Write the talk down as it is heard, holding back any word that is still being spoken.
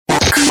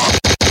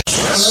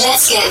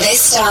Let's get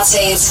this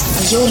started.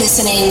 You're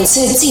listening to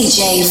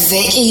DJ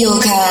Vic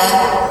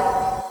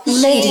Iorka.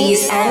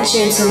 Ladies and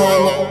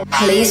gentlemen,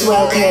 please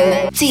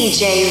welcome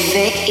DJ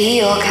Vic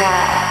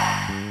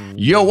Iorka.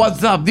 Yo,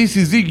 what's up? This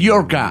is Vic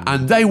Iorka,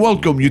 and I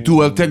welcome you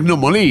to El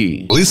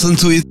Tecnomoli. Listen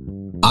to it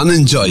and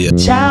enjoy it.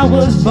 Child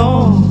was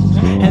born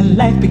and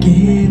life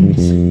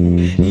begins.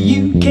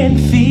 You can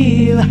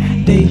feel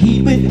the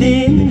heat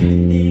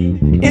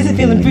within. Is it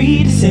feeling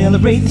free to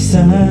celebrate the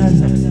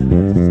sun?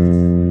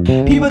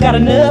 People got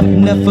enough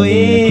for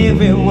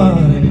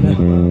everyone.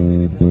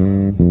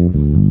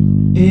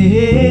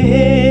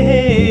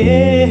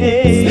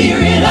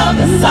 Spirit of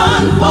the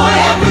sun for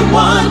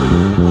everyone.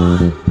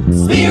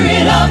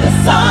 Spirit of the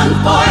sun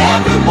for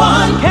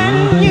everyone.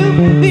 Can you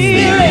feel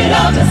Spirit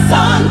of the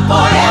sun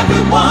for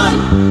everyone.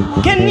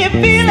 Can you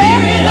feel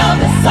Spirit of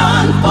the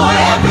sun for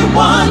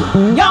everyone.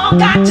 Y'all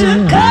got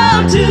to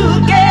come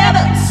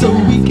together so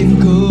we can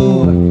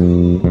go.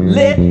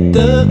 Let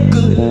the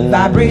good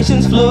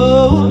vibrations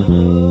flow.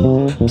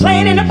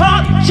 Playing in the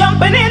park,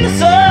 jumping in the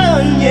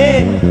sun,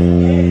 yeah.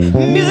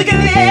 Music is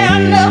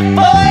enough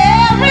for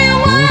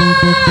everyone.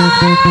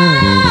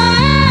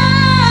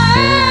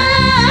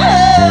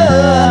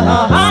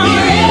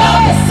 Spirit of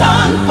the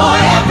sun for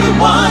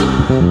everyone.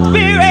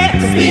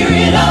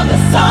 Spirit of the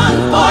sun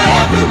for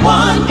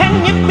everyone. Can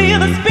you feel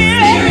the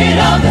spirit? Spirit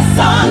of the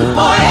sun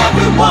for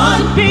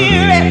everyone.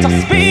 Spirit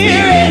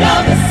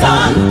of the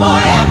sun for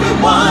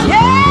everyone.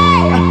 Yeah.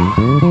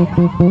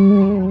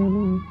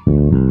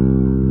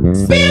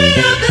 Spirit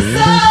of the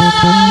sun.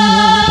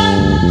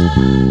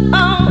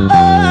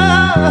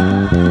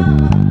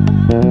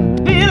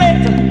 Feel it.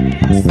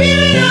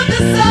 Spirit of the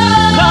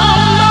sun.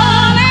 Come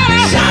on and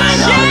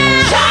shine on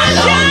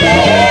me.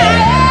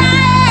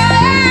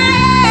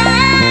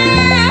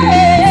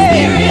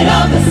 Spirit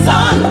of the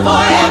sun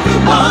for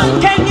everyone.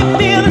 Can you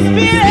feel the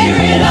spirit?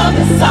 Spirit of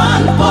the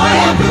sun for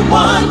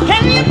everyone.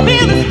 Can you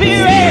feel the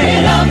spirit?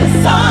 Spirit of the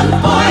sun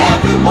for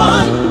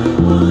everyone.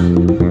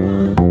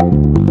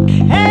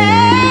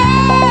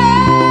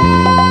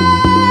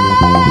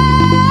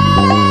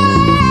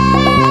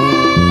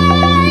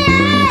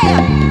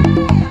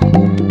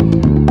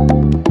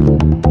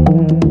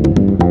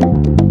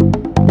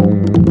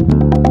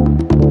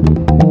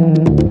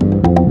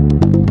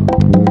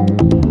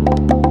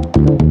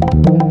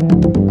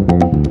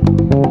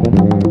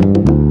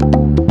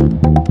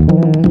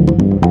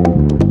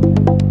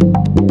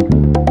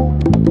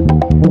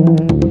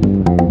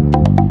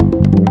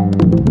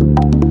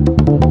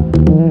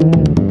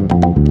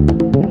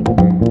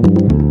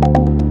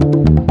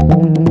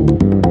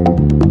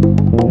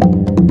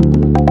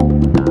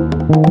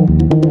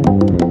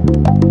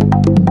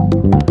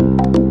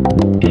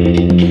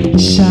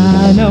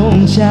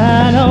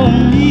 Shine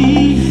on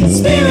me.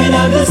 Spirit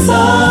of the sun.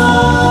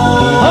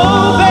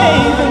 Oh,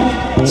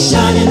 baby.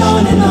 Shining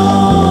on and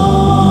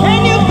on.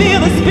 Can you feel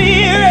the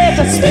spirit?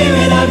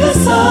 Spirit of the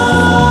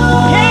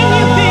sun. Can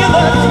you feel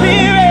the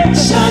spirit?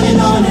 Shining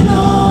on and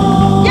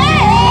on.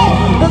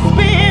 Yeah. The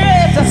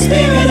spirit.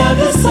 Spirit of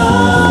the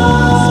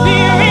sun.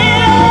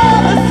 Spirit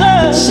of the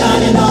sun.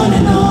 Shining on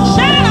and on.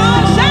 Shine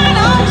on, shine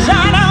on,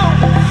 shine on.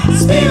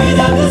 Spirit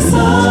of the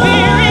sun.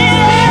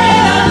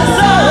 Spirit of the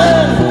sun.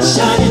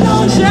 Shining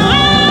on and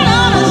on.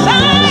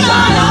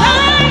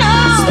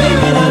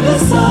 Spirit of the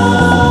sun.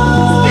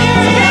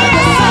 Spirit of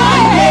the sun.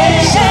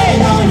 Yeah.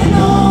 Shining on and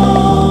on.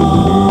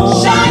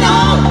 Shine on.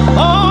 And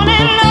on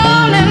and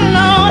on and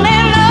on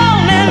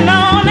and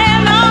on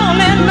and on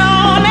and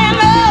on and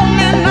on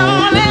and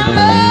on and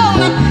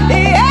on.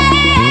 Yeah.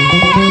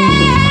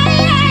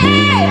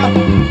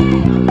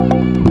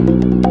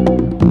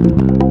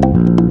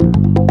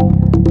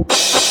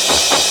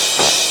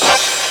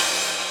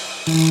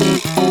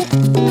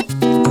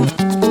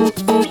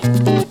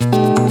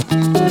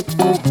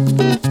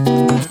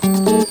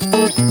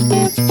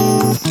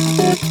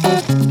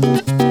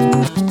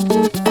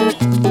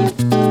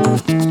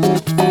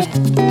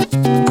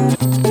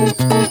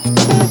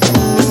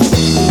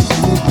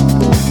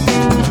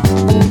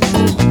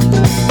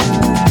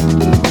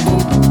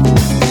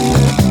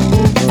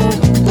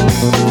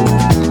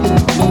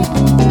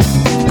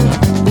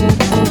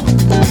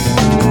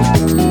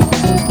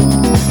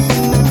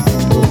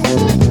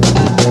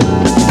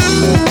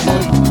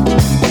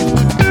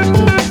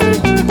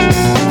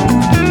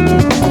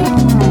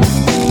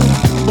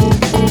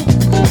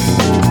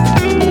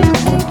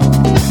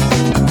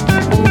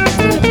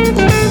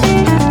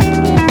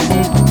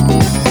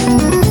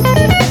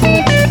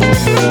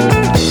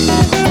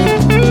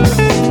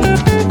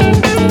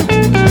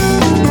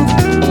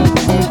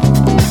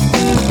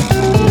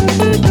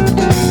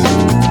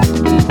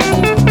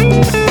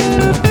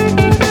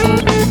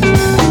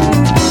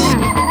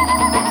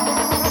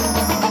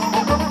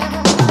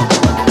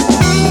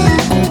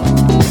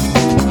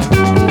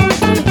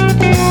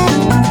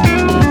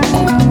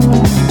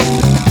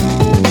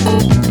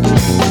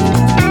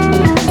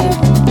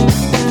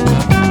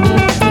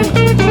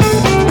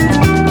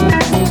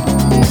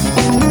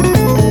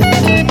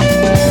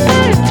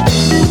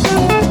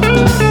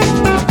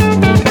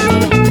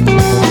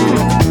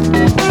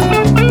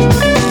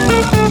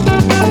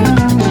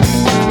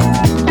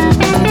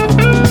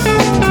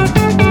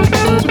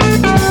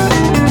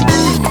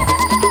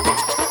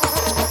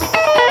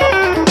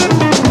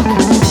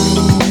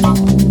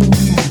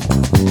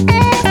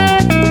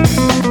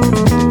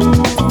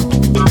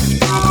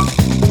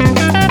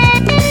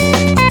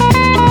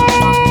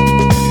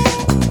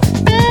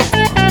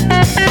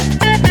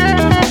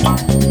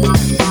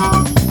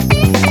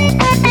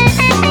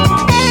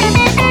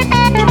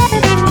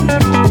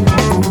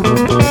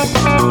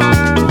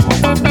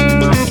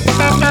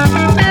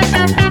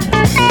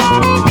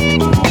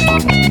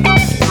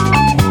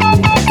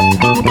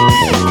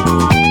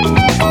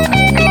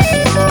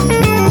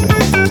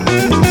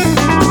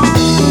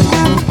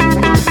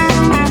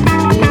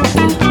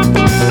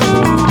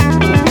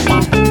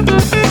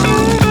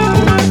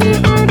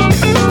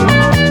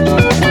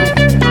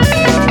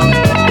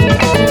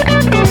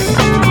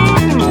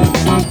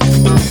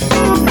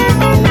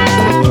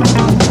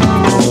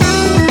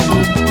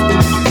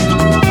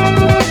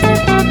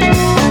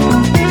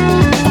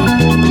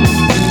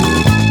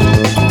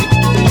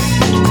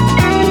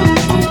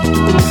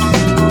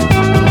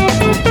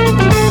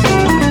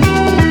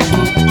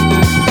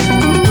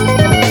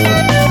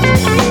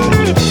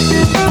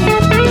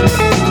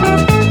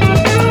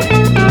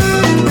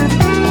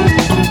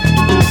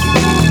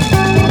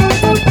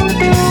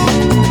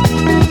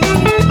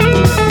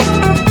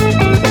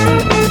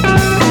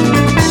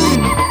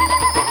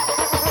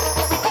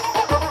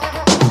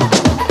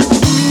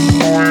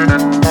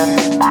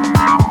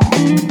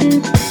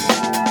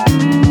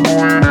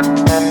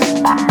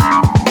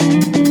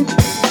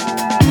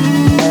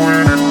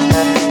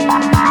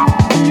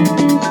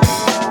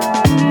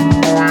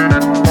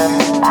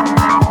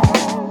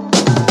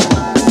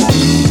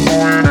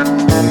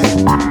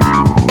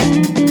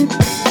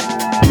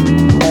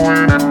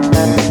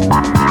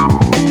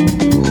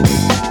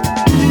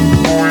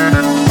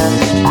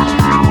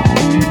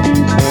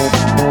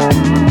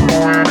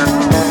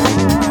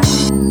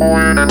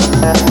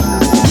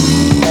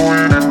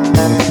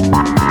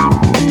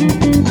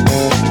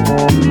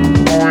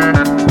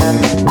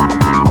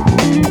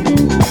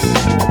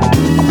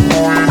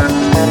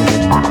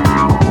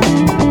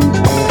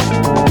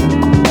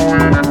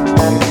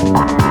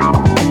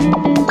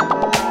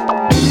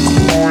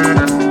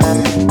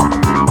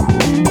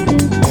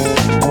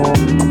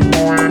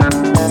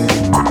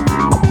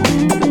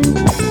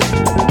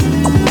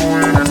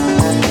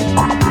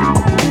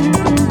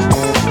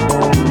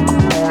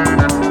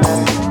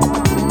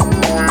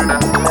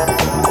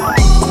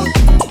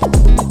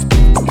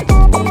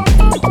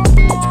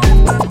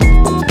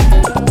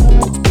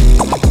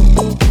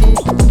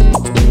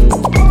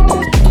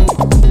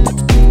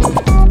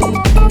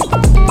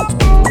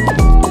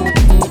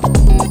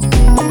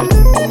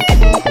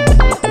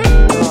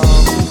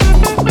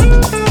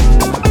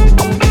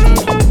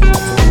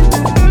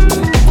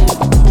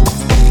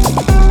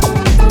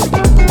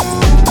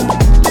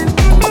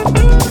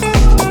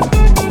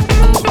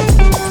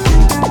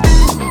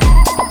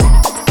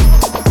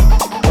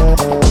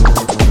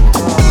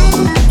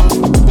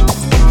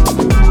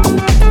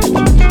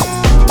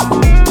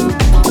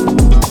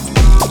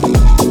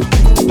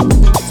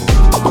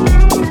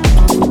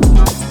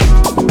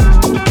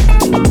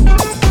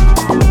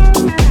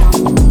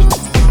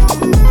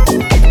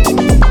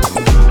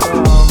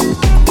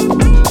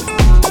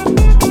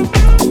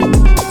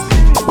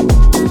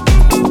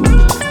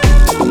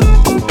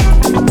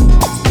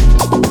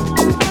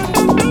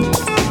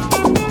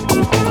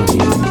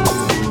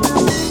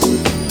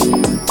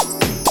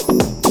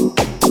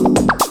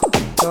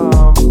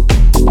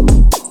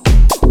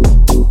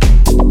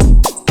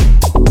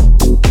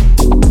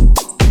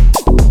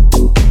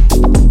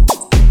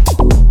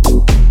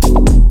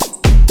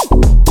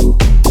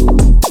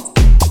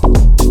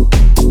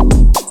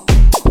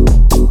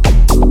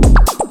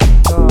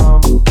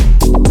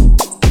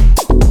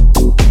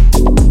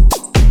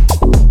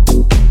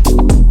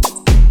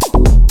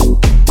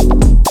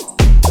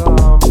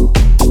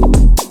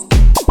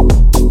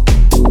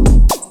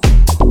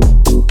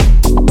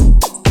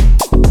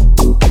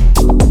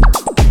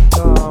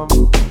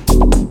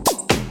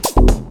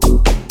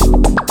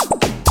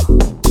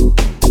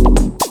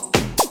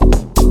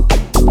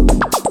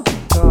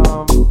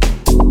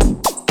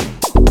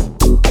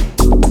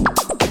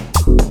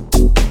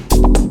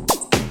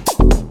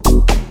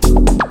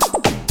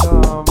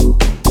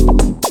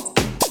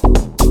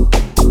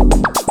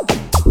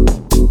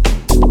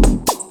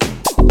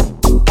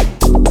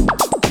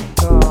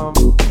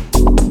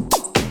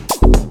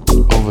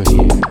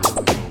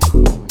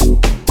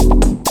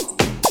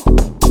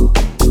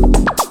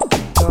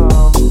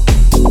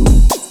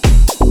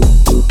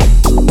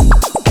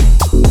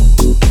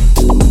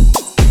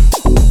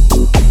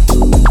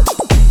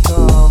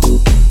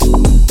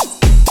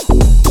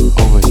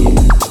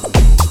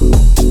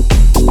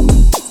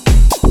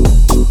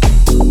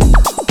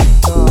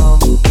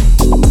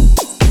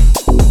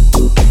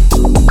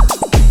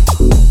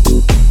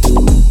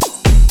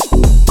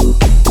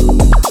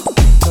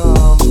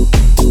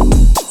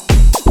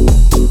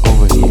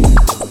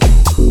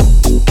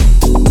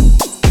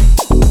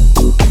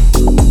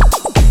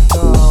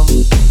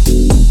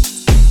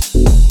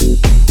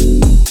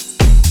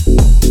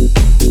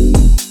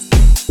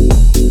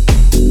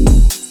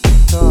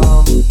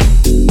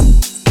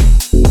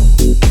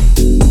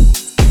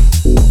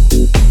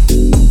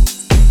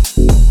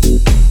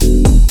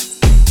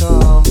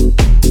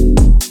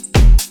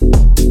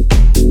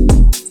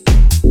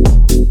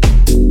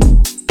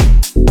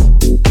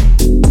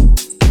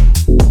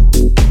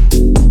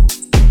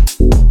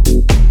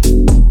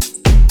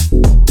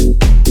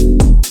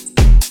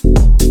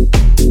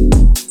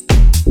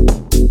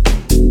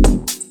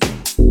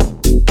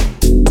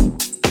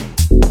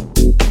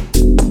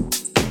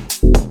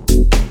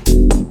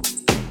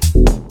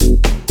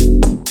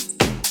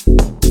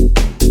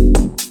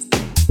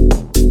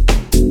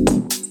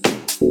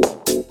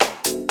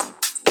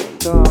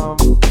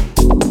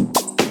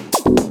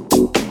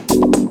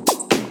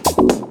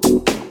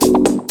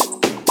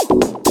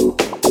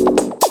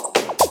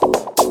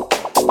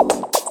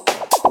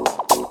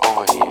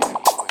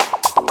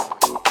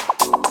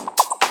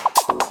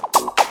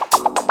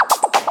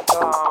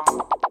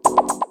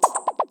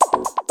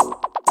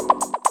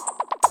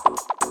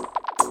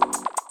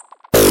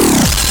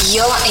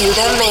 You're in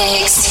the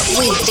mix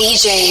with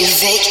DJ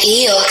Vic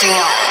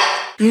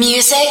Iorka.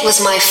 Music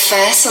was my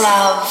first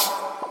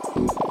love.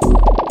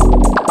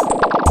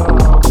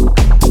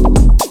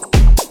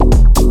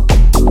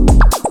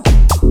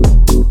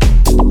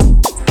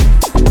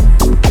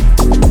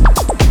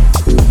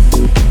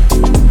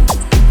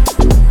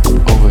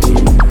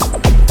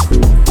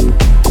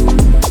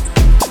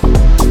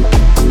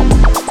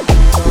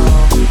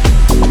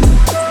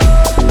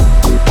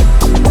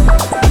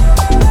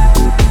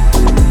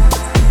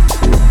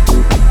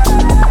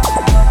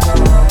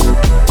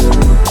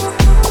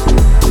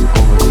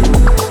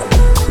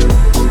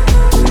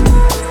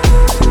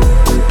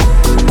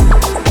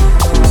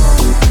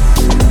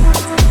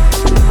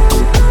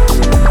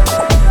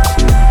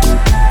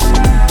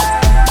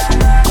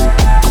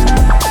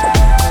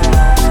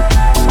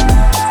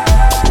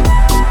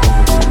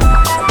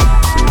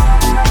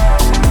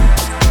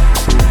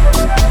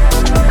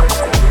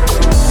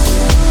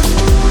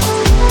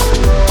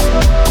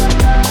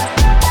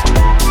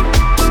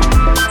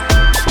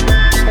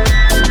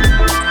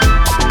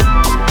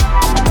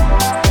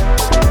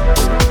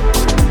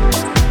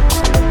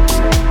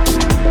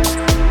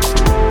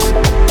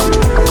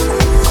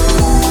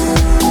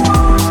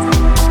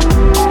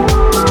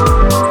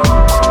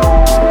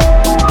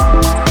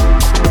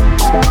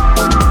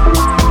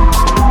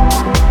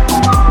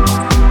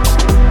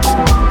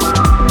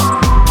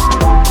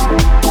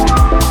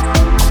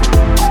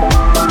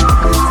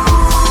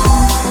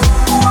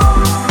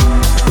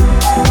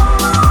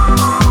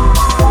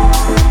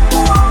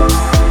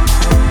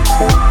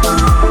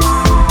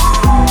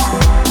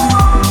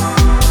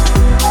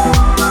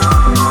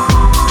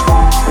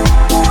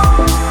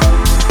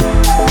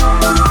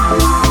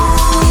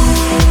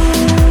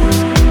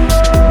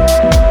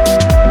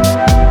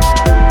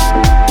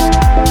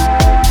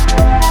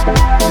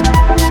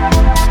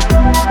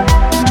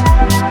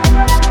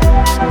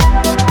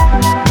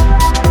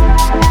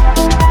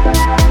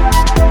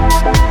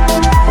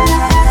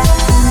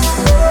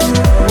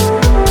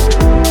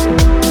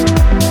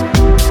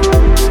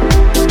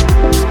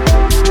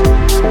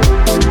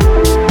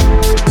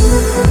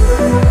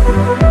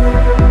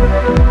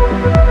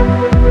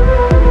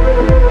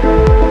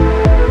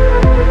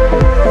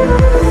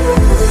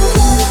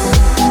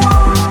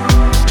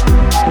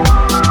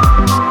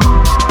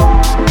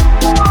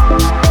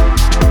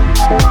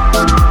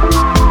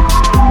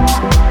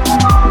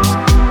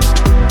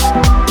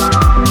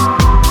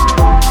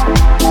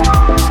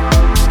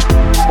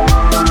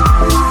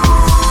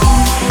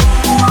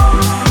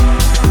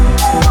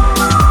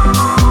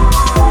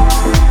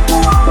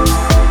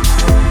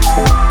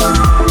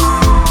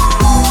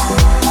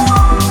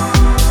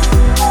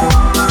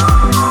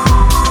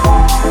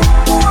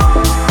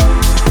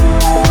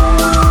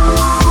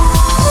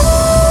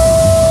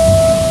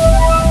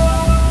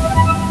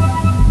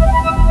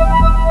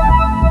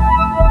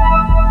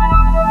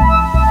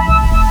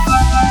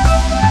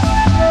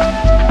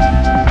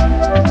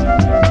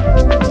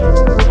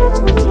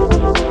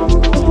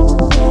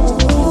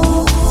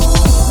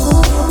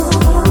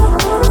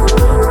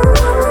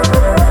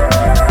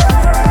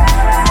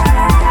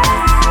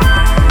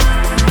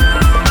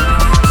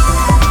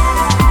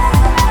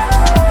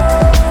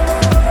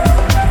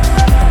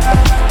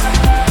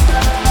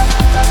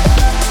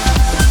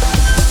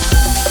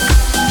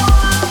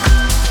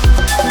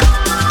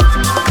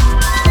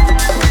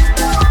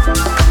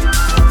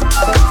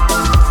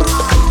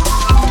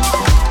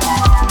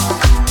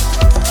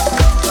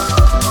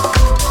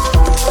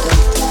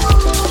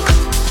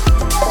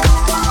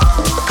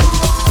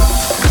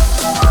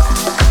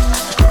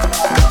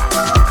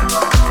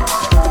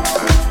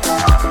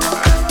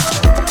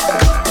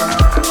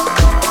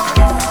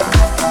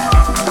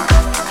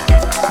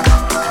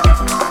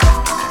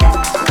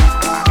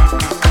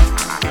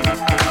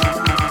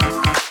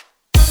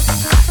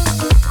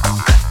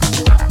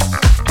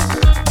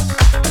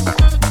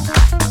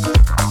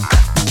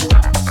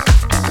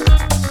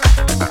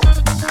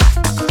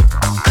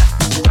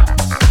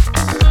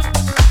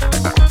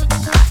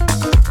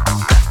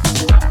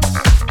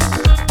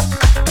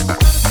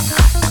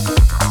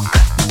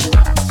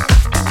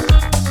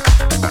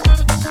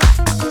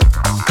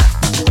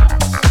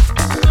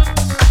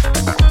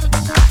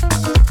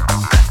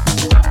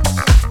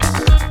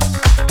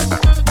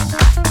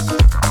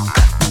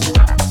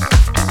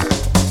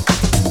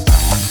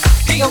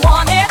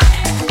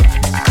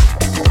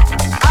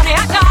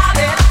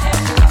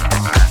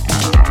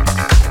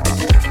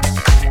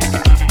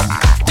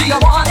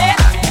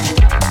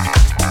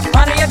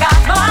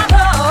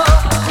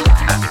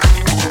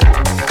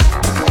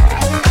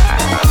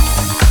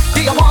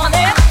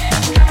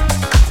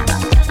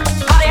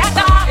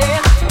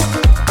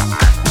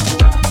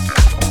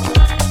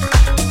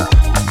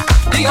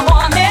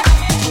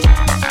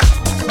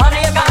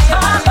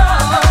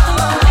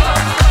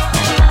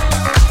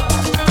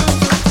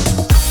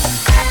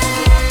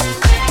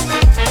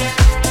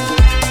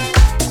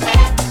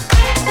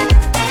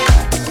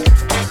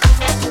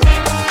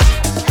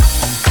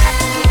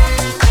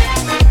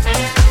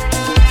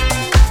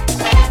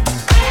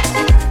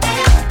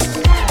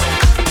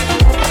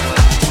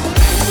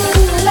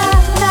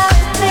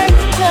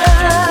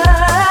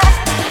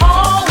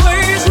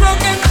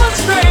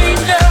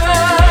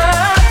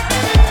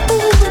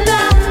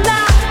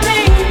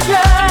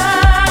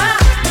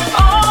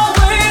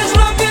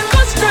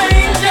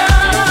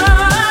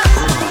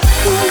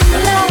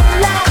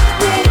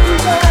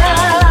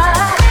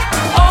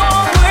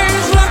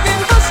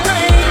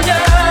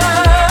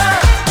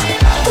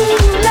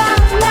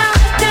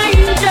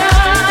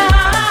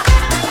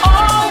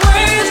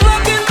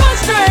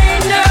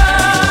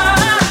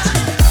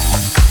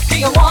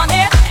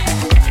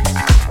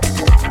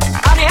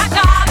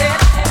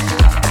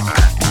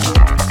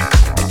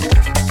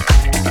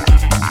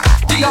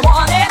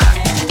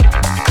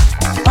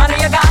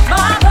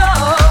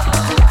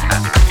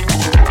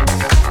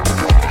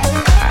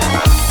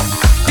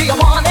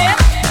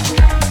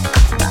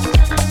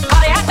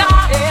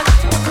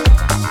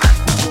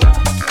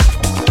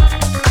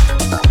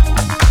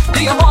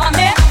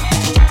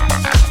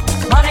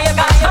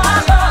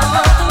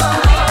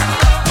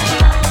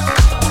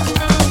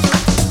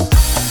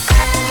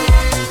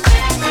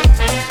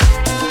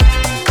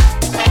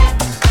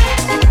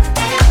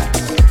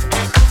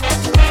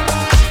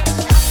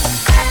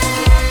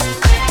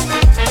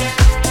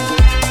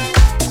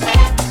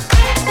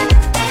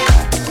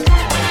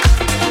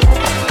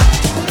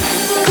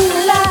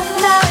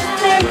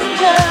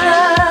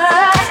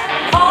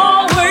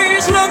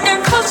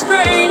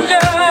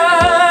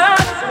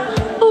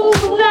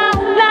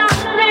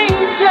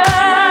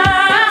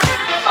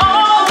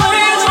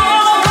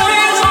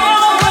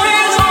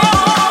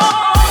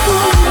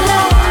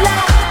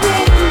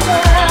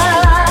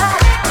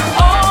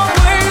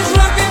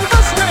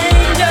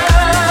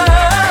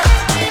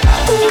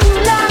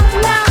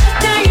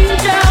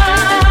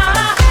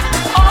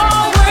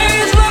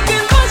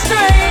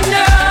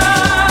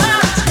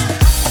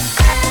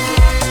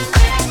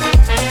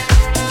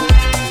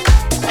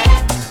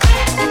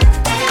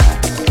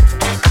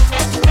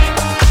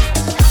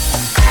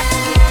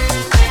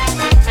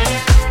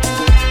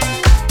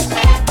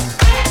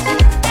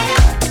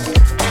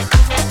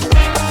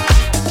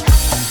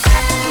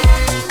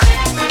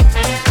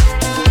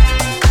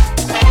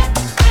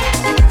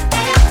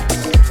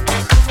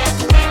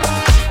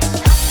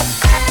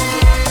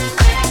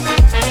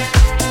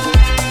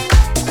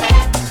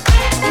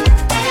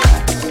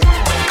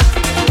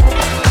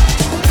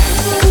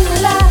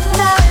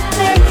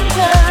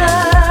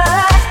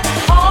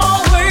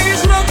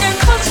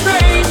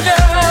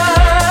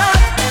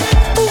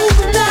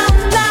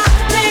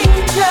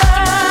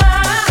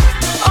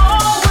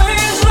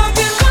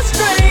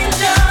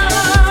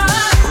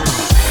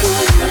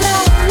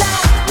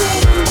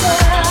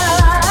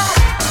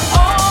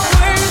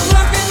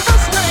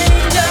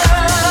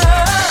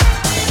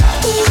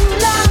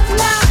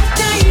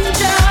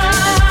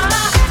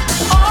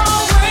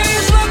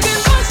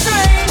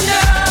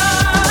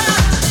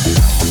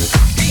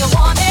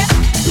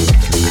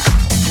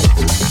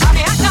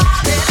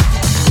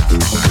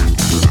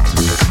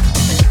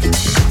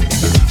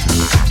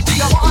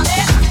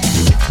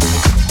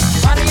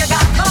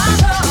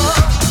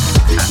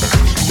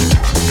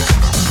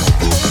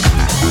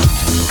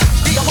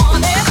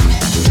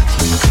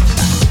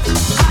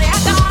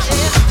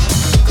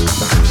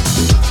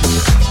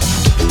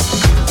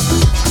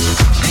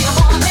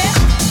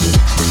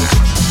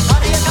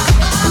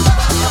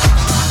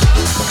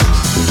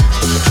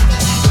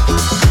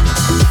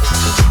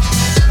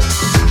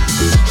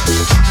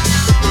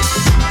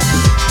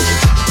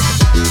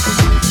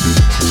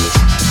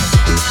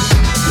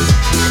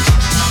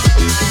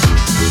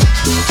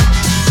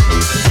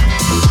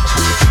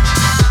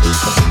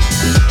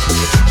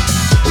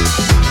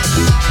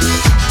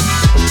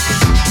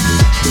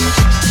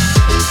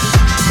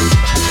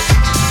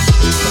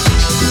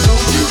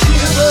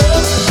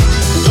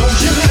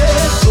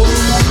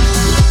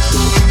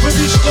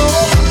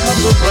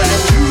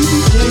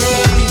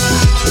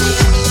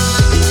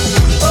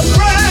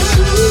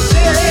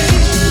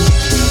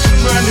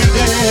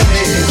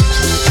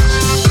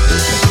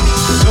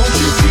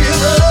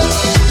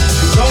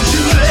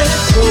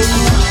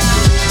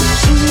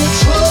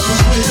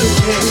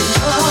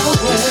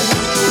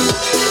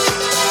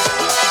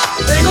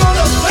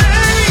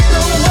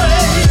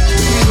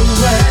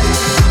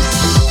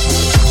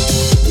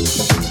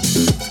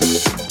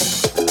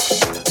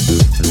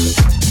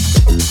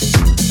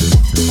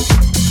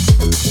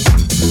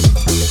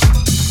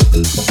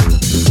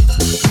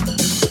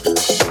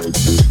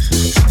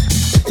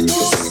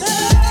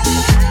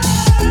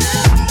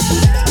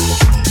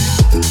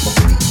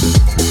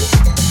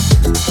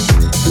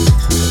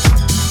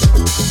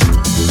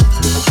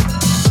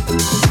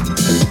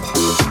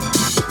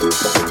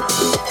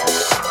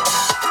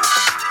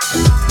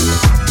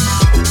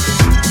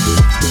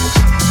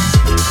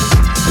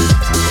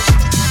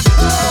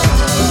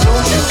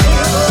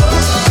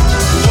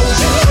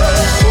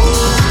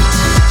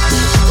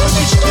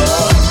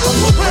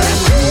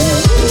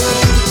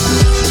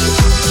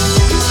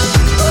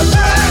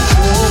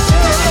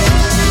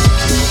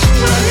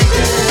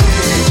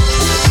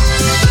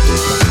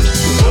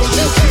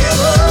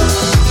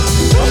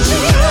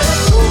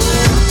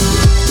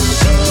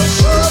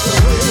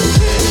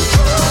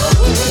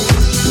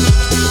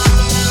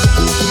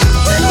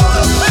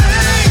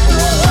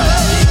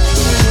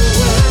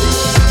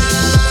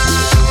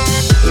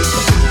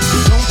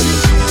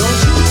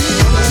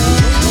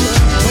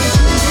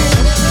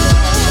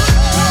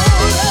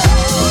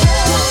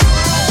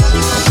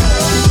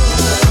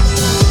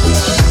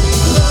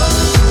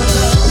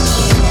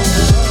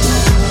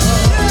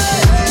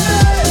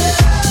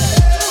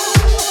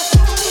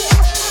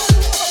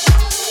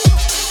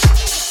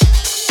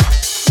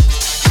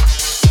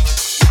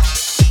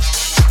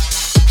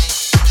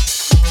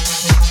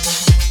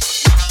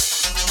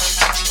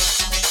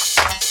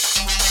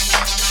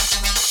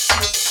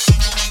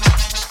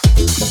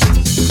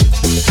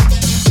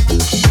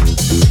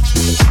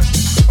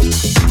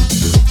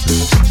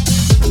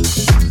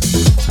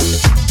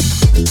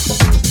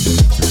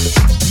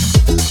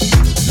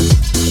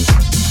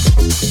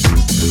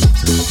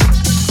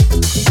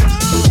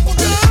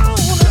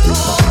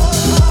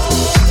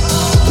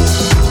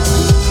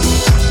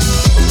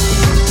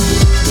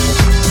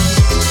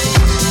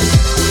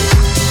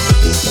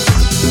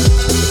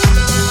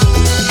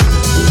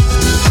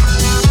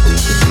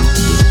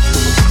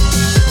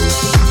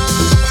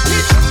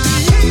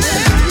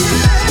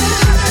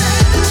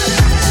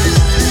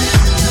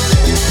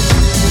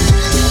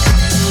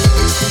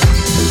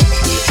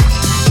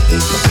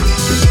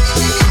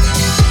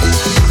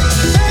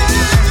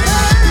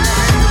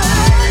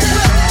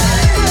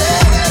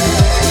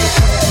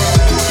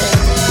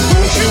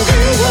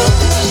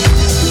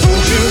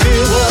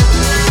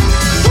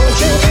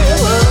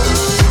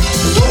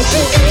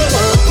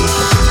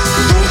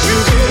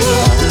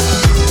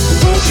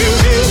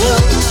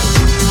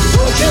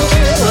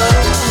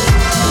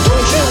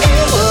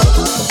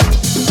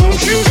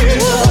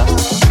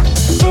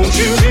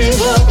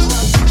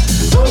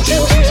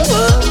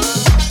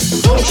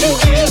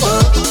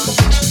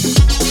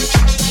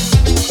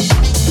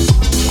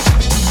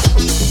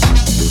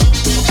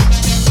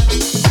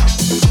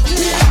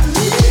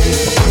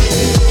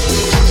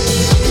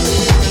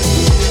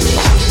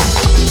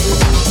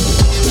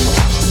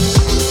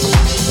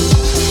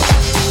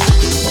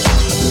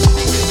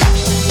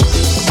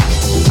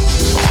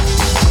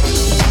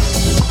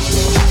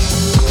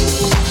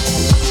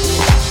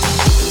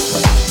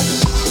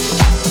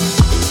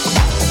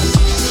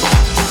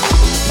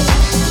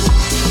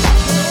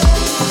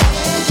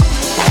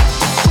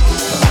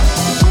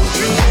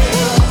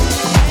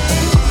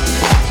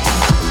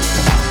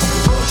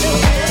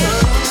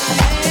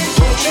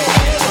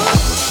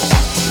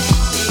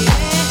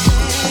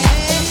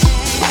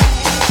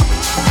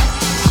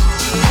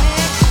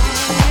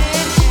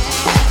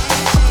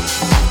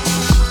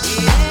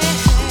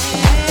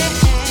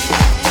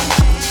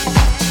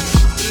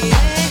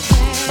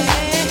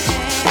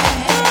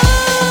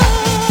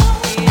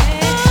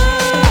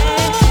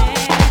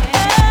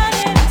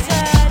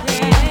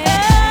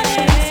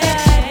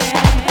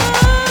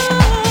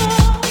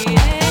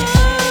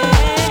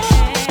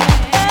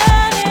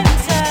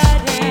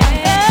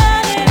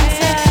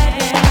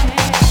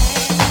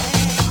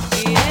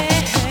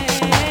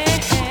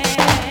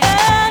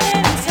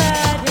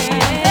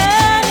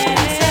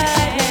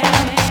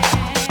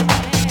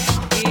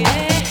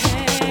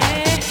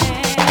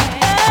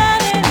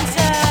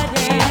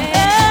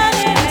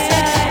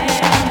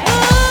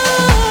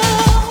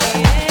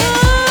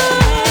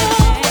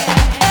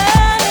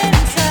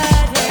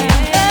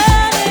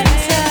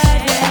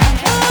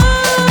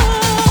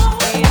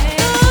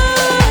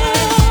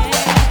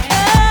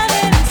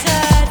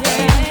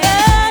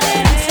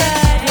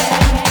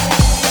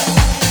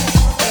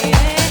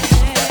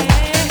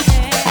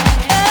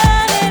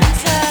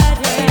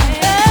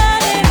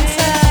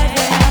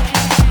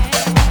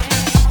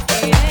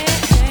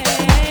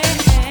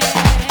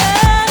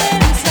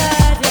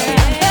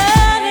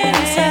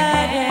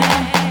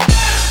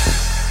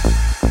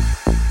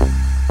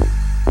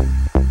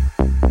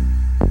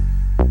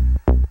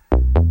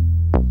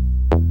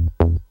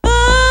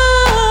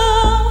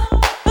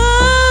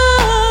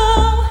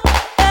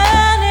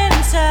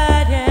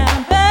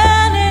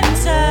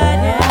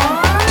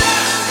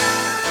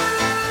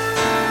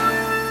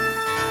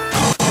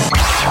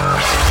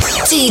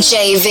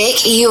 DJ Vic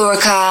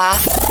Iorka.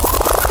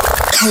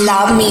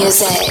 Club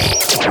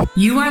music.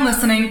 You are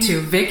listening to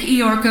Vic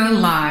Iorka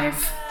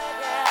Live.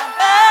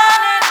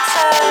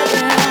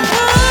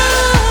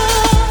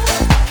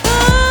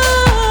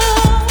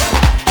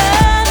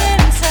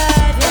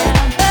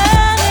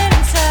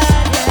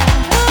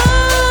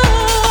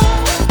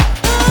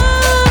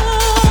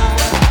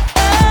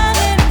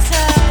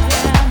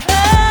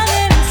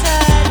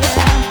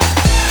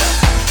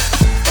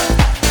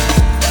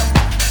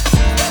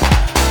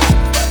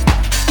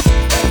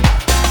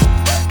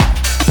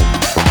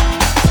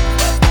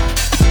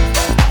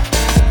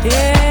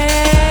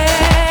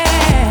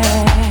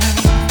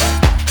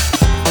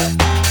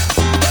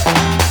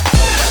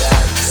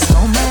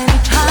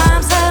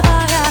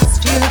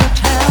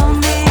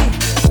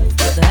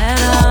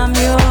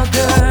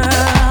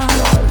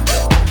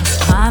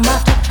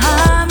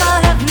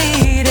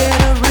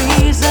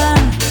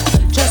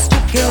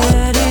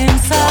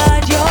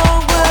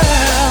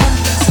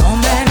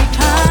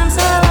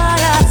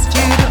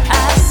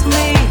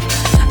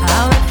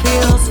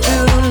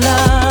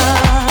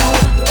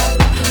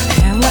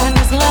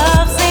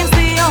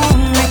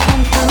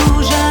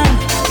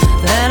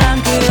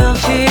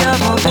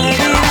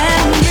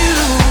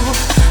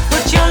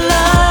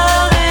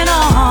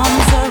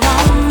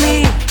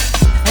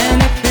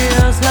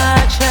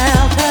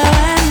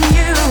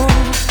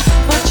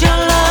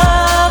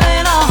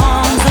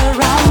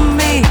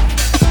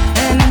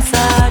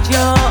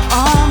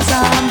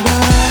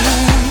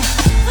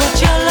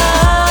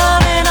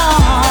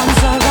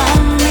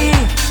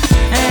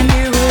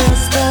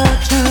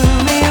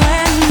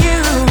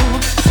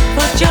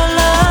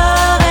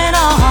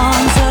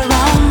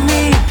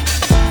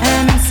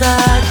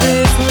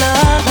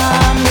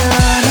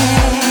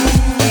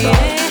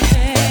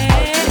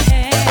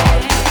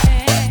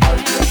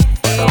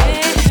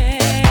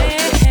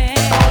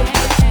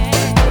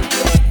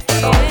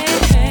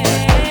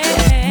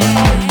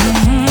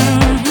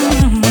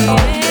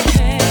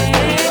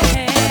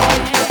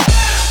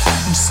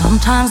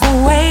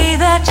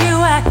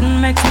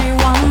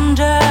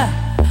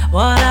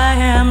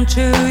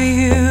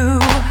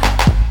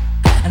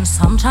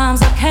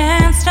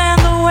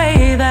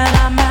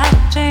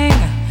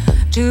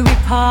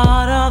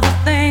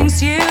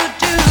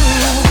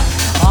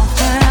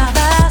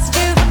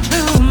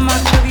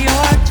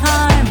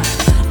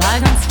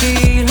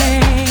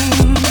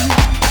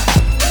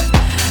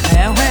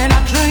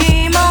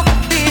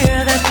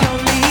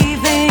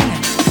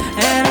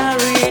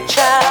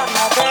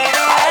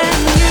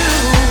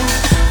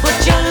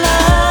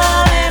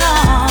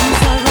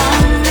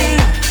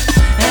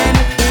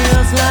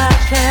 Feels like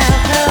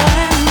shelter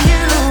and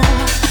you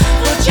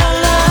put your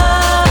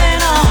love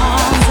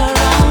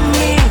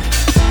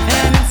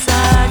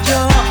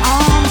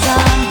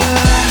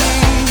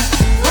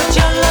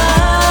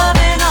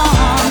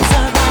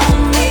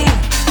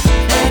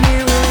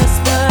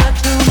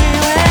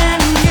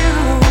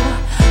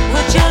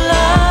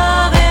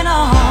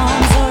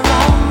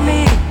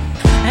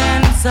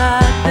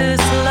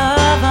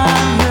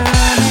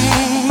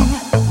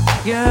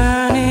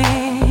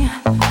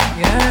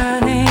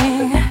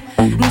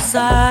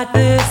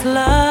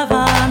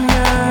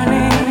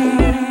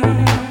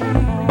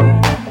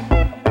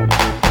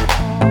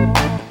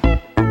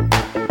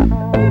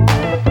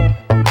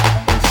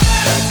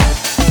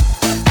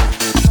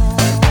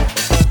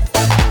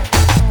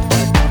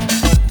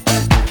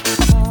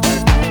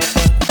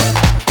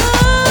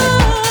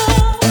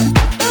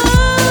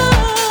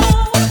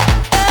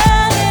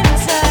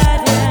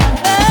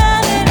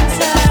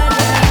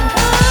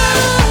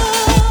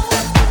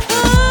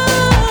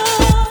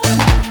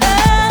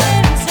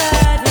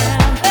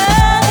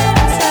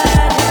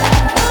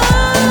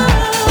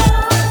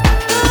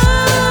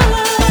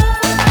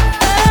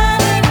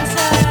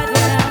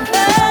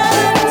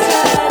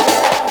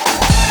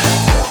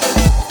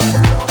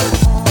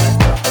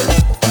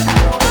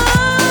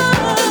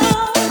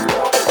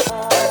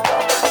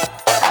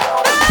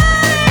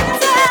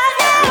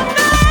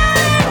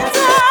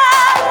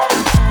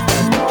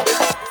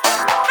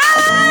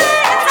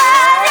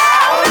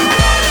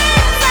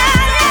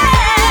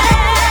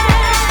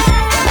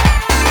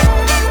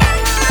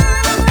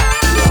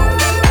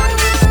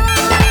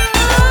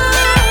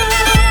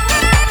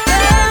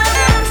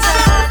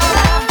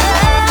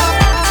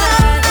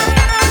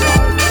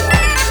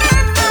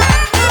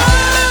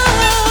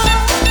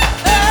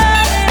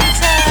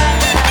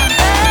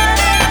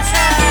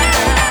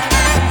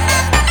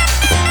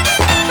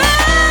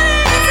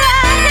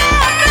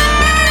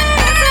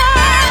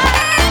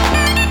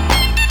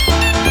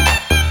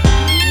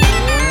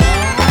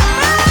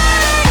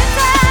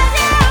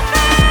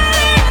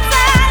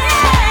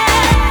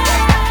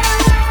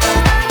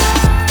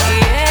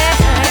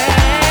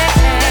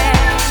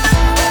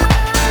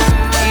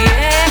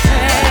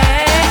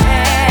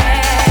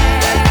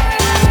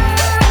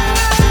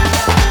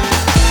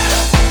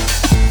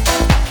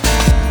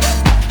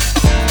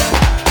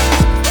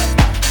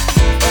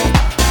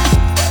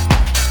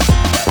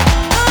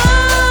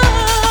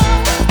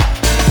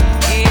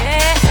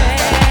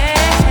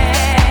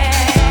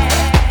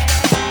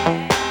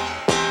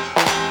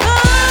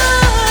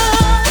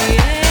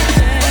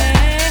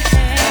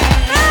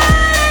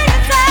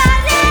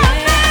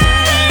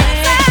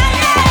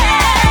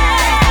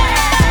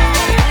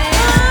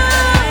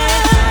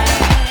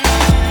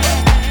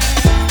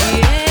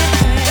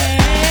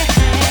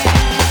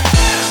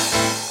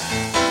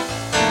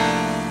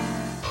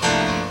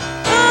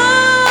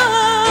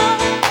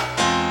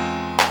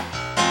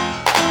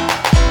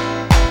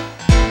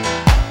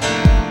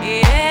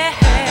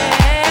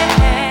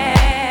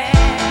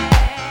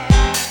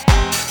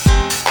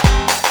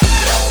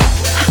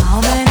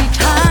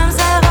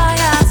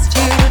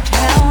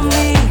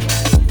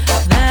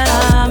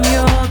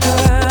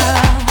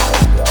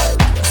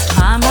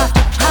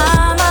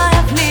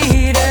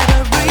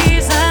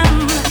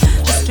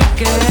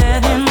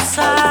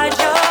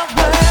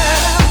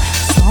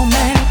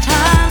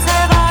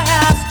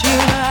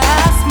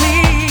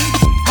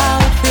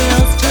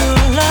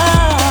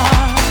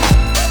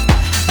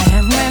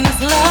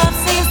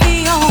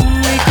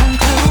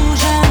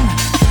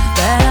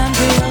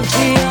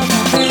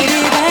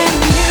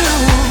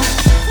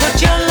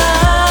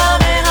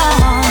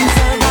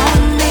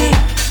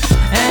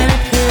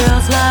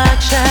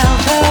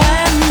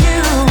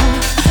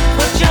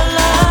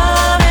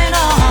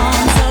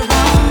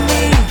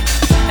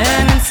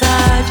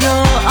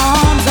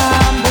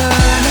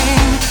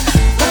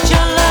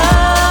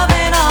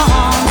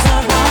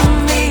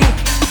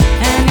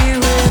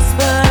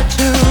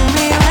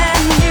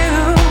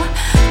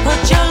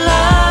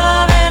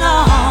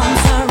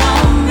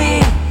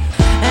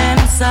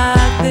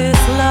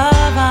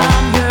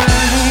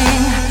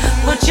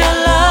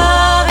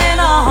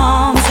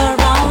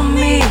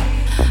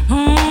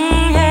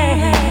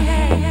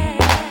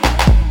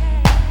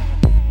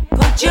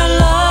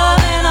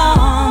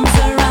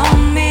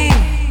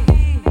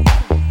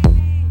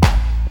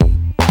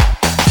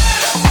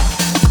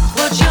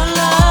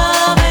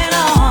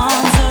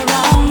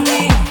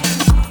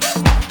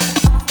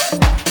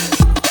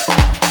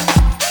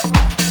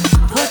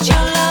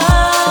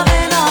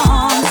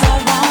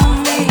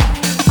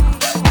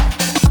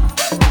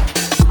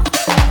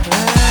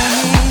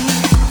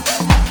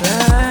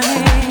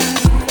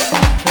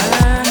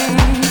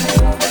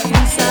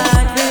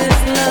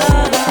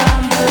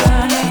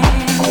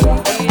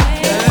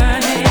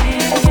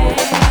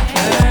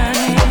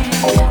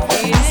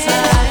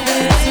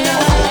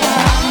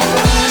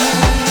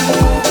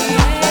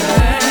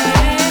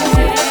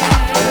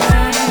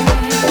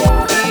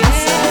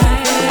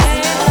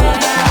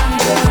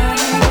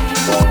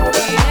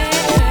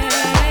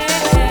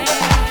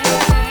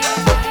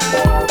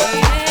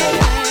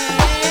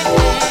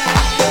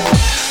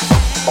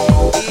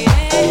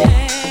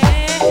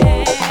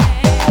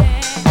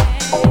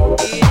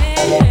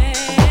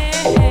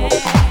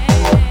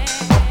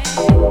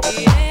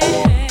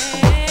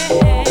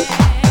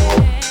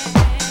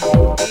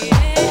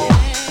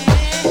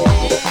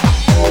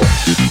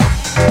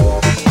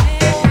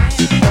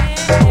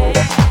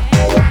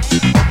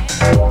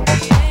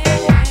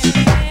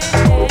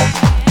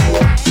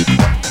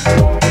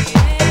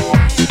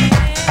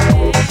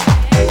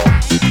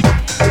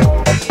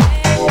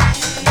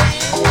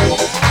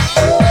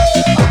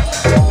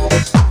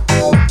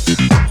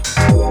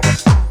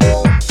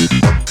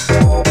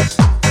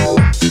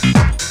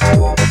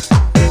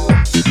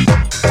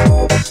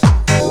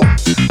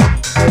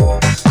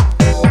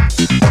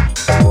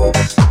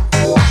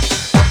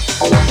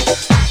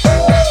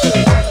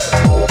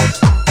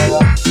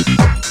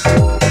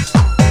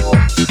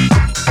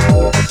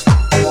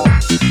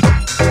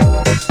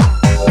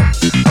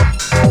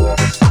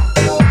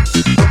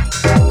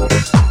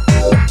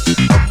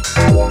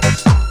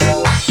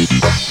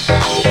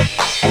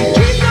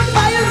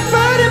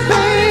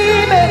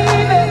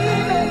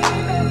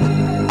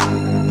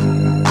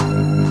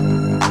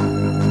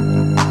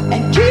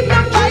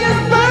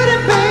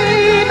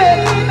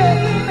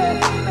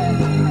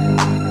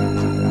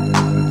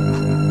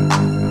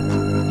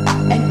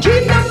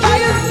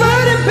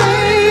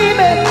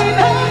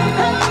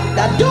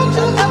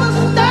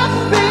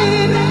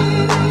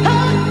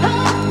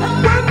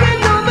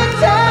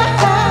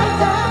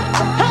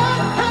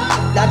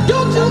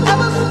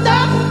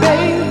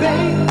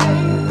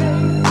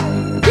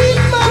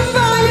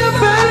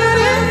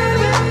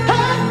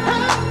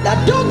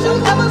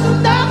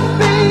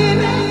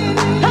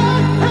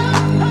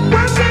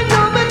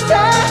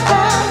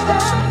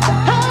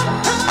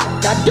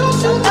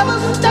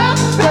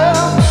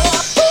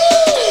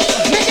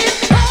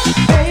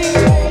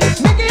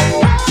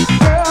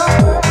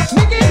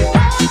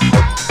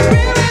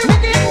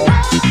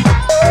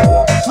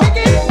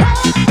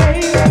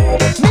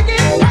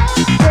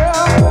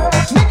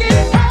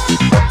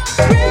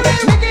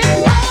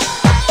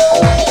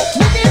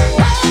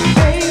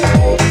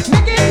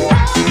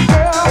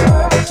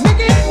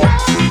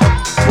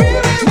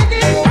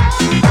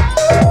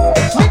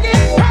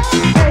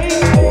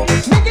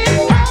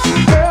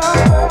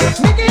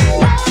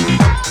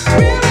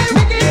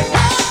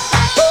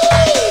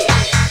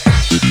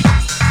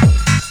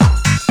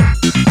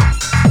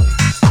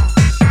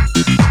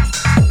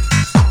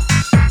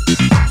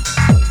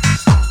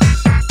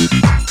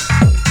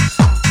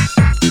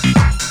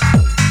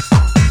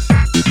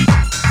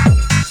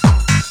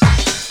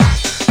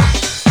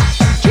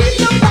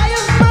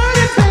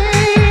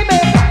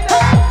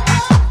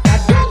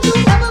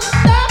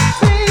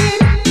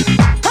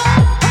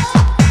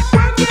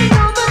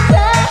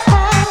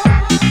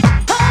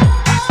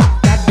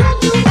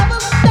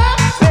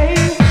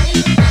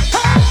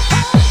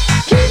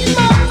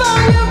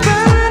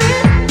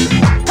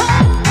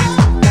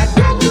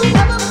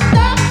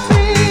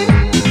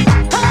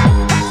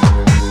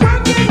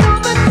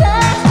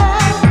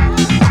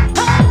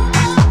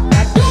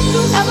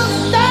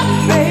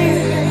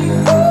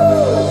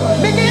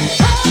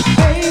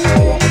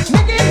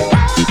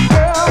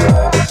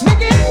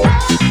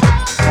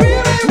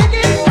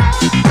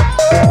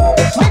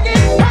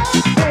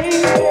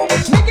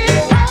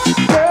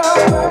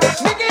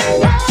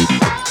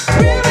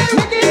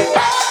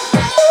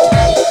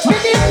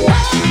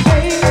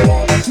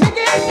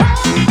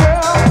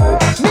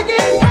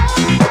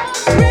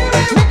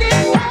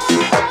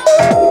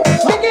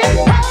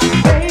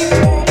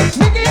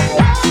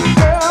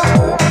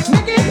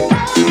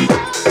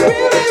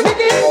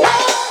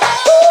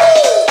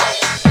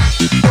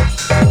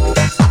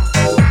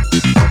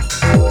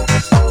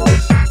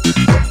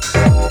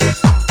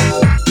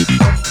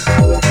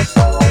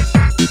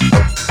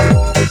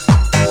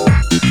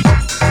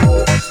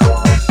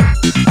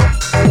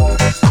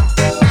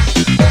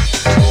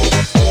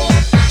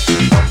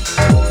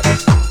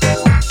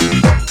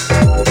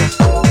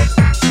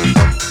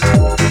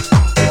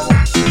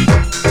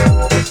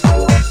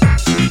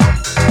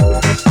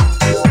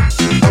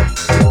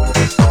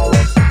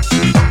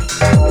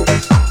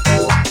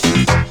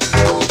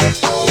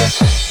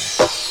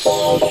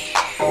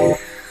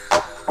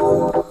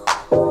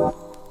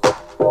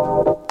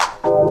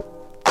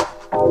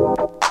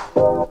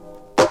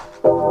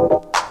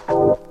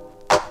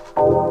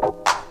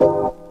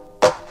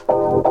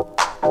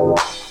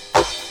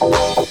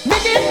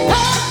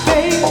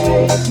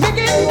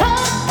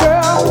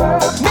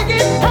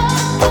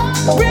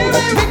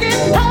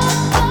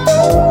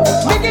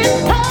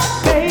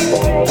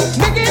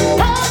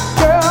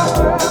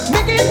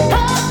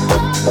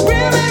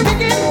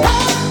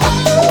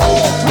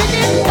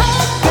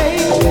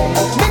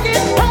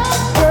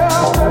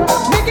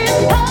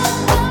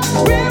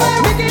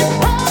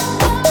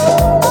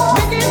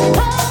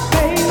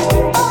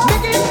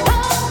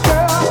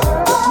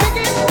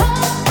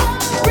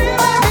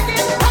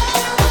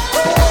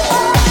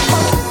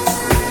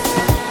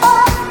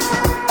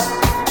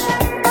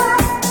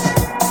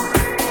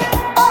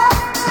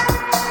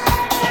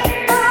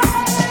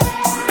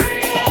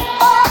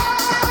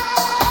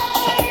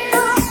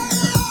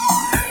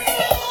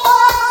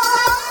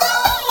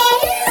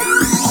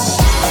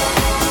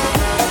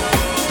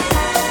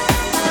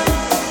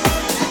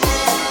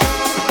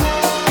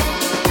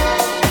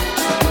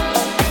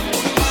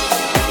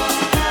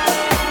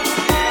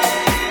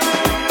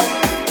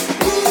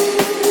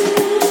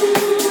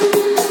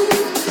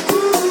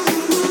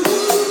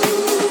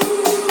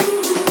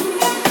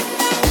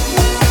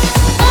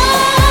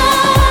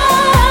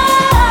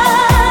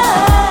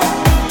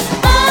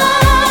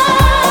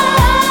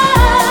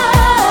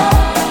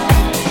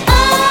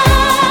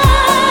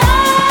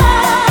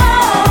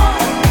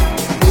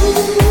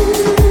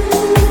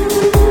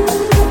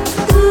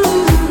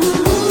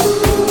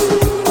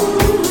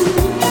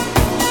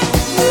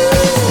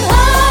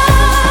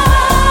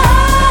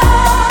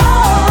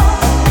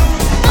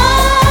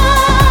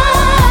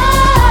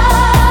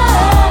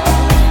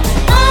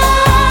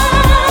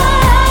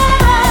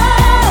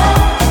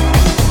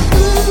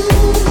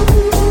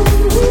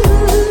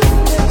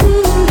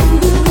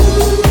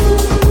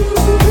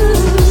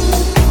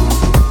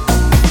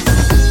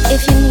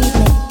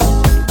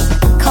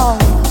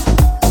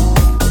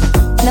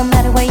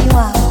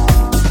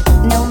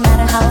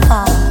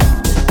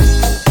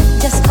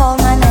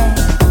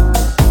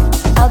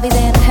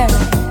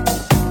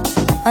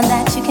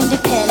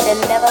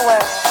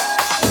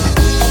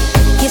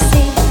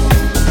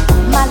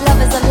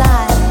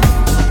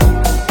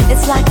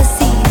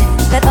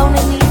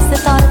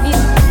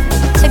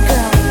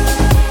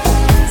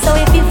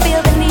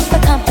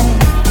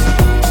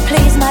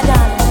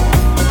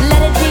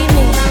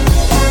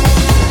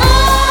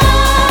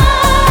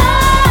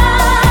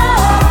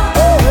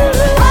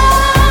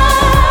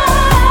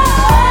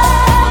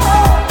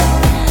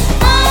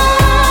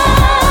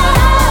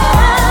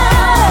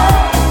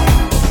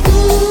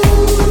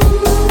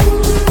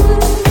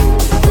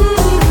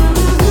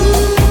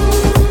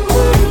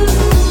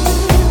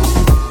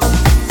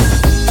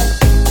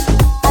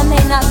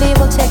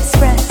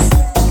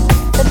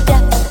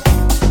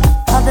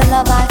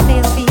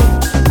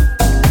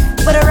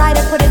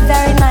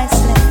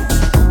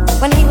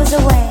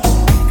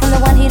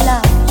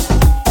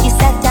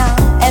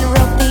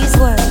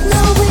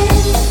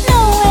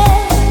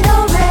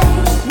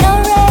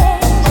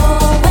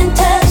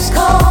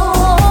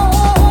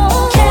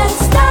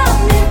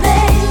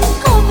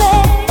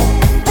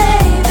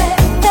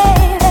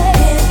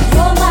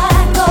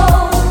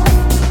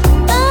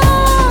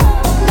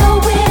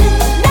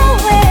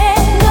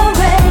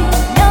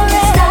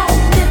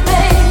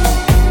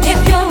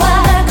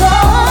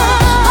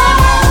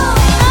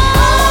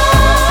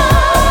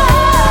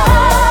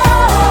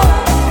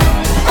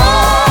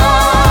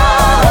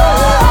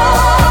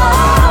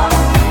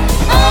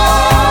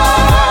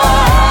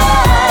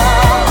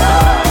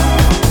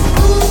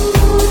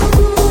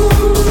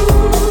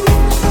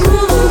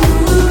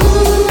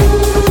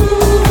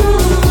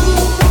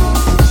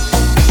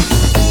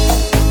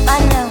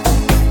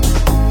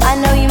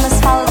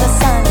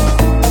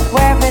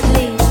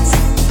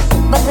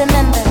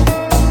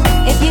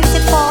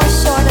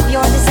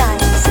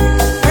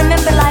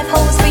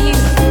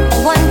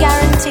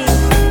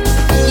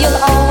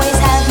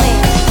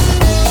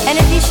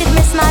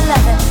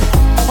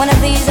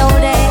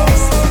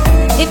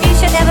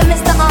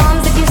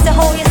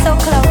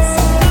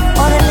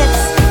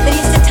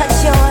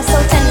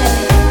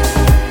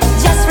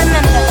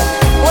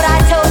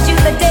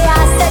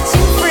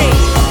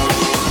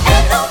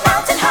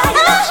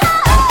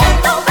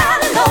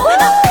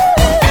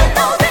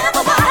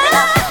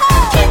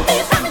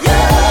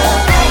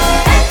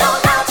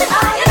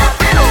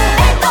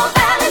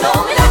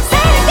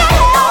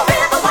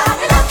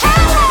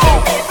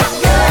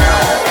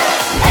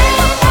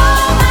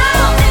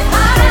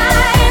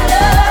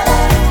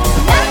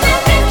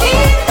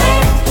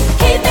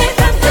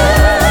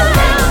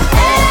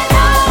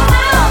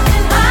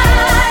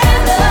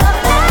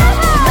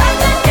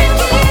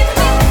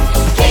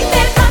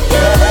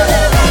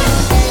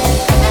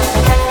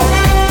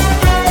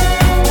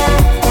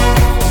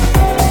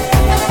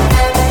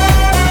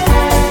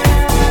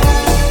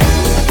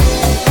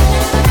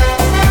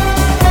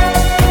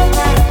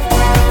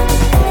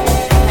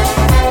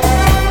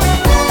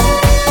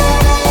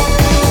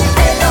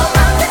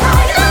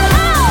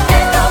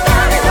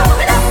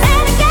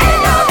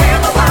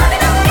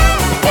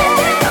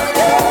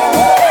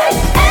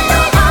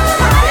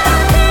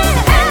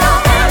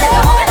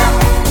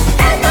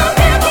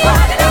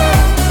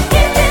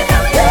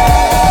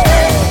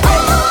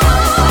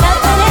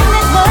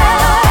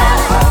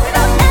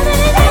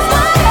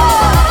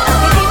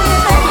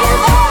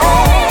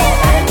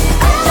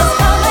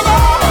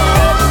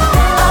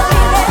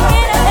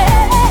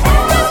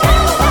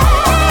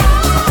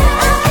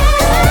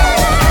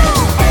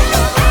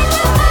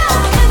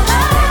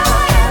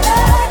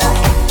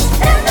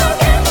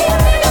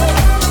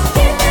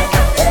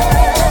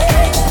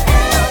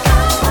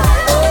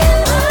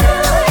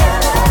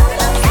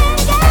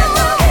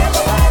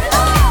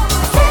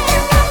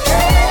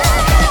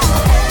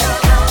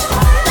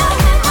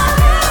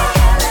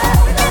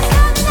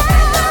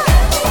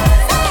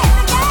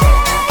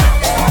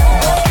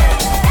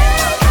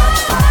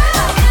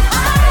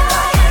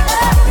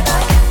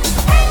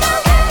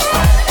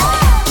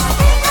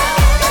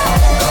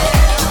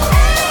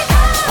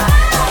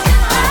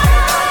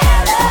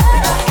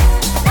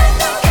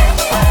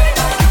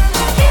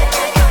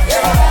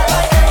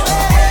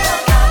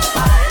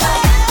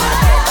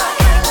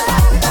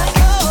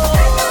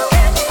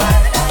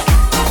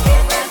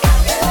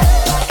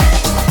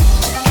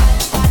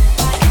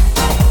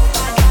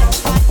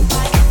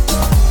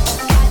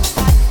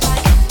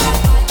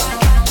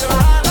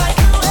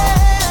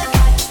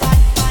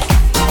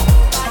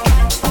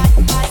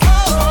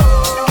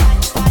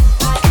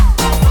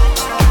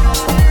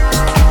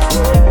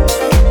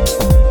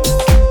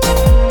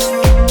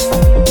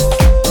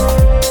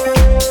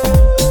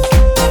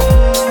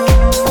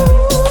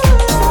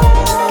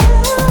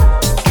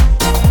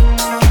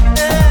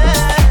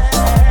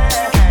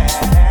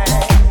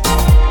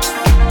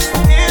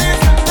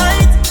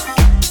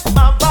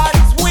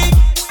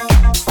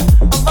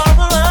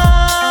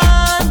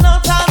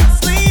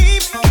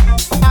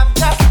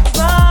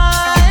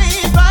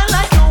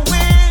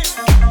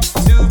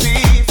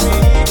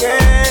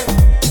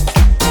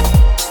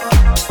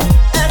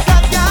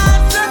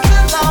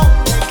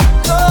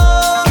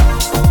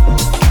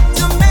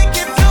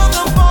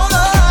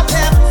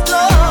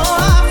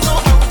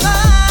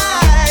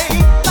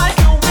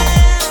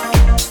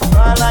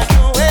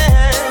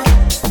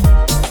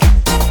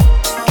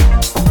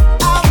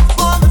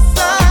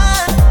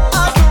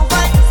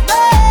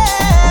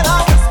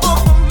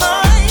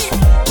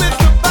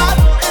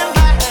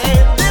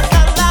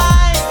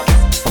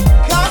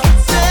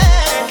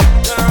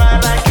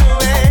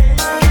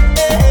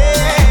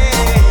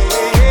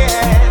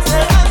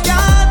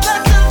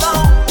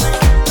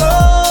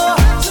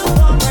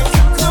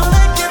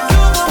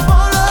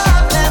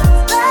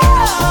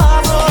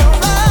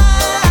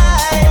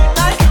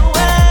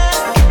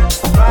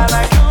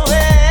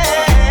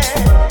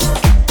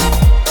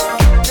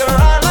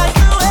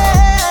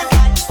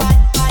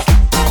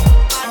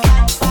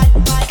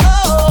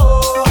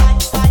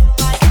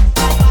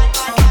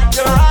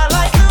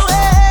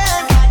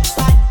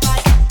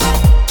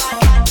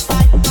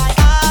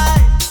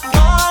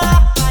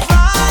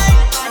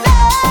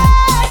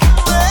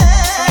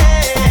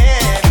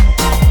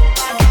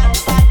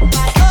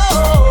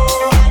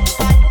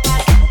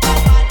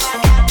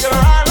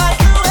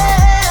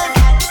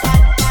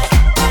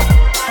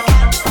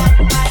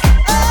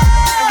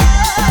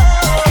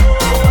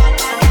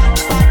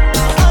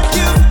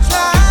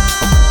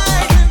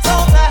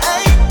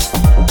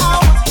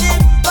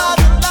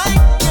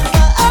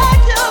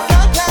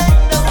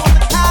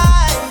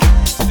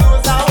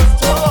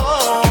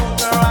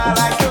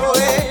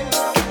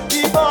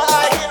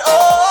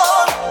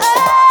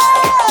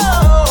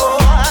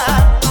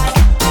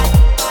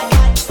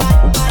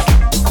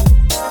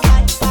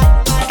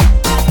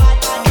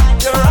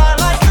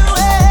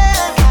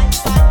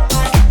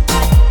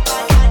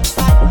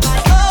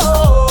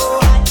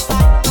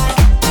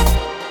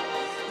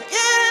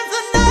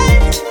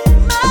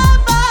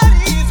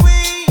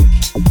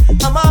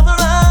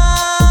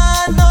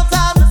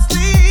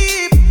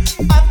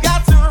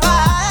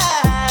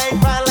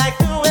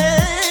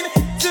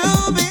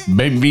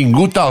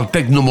benvingut al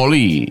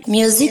Tecnomolí.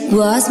 Music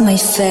was my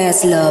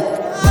first love.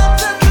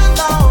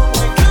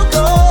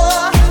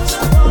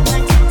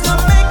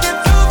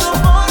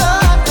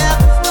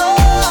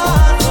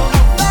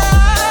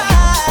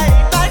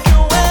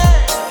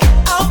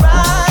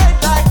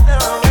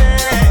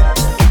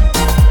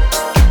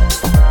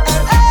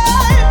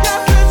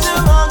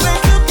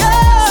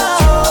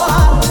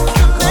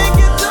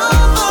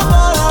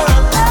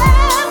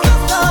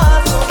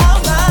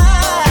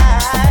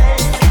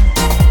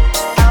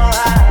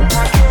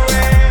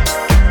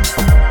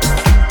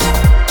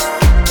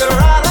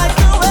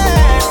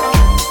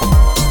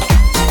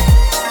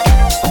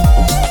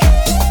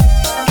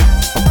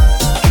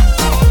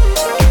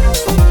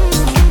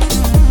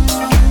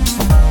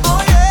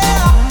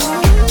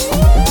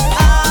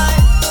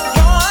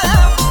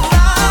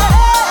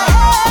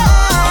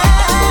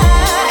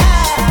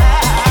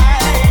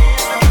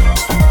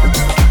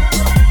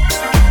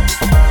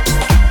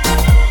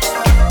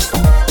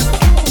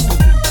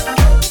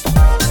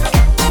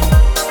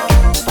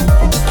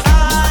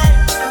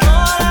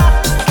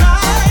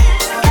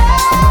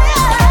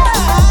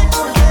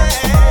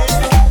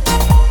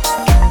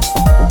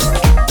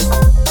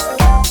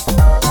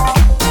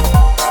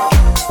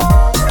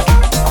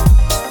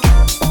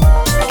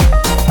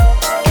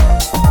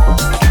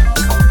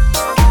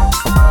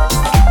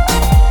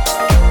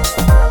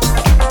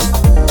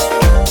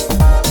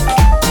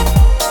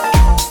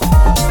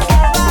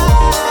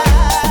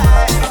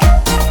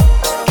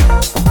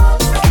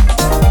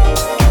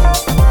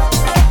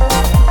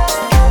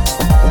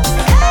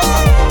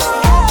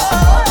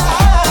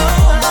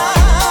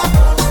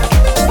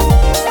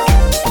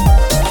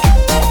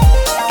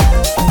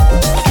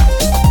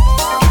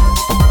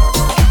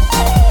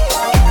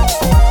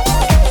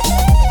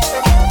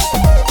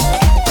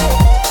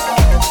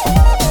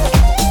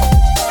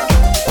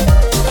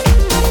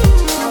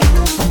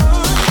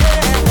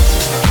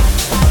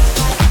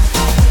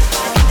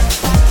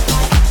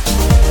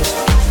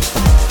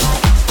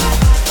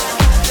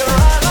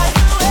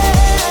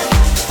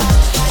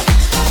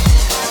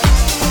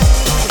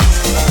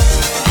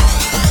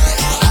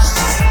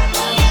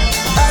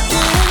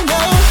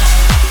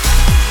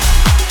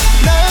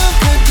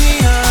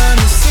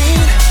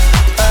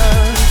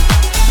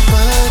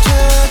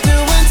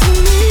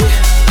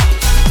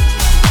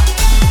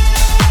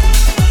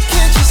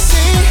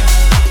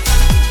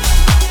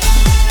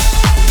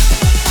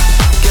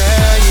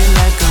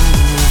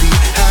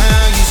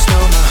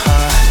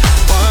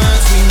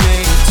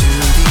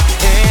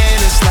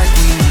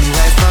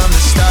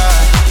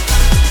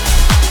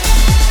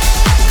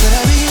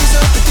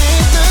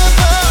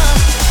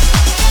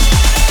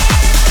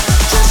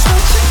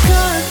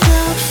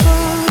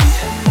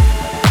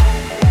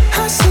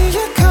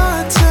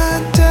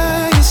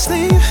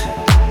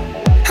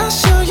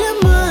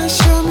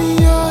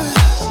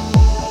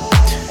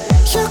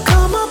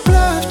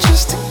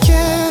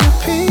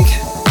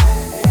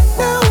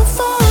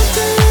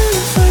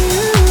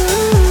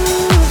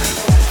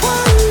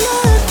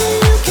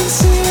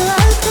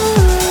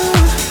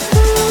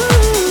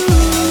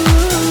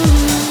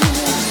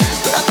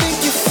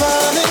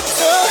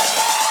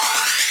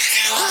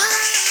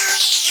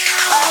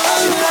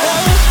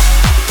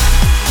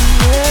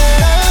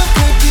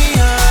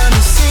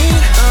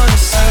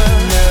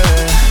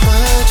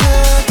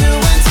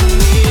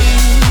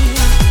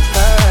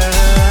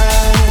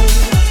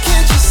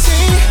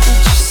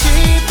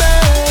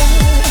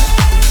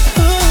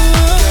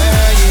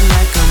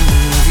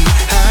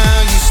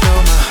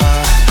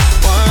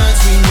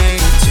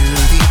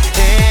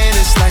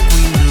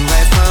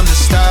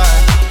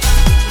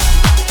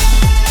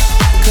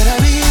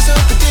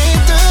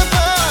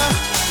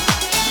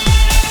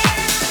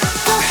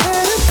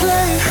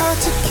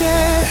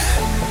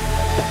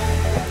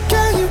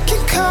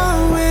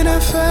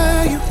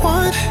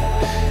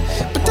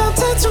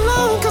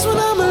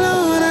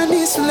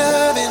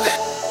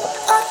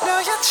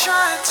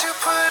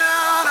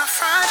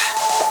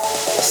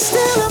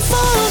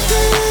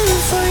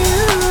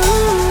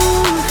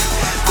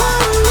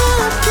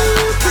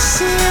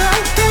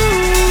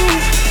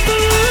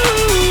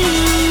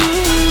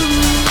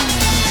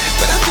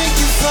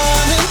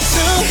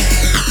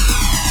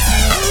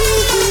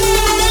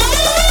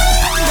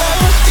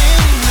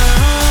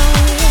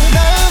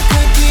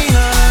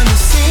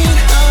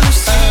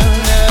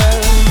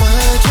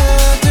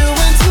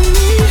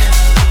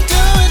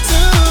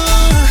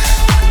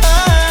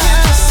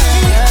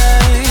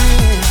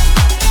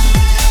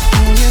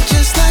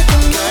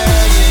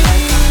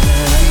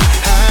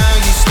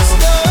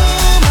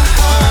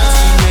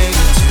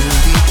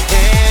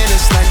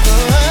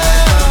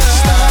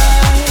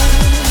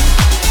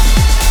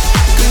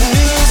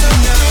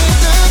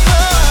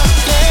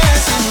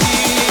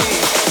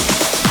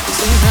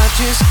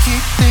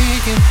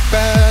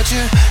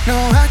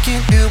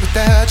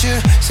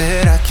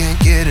 Said I can't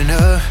get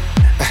enough.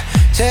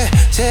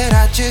 Said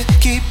I just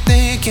keep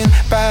thinking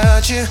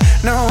about you.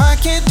 No, I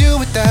can't do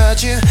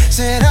without you.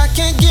 Said I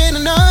can't get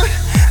enough.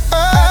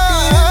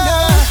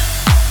 Oh,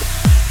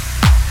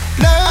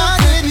 love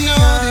could be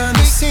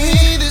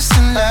underseen.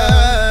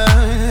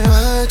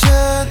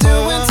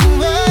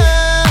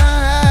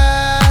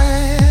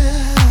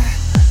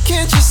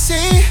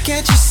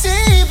 Can't you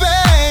see,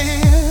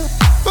 babe?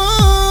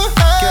 Ooh,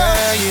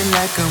 girl, you're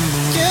like a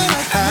movie.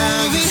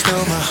 How you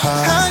stole my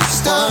heart.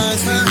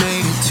 Once we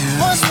made it to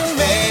the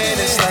bed,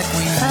 it's like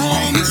we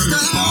made it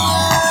to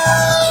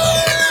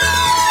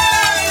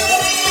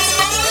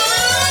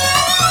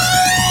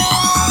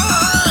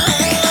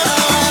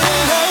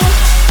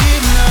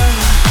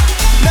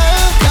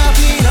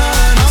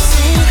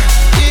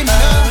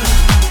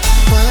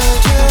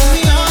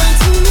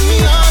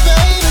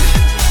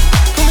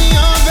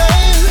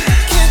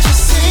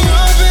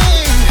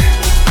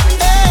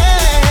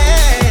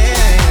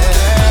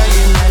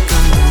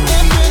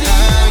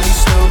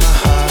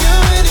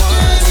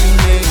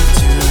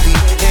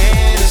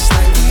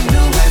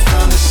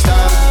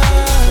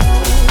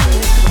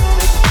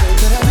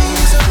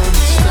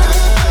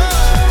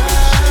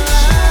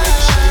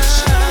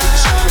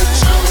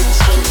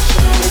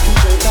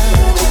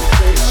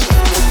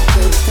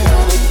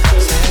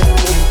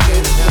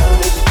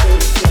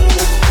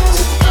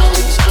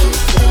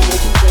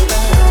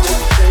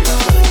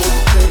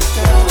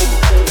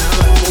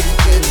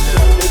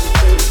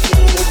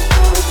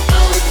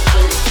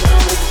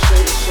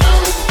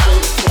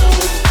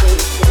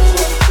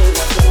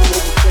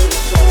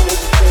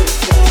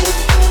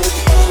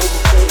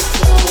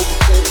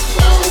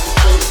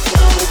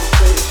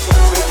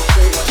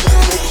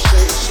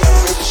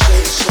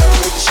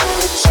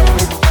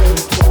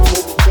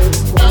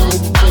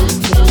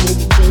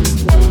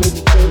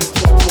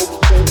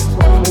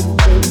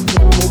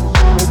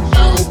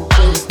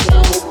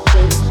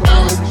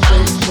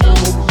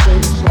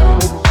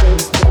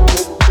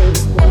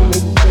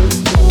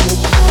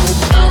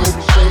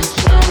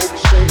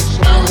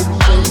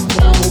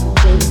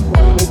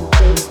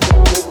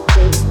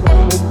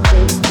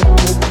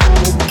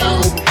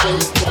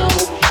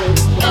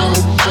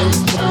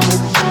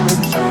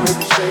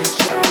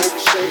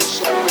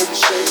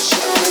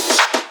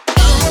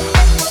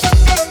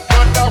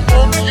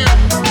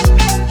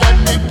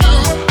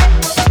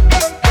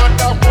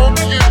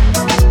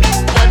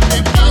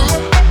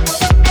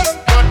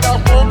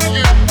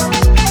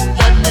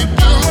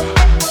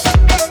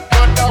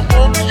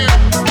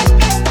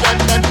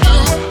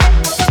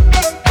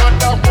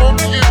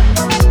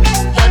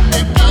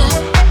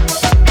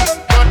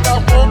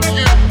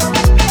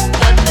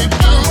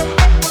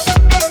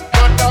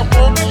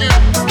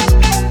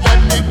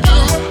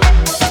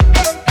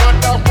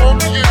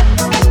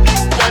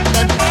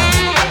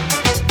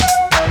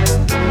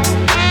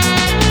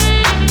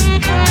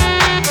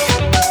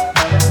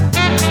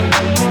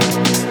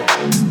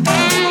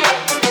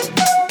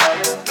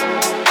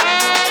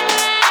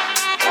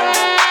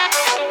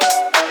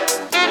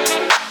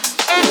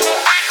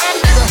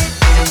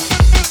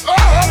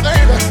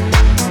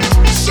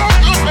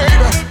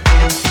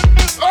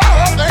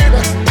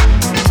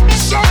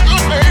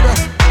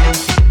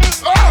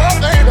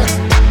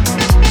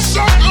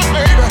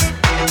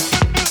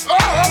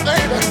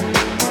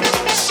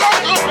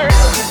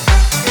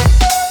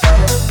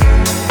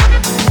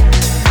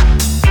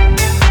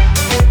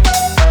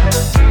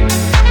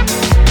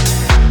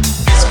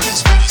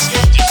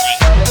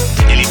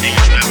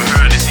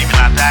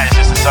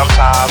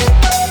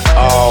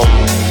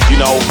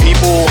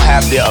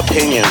their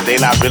opinions. They're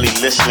not really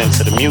listening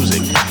to the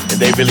music. If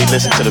they really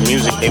listen to the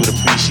music, they would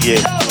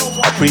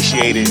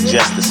appreciate it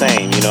just the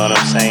same. You know what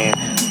I'm saying?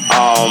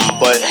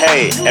 But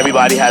hey,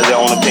 everybody has their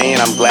own opinion.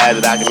 I'm glad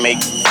that I can make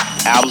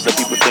albums that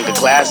people think are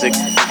classic,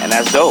 and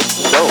that's dope.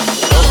 Dope.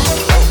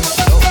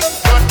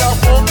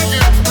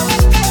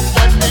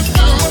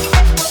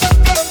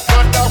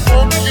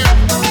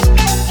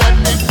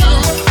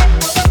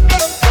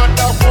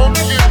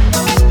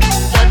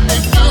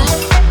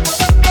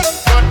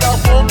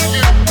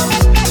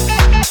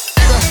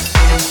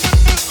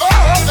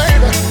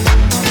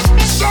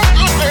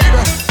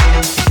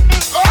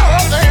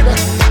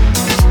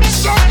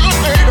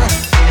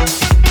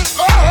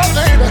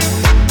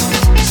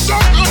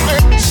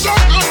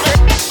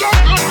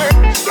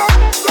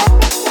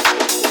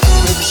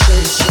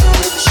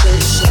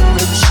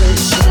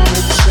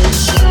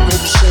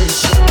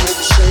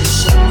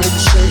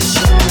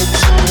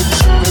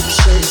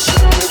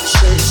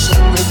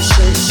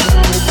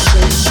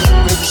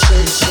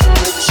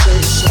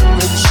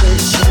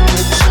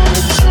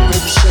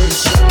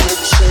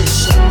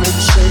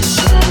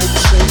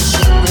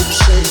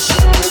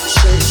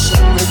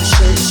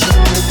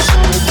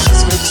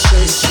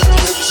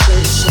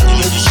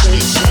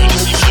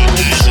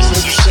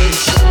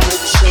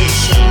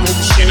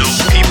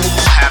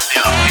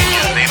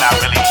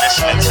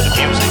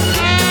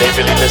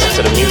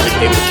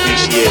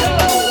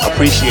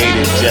 Appreciate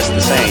it just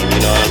the same,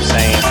 you know what I'm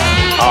saying?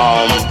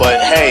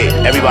 But hey,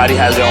 everybody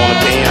has their own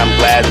opinion. I'm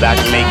glad that I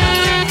can make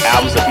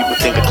albums that people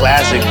think are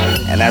classic,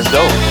 and that's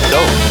dope.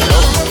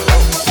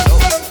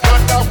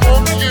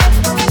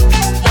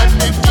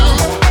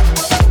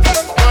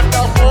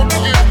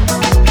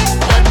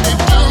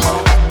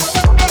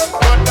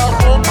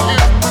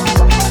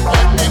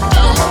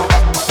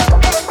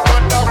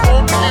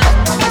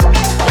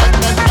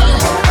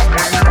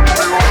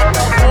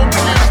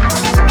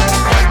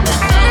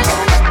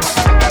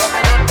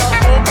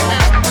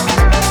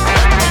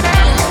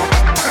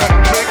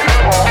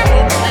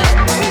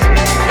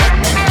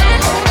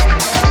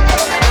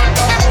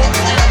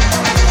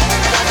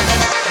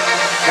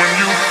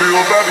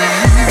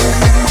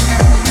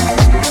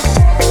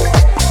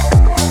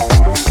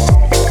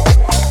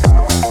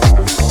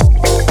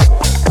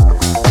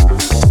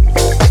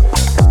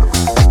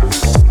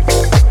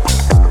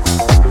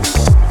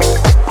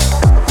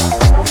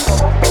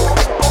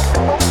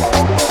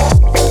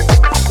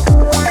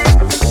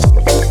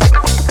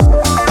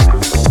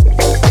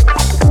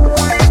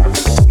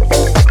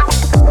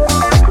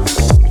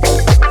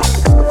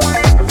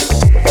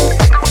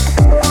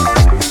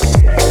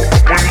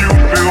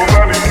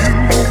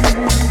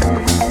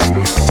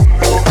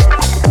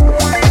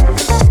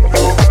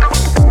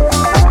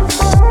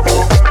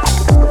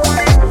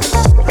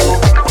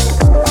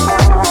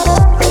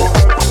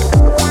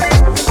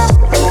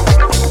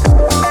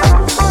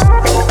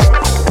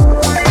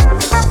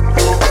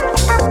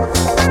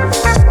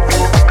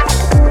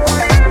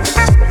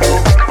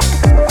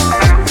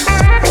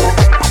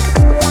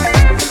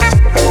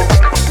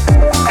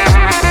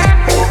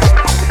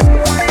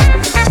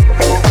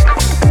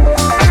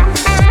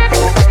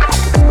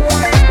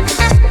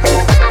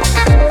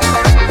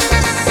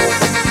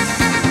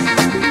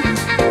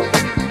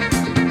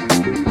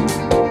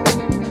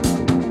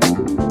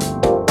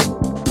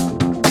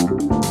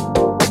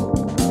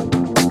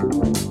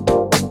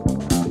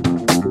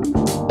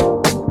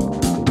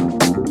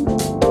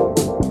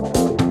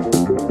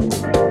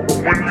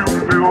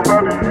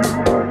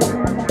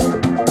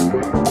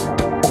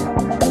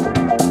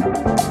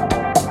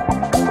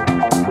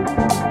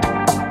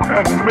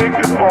 make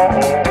it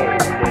all.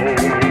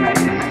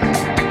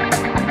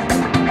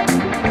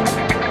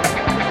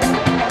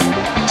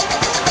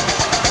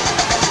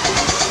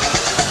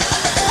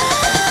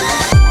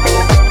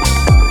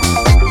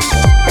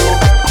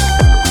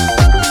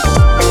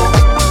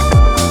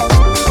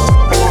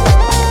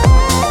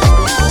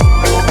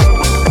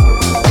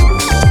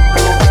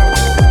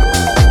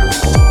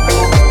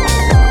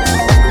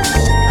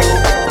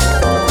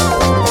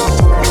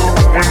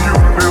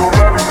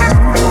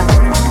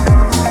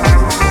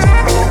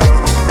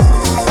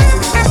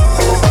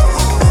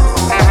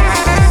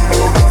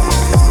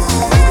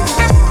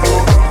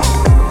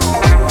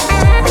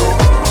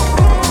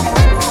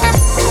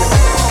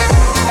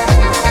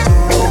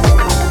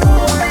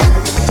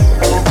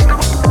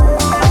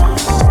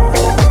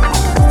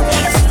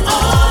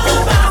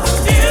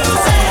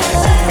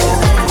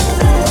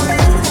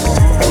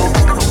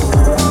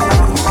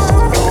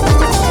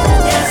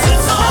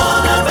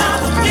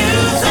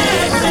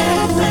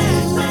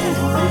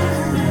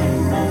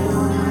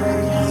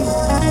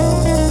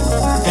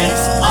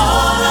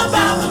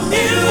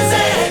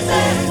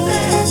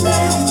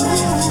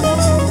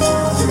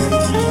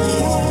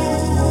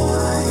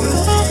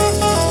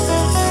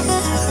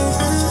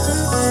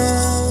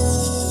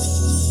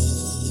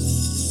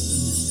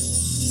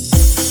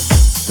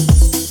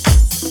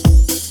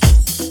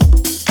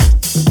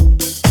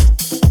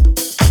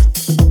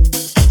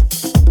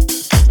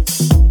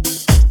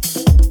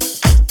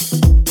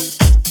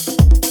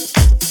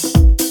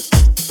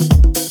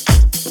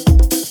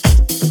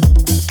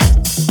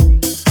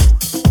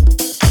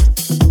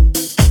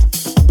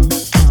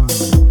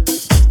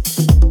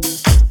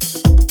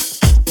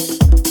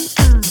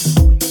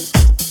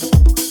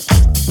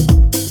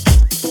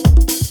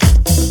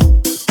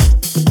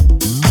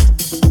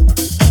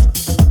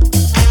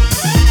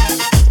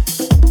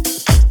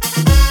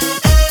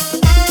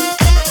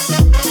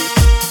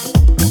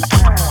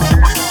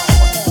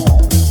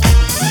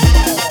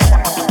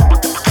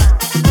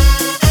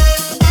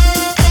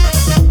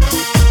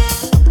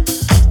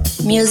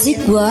 Music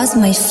was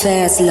my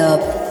first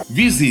love.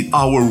 Visit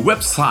our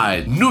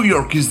website,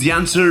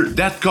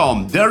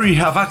 newyorkistheanswer.com. There you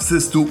have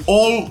access to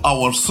all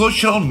our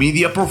social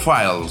media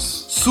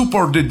profiles.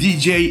 Support the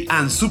DJ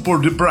and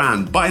support the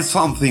brand. Buy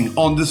something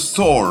on the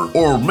store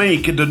or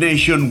make a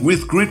donation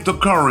with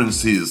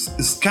cryptocurrencies,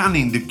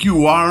 scanning the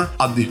QR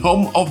at the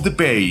home of the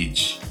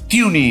page.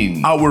 Tune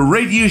in our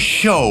radio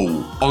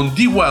show on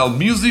D-Wild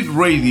Music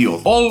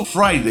Radio all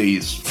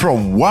Fridays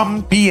from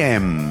 1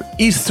 p.m.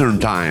 Eastern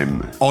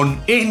Time on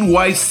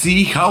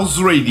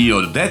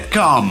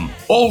nychouseradio.com,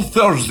 all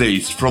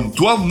Thursdays from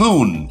 12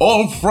 noon,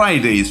 all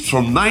Fridays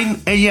from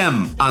 9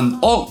 a.m. and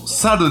all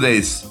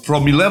Saturdays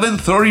from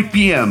 11:30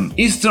 p.m.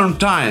 Eastern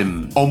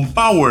Time on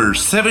Power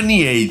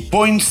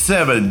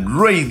 78.7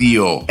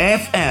 Radio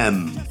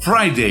FM,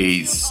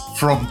 Fridays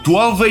from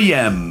 12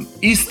 a.m.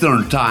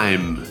 Eastern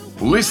Time.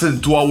 Listen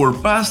to our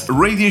past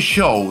radio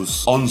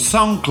shows on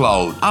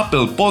SoundCloud,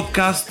 Apple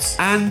Podcasts,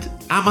 and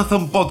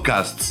Amazon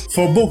Podcasts.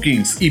 For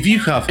bookings, if you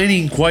have any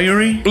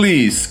inquiry,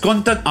 please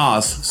contact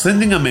us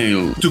sending a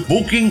mail to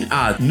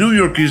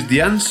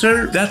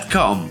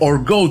booking@newyorkistheanswer.com or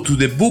go to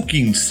the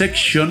booking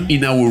section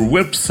in our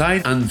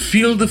website and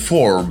fill the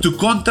form to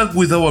contact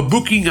with our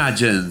booking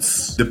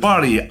agents. The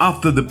Party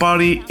After the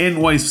Party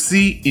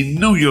NYC in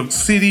New York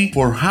City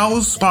for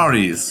house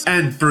parties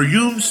and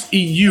Perfumes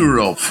in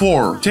Europe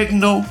for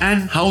techno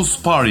and house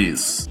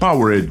parties.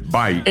 Powered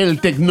by El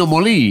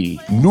Tecnomolí.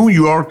 New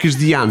York is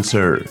the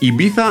answer.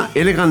 Ibiza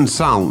Elegant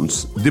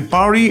Sounds, The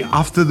Party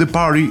After the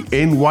Party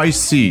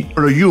NYC,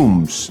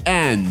 Perfumes,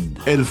 and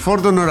El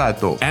Ford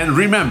Honorato. And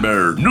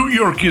remember, New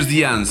York is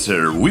the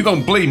answer. We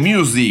don't play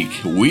music,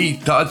 we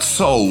touch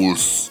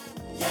souls.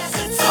 Yes,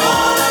 it's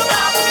all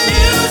about the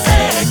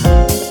music.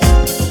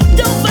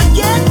 Don't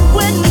forget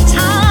when the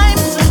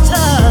times are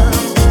tough.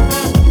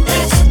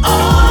 It's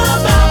all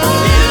about the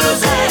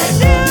music.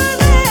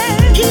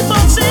 Keep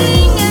on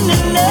singing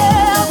and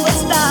never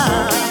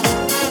stop.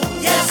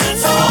 Yes,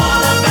 it's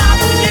all about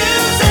the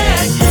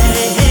music.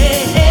 Hey, hey,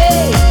 hey,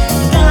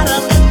 gotta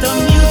let the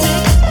music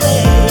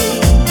play.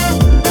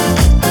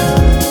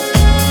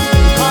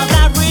 'Cause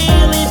I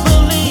really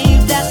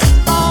believe that's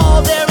all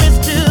there is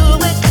to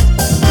it.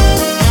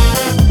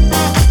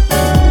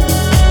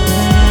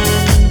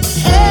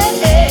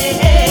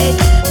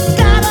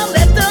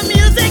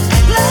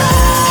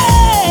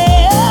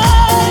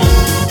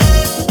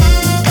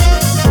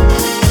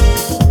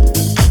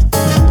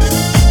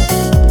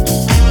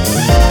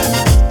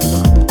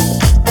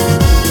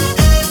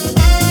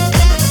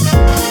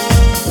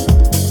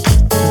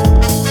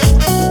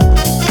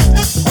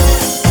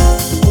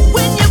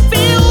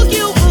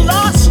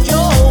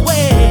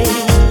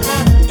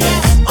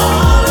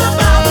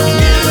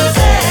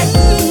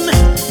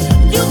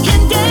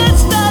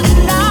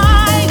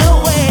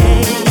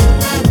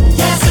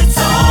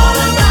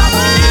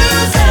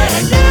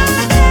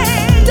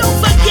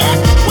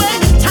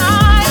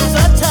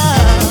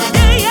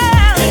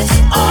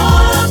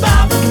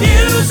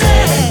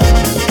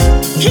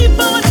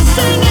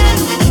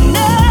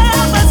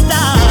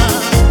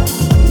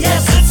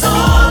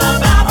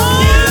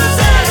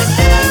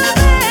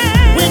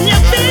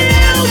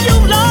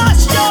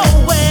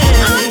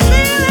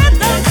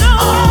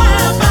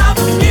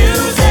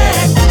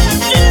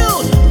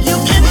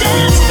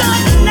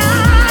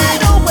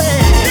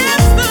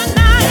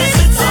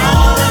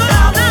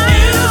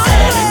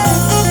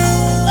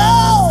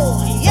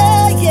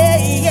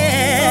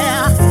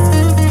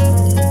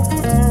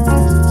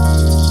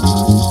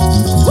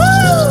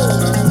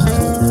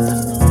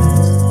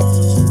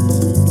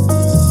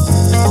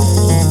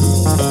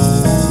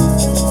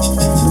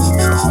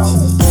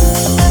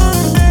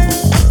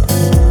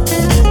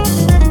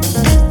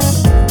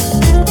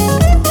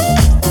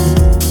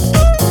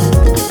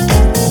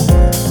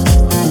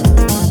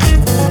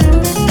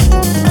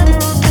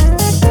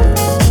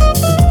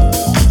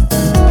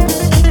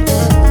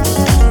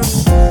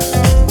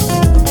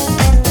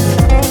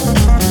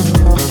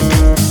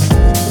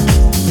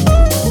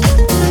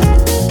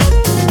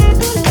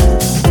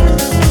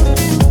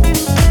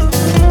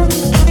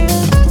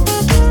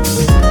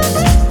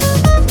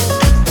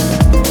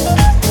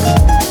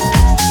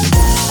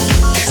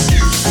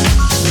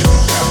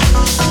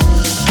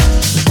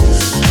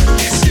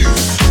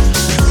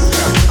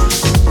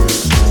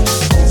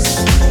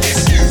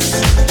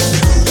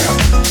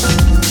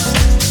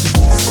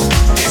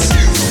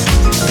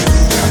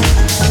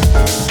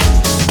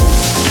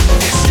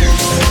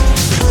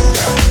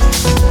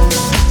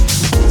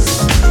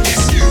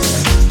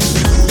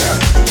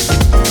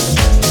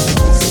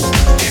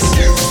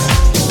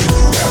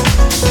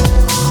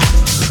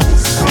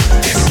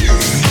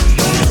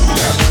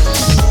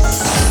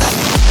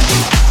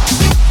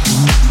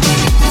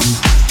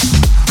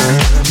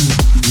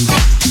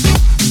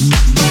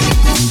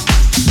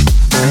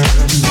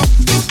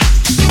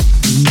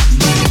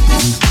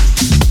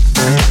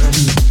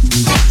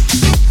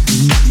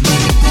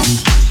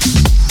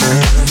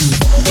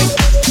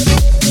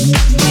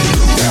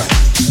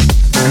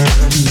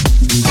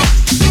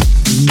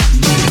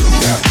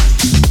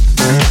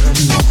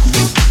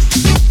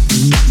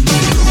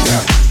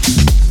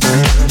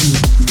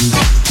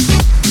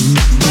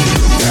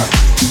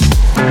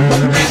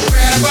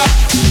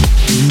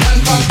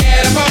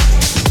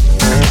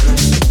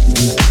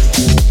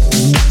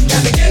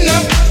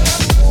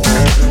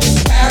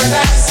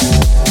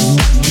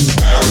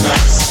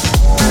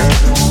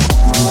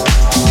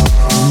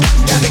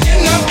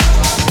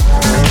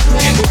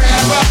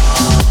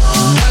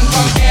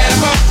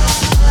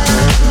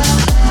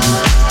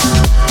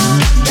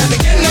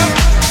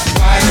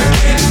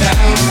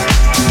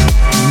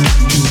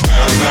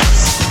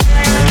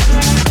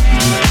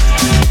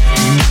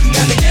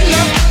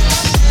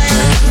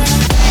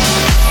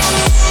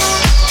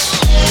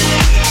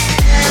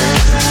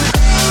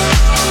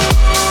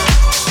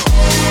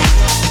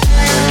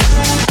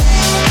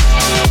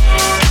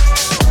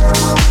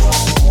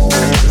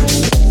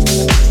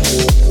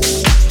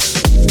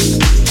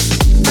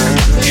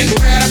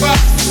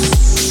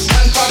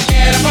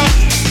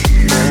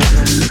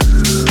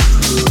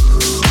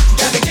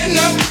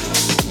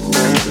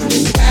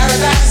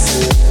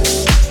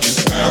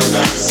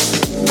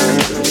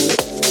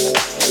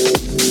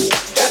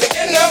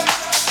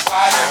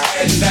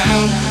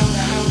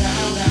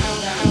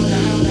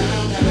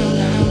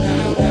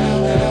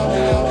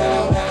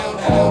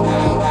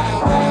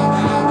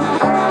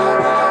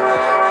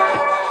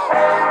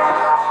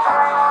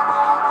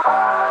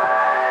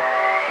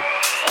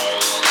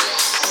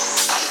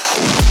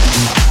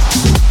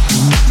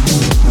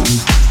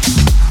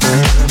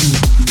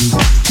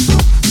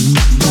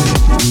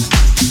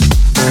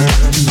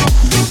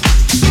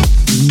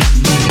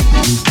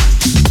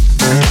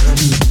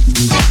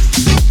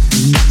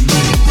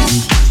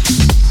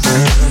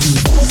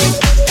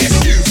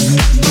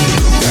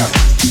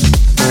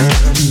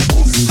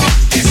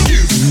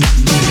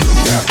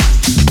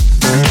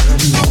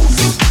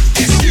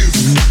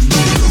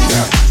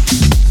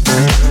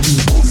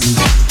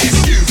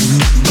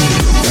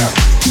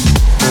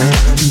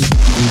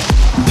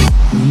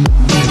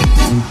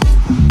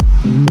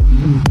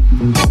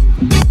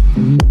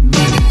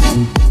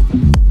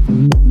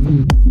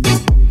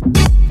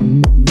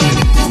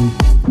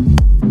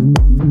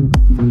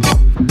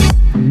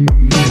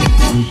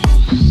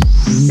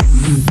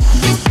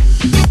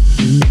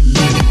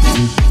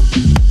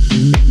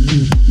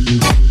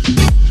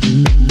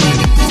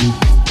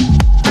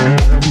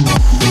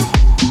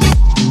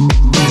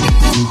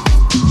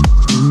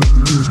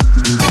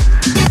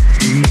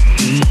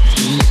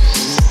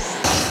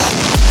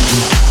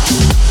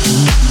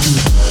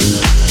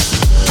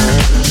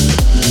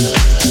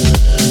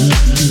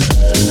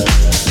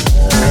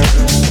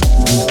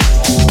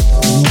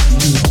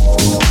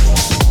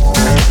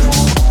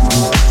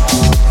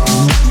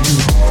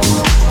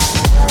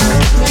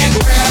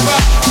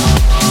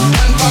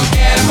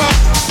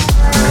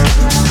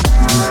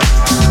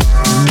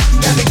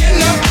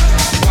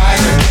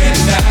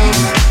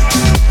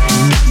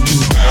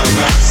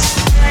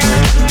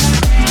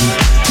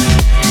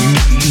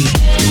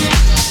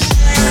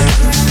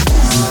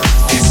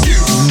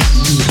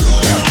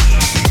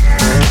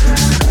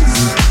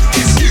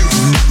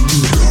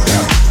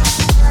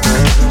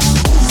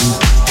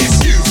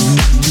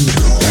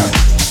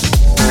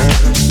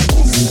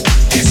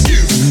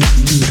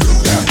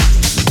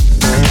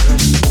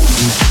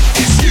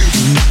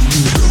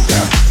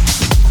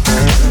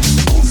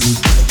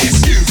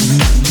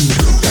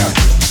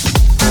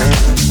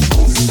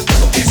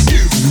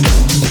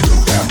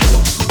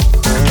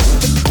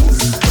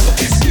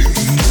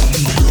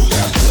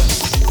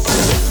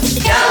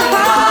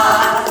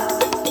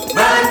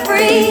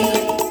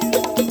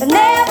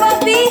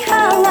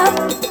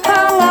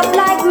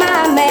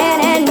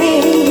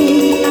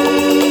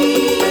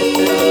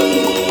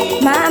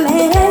 my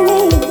man and me.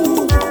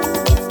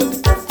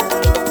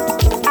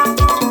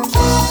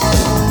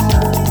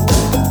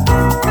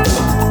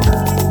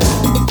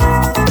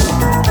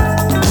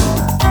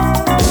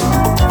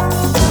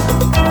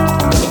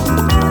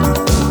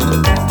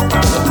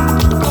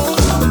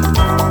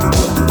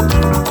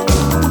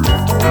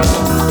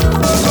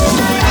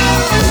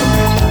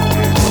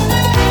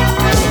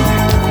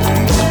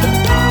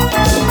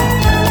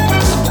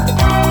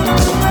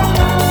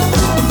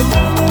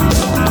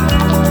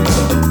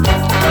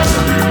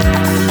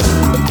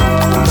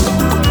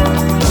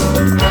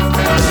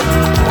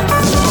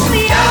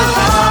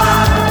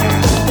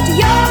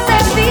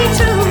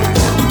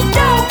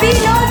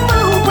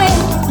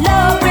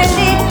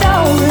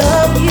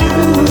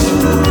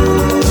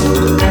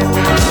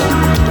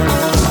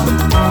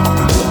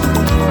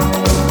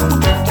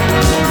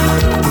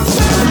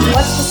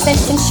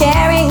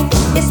 Sharing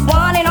this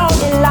one and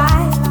only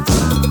life,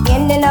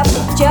 ending up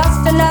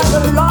just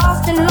another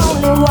lost and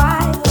lonely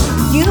wife.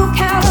 You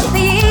count up the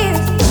years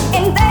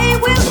and they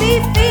will be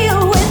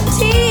filled with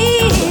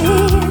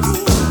tears.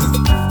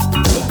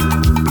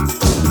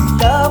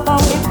 Love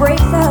only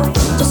breaks up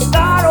to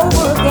start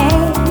over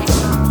again.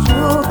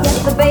 You'll get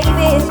the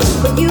babies,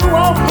 but you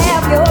won't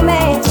have your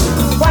man.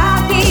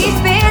 While he's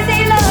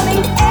busy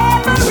loving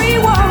every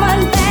woman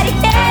that he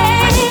can.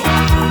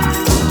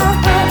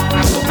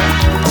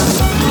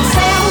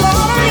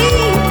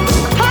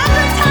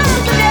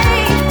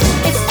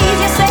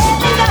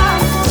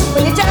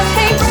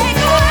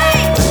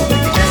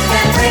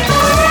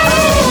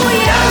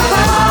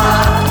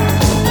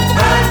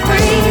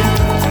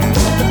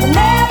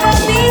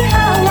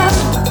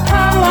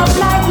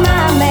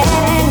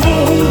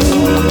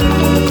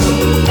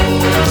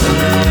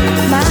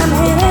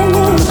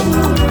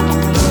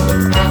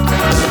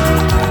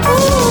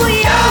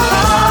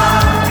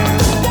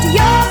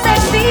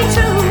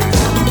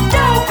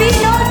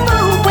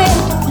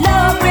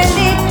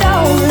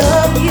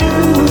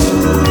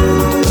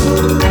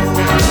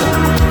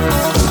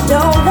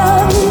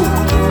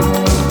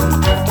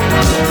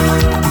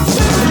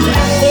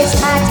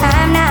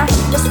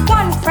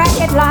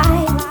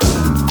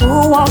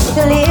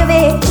 To live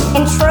it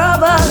in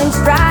trouble and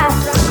strife.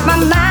 My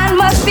mind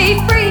must be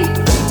free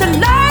to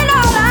learn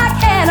all I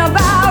can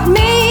about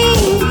me.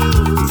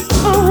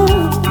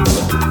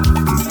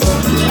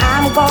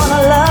 I'm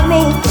gonna love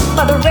me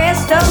for the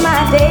rest of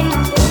my days.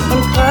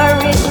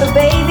 Encourage the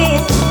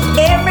babies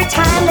every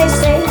time they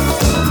say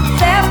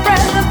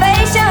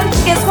self-preservation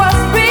is what's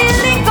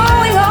really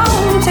going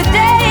on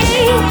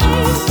today.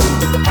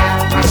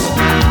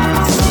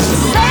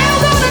 Say I'm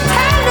gonna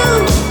turn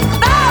loose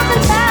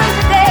 1,000 times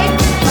a day.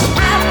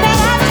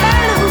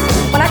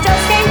 When I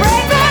just can't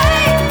break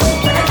away.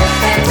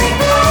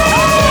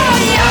 Oh,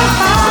 your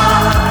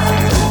heart,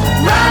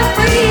 run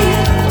free.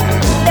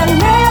 They'll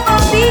never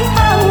be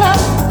hung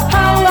up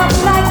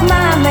like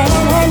my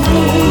man and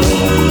me.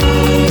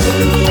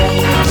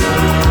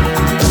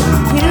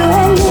 You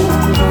and me.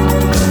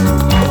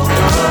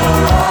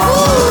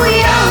 Ooh,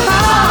 your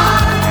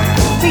heart,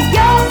 to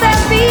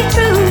yourself be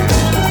true.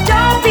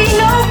 Don't be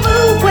no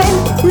fool when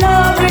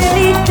love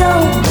really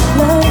don't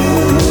love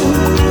you.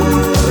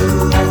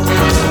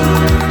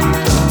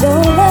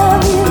 Don't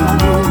love you.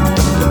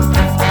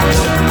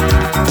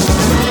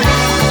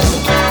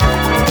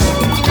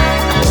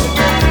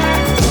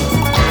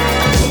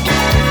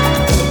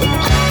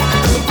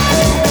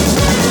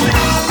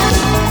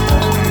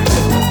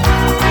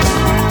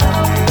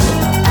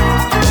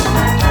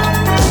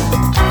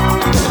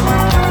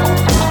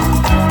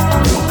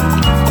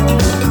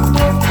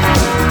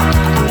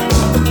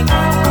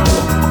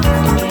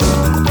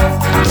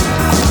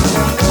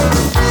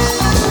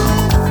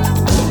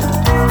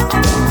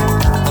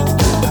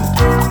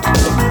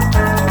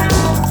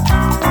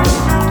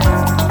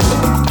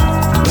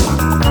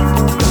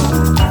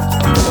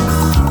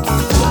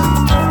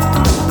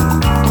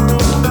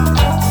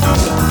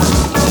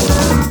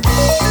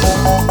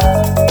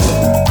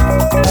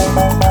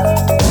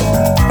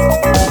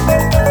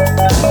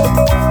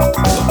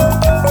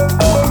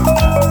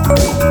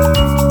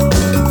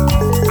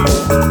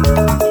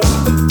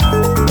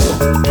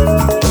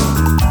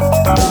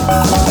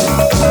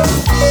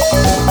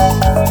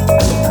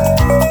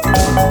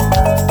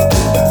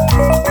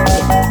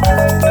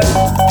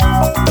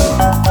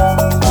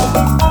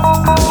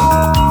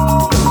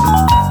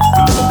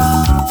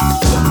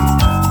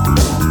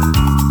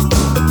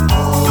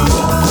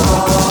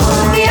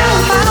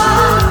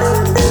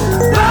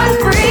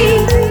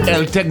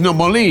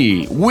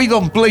 Technomoli. We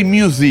don't play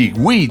music,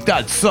 we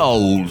touch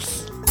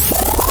souls.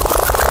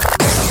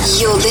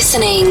 You're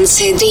listening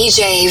to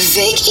DJ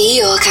Vic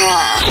Iorka.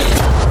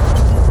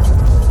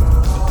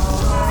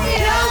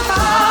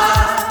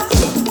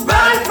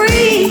 Run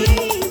free.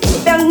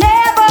 They'll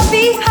never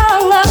be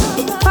hung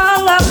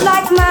up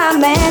like my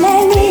man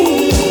and me.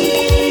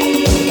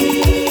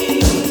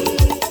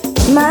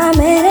 My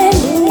man and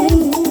me.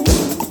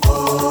 Oh,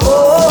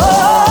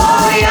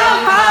 your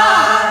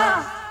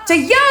heart, to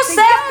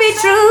yourself be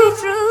true.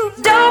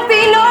 Don't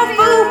be no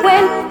fool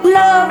when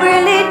love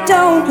really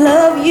don't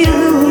love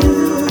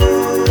you.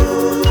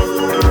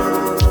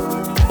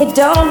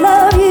 don't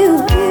love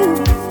you.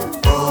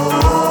 Ooh,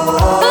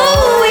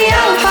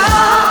 young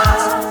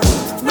hearts,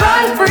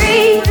 run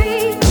free.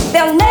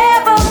 They'll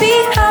never be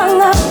hung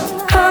up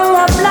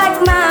like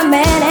my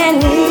man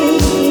and me.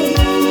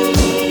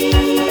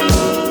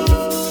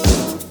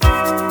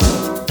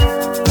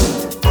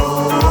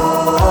 Ooh,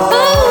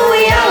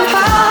 young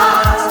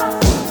hearts,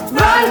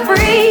 run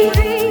free.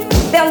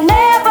 They'll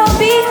never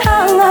be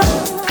hung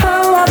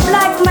up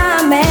like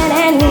my man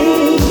and me.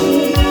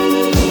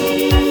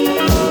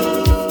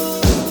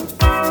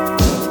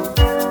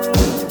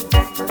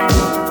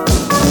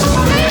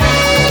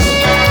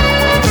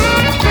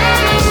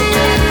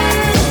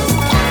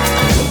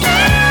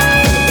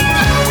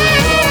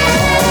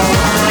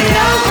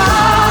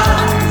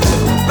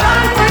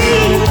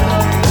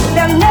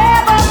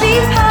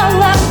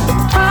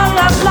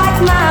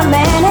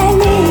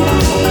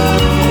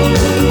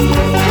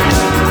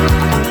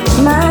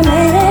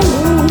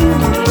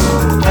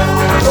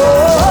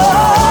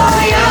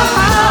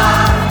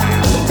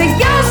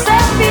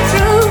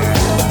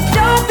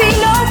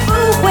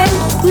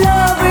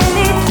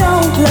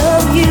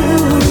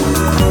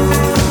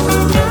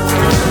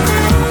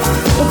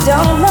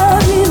 Don't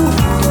love you.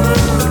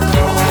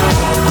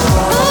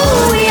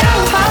 Ooh,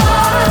 young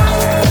heart,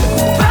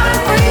 run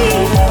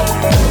free.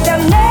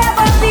 They'll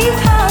never be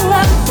hung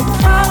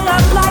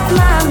up like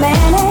my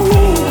man and me.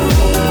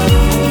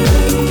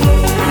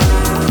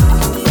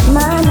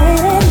 My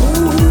man and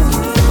me.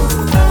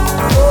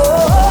 Oh,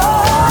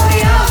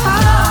 young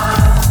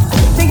heart,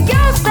 think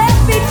yourself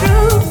be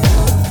true.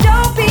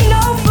 Don't be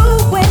no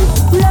fool when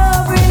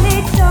love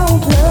really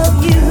don't love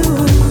you.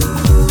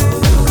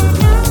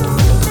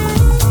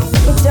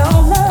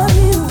 Don't love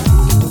you.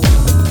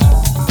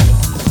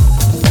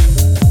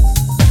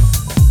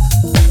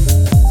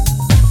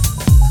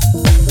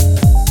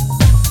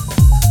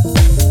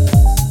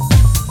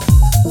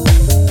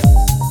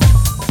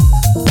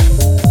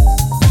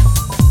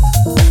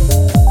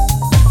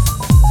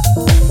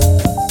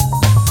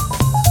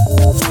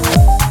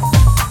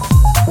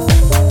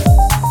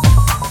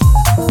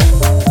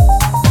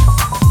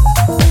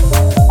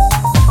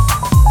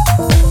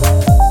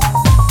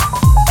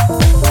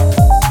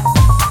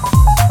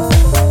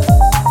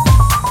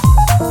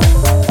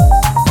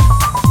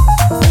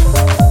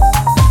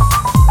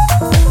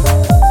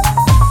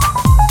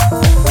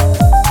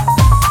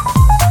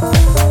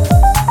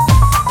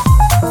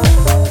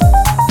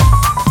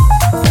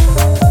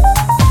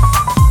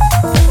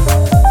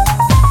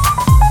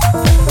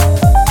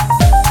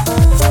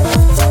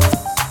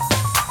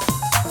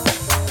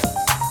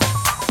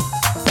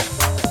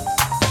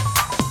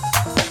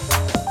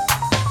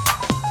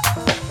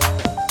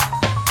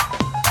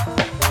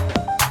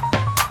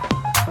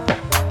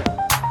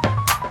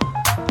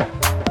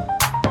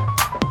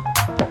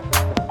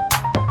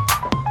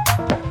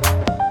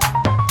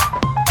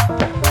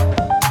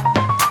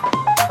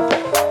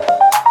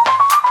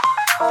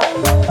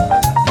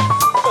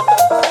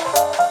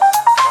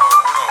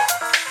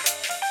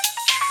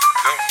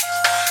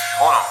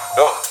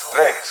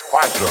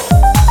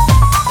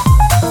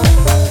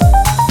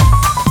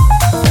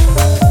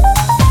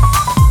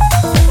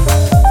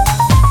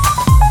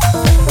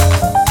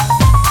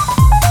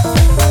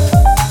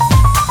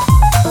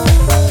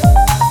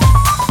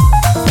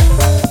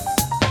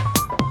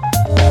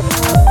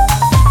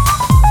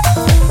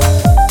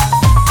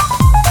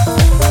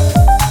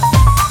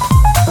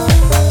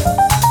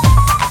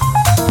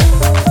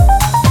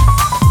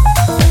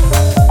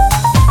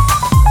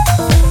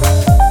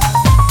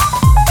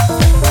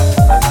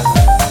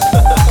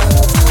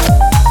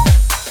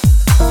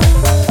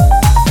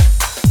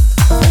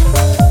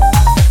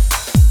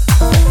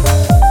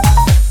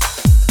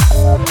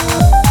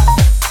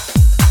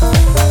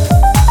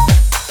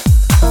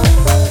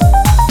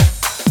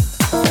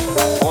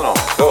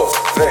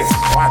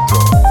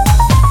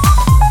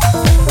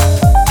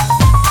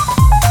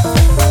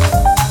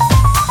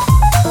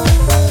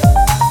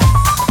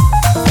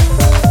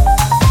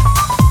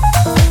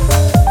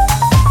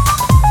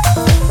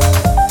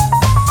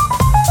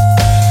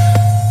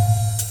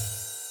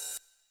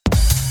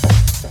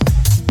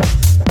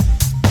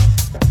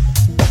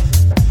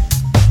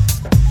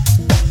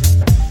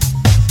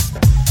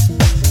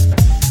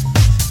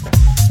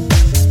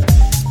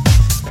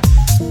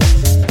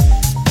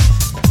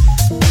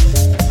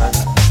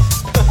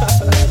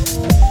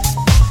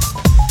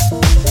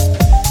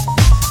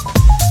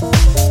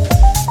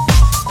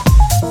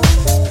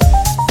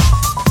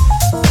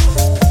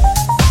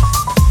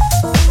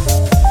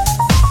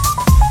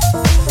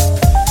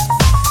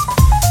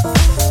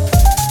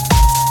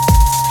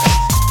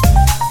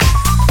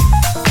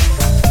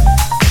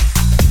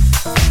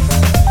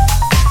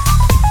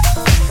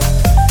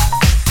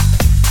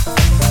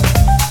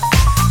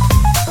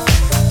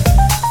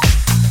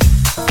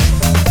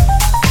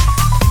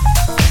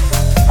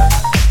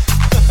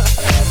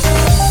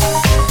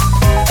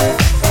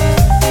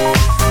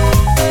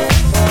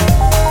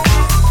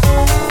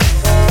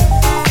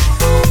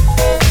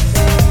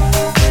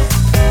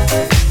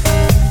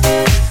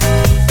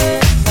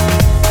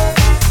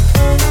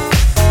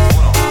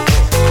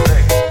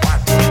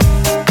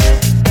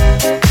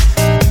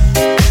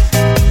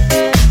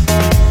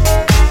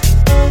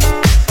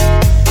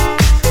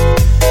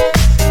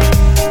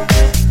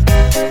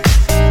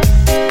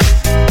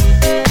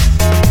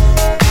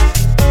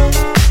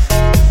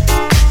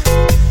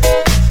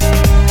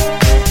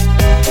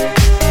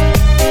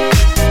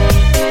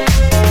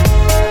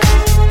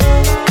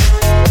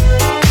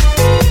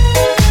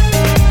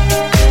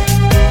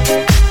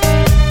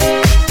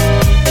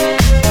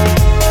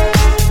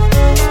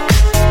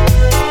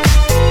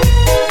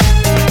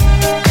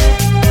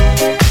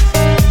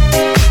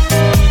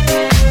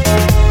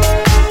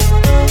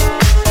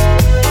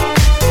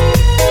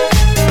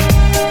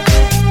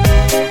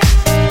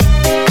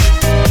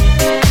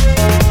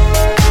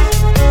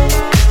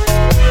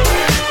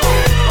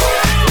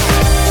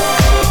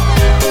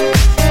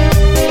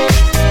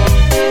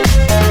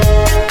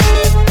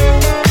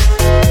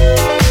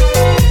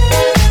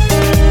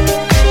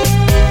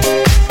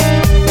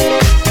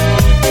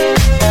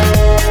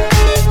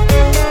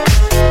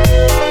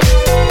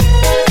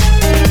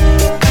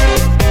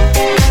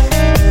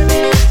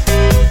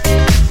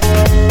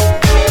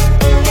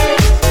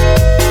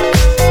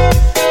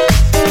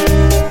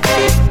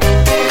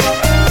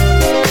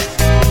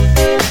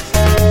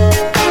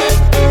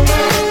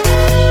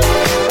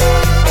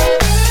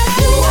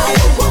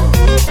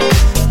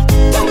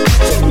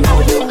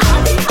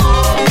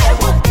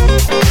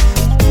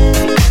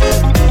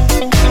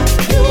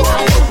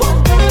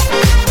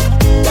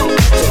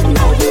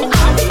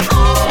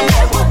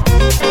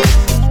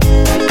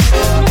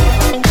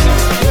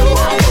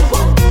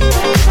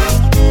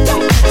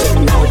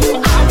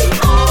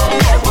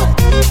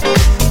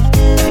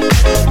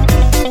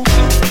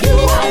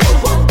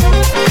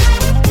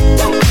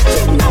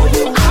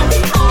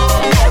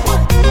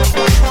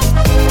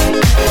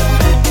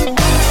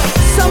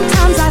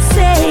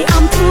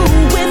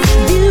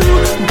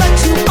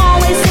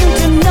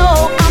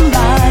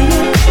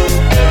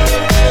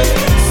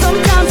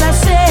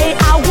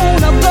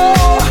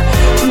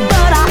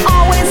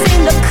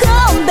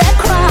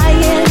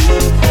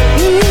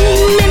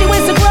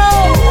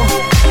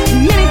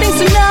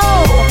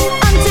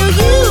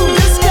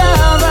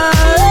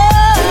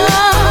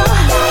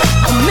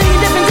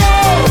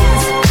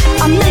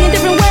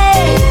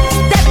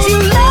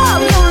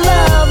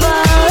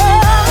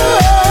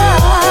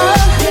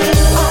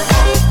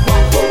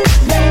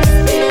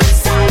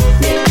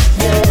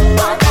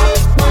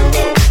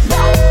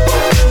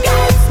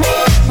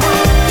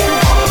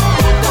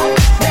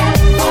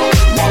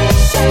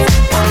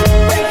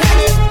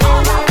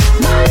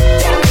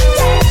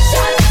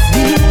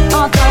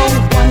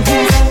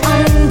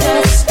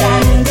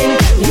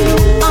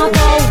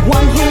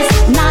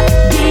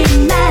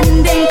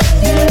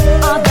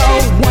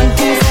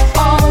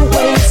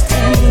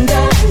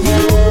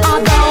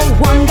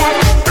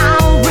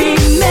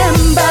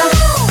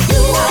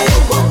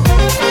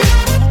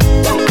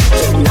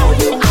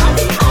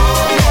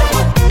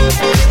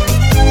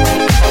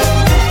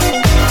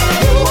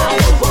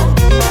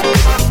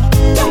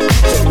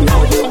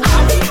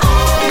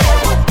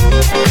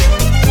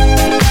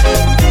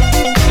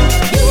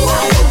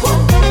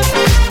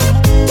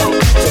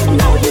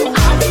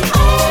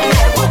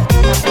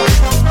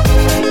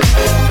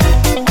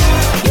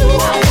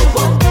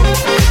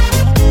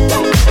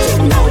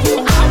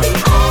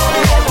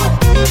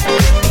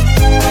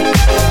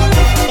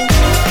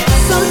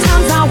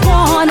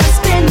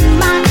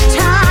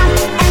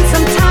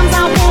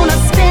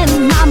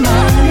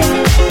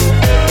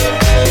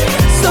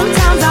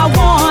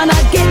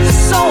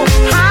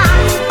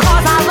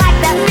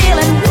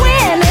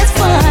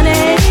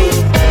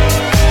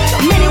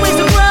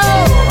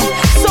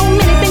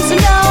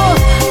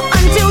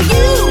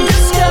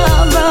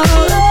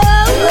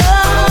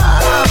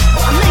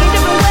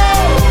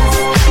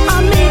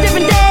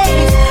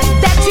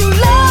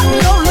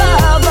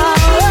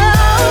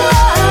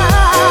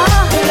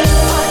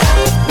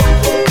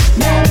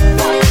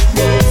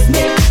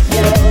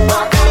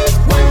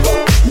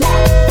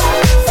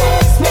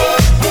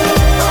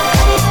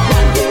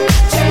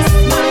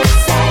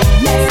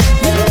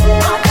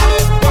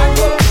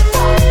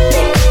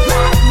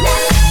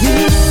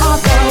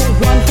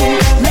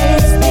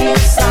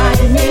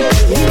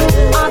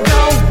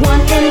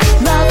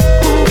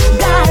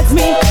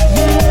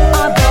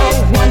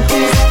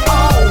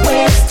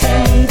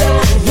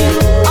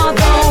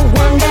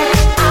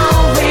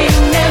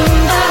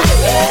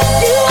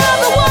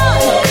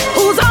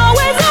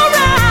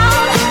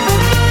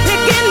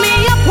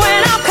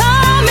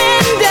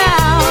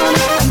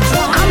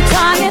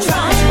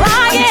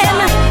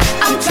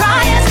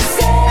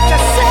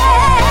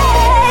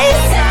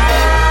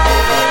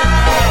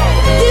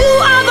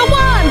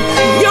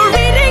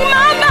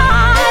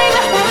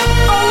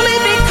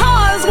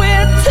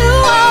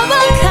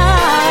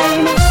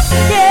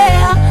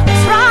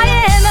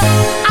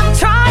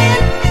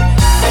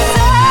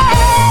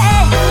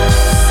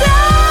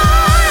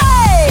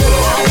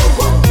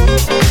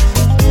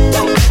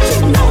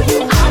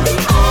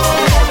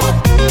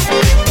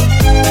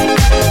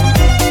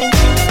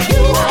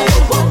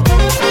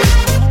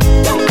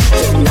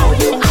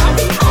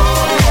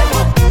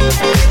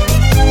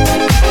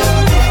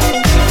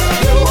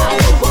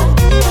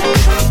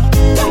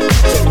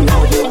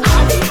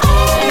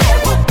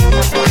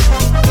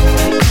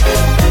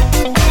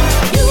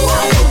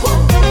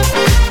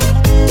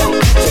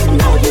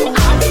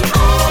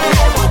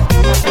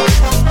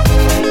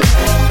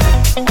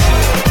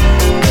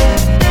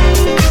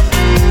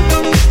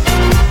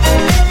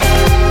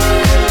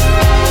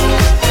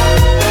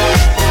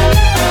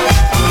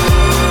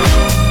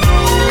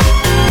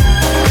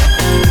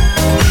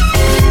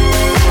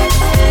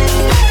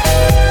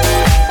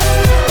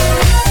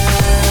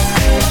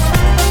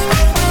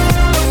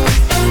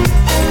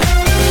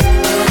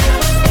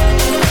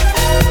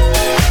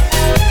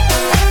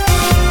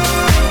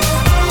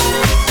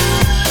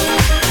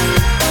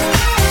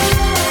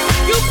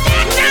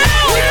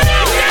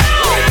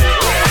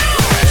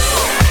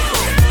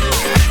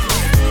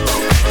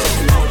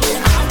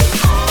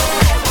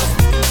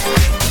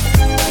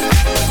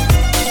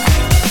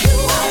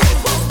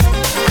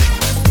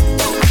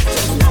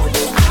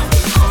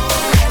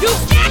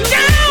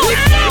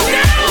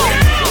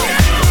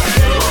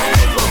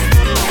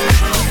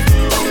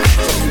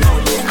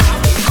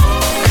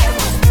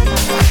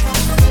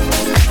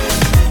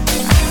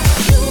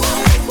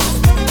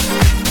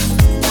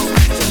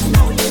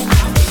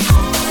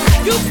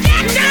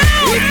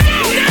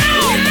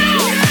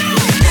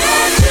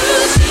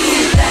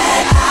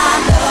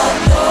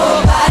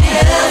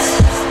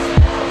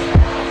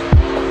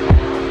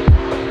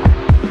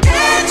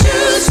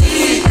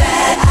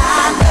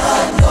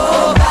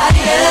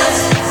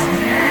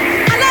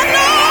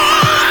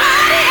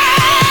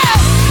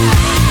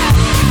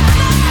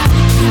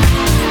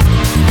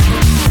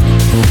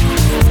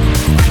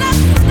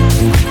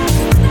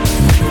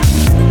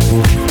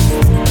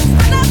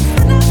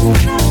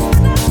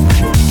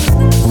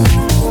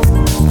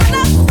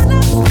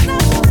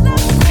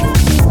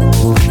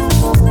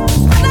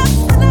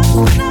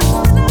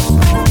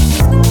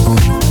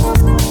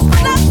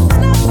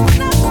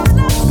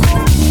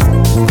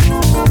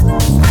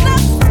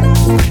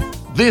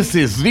 This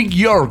is Vic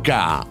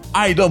Yorka.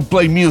 I don't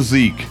play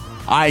music,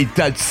 I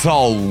touch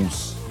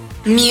souls.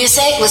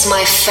 Music was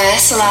my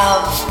first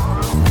love.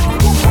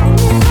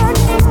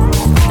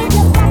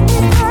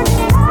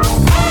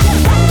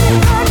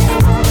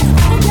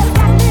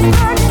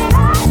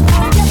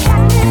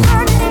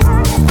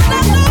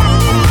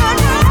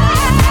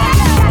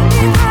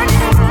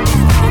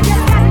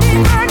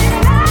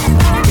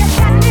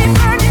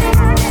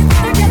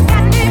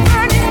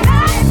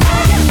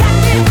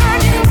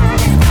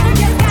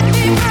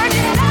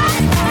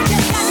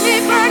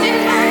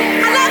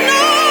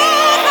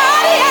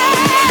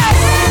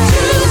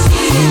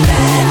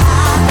 That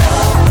I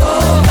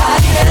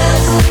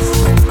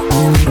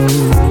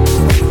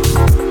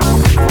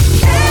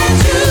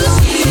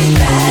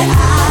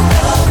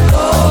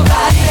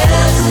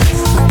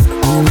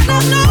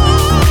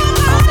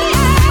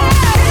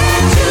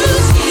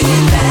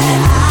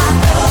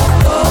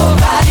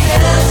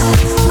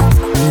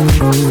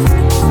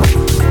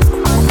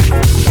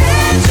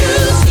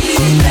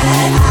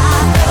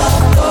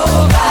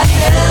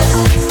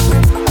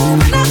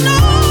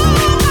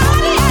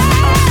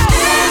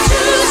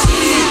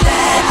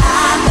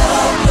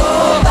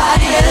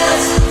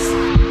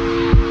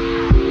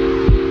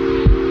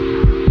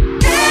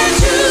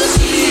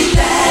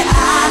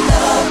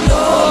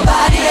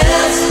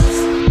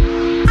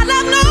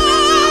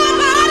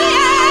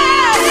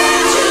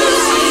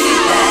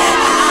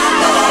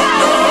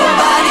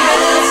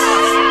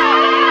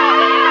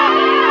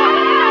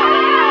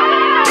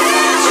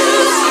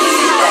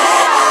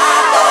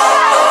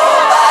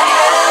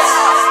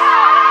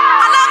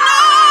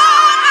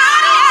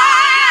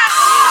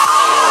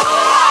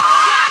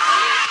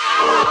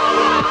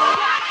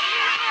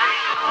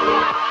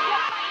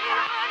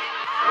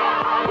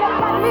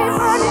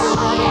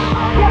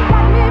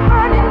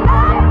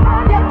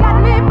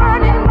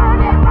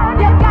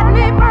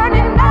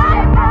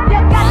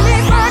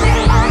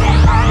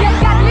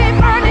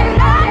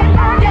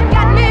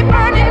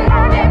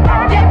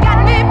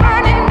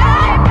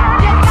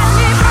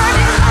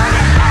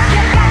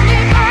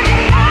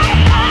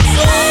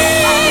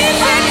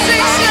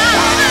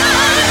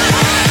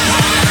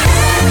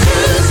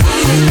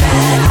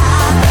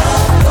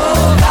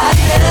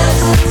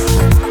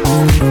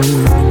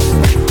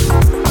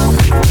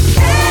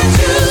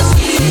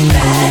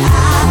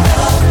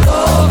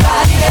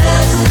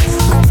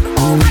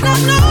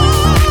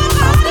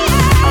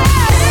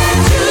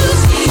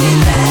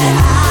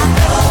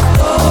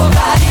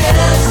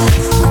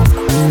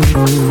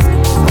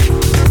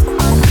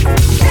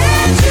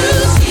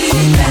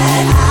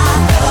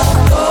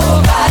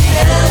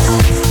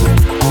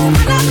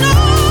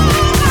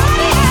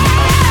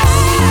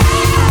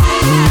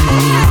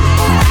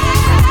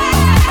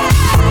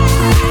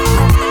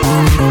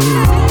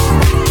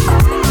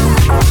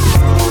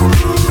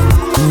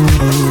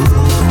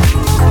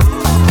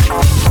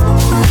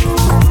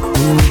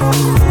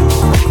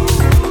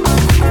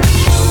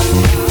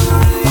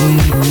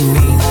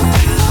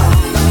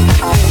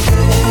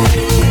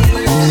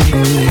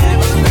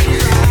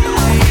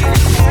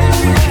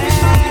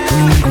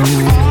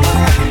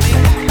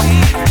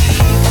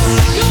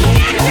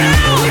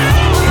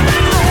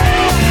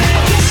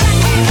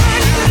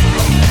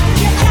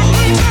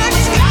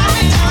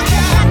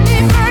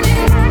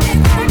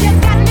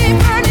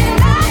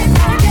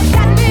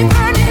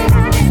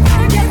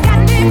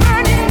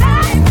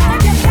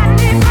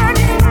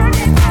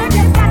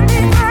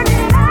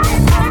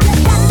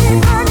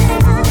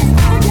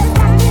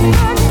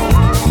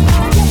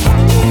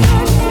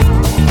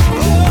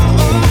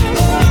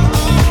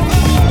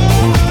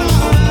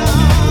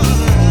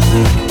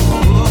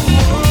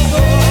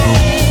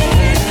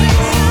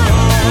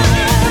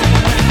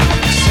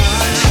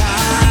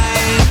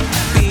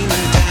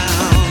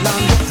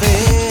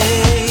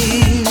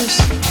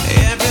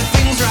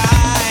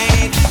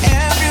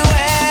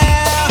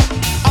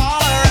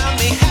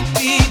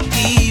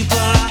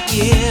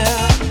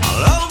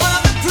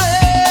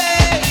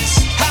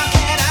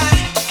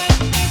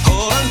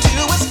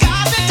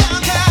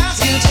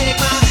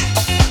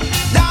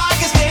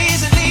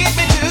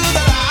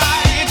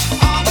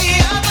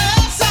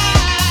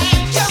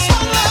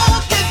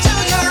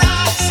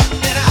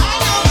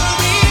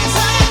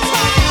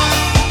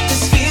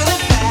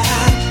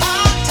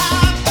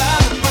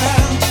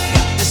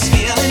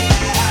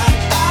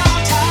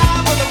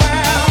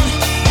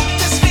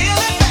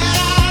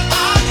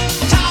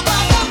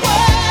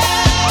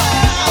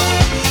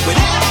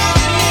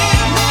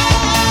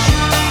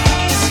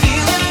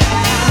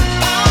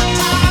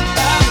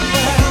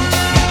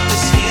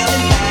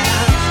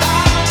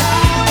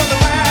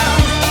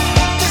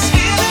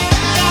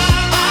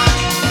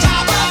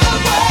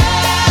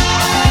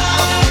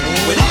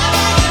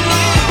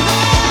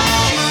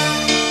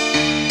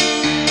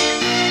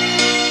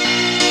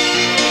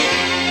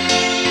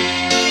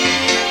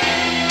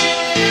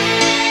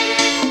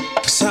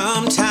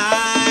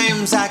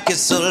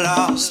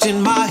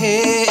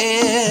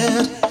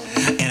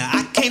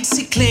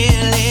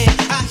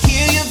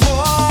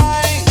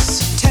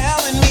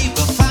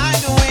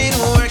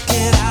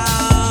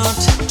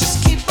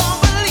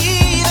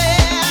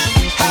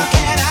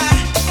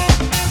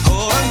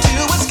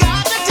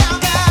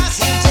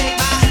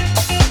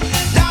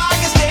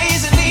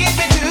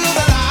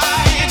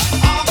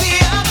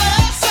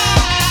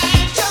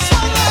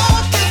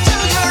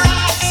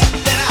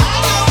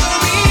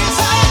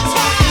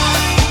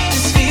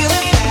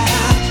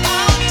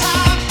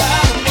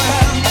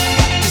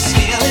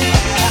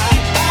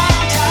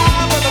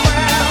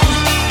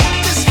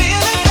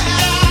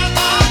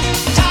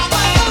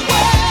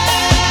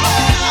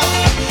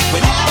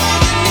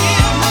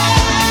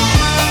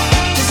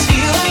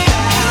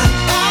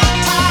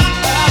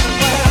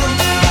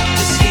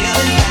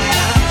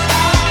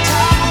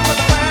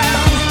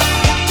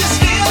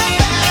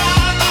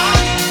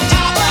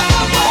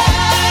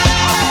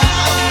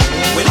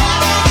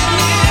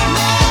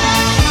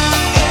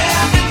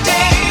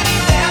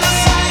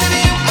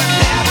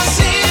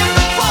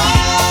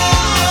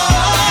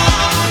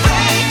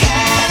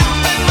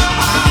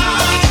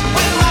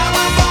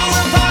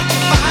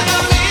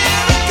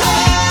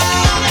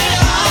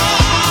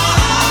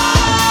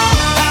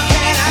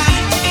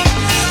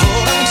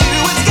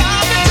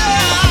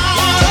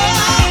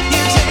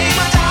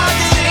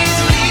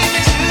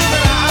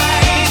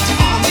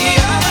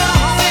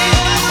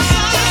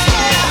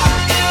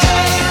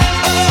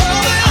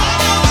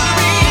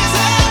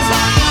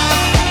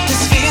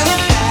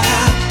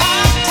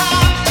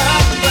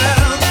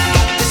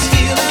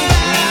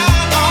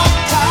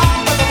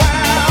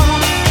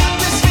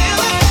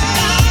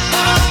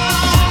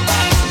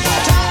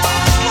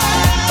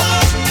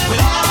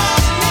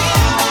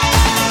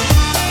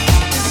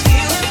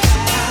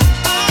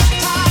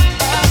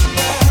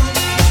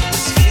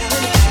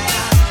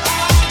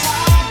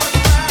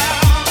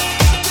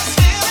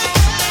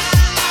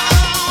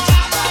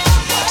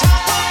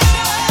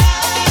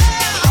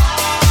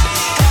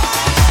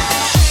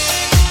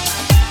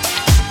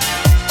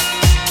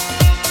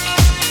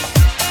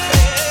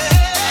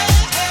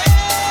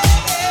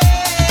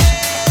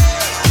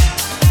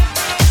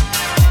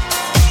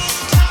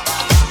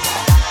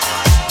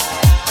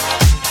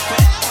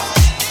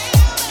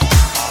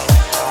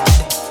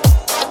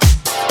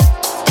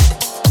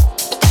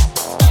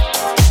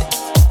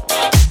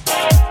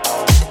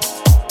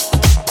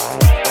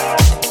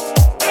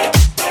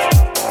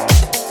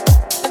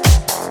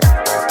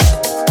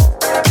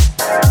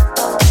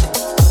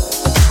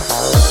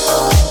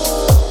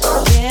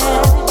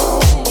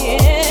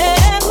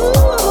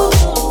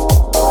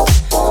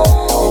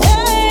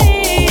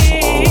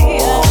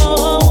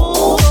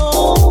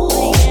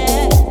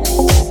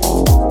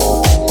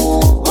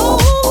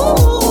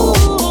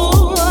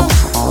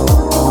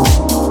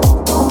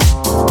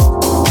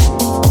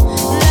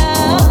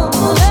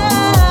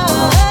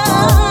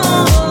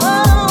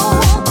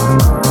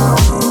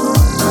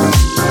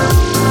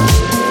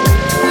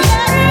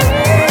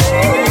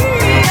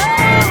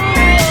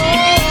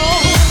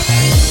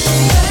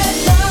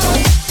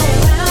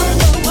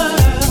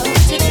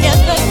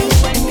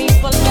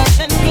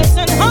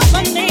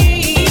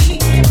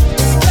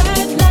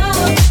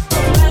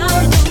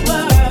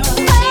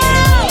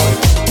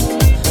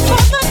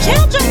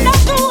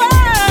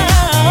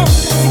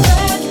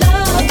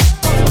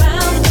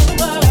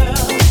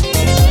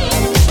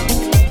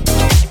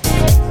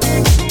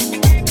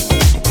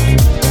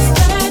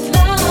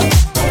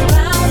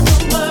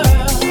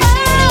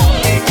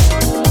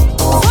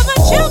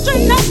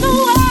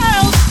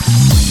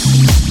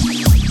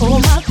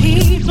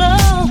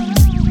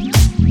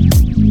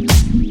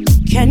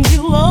Can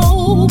you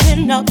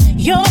open up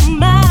your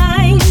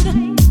mind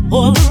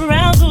all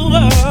around the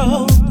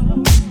world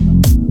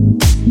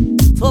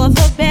for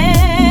the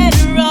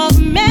better of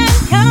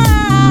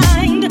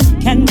mankind?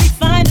 Can we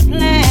find a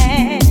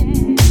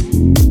plan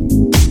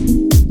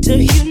to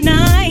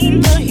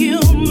unite the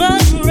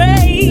human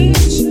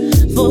race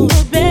for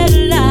a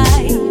better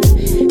life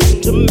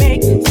and to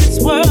make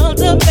this world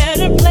a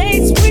better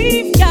place?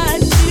 We've got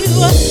to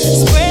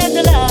spread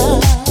the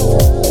love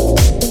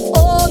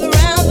all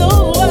around the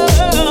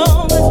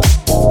world.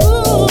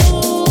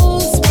 Ooh,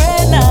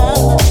 spread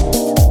love,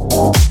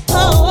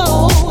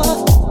 oh,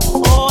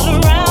 all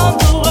around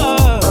the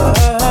world.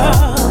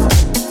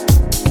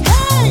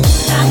 Hey,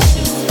 got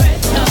to spread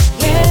love,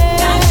 yeah,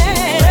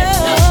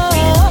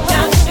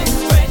 got to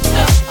spread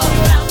love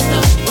around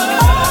the world,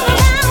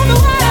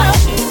 got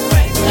to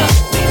spread love,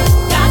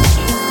 got to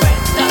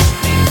spread love,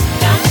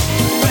 got to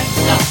spread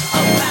love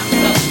around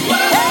the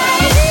world.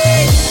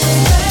 Hey,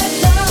 spread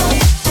love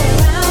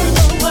around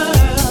the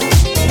world.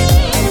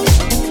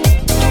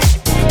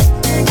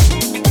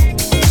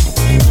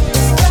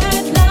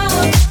 Spread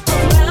love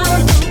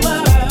around the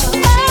world.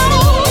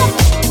 Oh,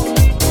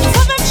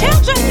 for the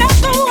children of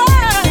the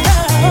world.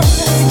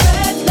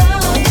 Spread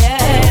love,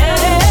 yeah,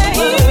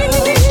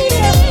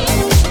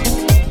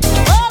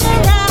 all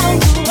around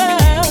the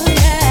world,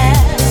 yeah.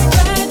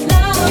 Spread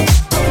love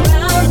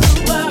around the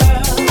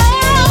world.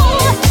 Oh,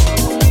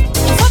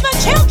 for the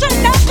children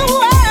of the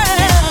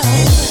world.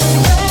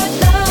 Spread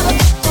love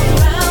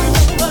around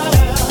the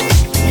world.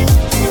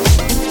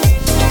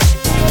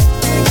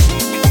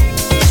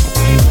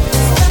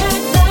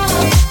 Spread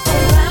love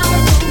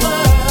around the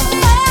world.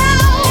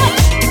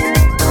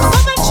 Oh,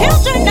 for the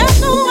children of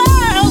the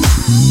world.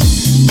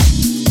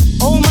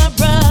 Oh, my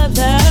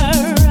brother.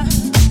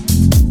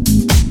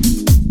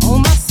 Oh,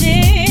 my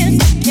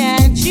sister,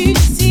 can't you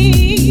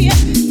see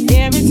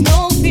there is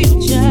no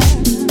future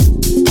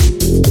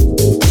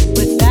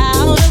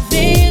without a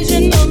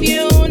vision of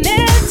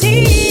unity?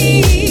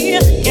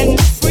 Can we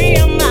free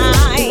our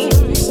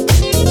minds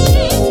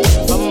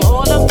from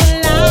all of the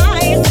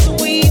lies that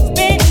we've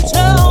been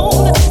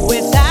told?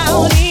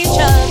 Without each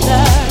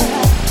other,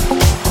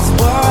 this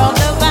world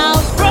of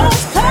ours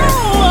grows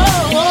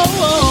cold.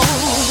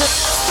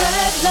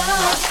 Spread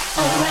love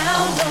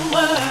around the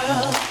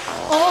world,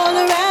 all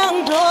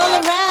around, all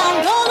around,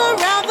 all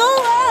around the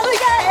world,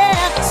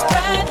 yeah.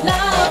 Spread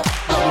love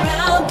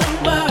around the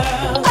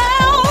world, oh,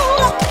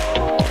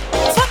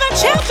 for the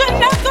children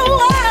of the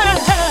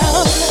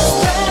world.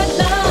 Spread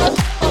love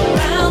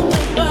around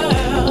the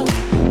world,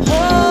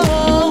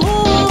 oh,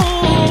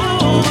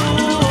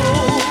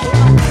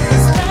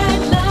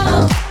 spread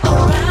love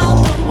around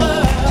the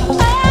world,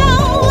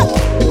 oh,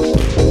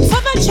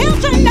 for the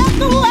children of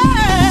the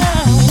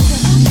world.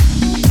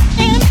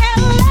 In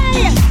LA,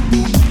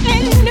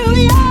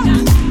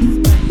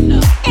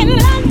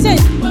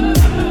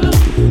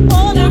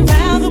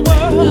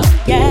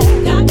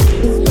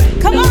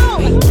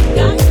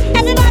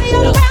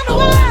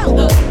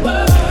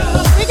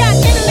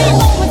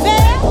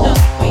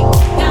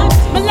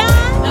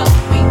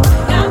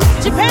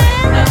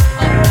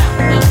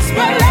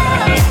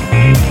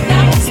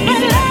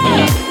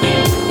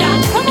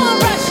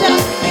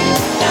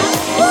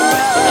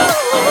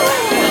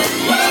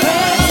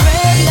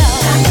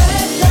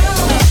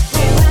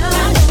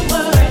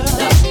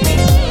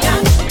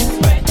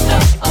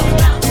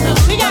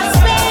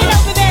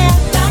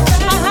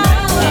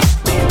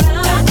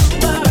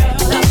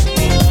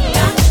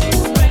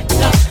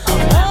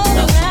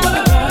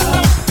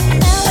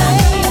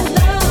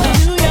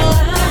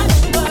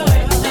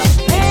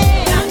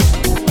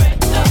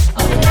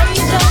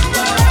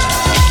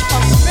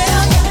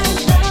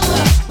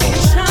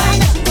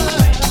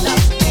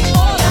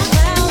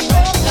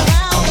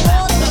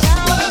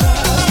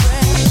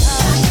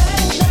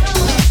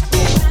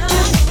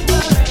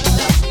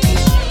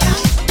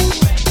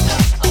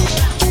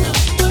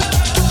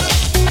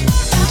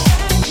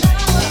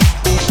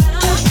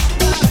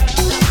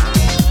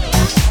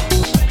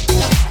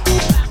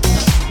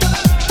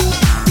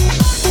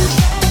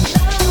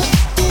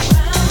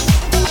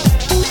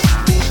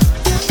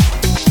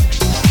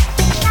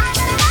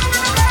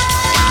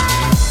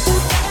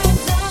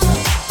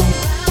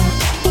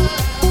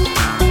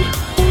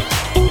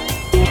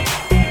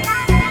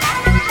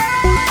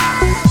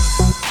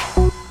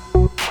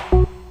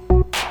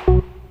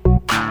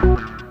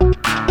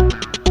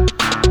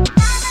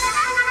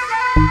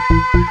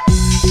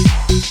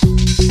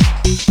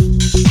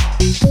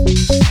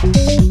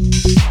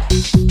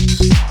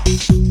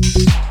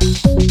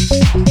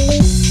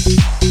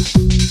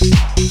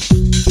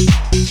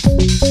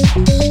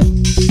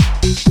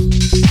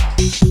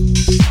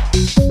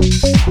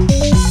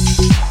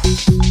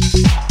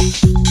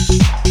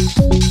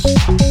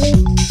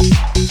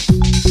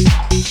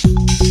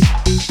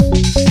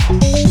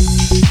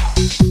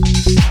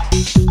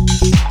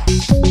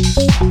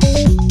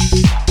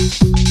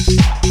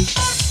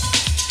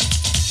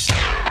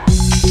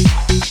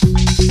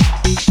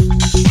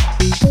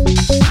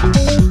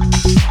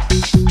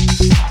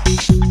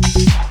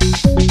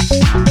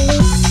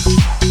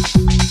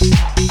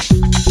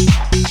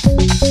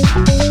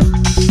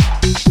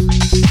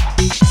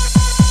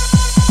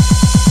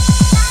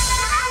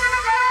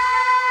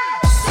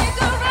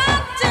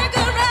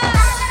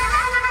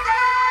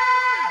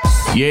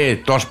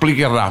 T'ho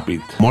explique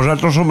ràpid.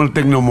 Nosaltres som el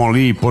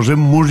Tecnomolí, posem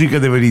música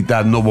de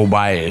veritat, no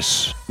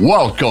bobaes.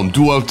 Welcome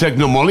to el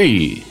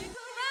Tecnomolí.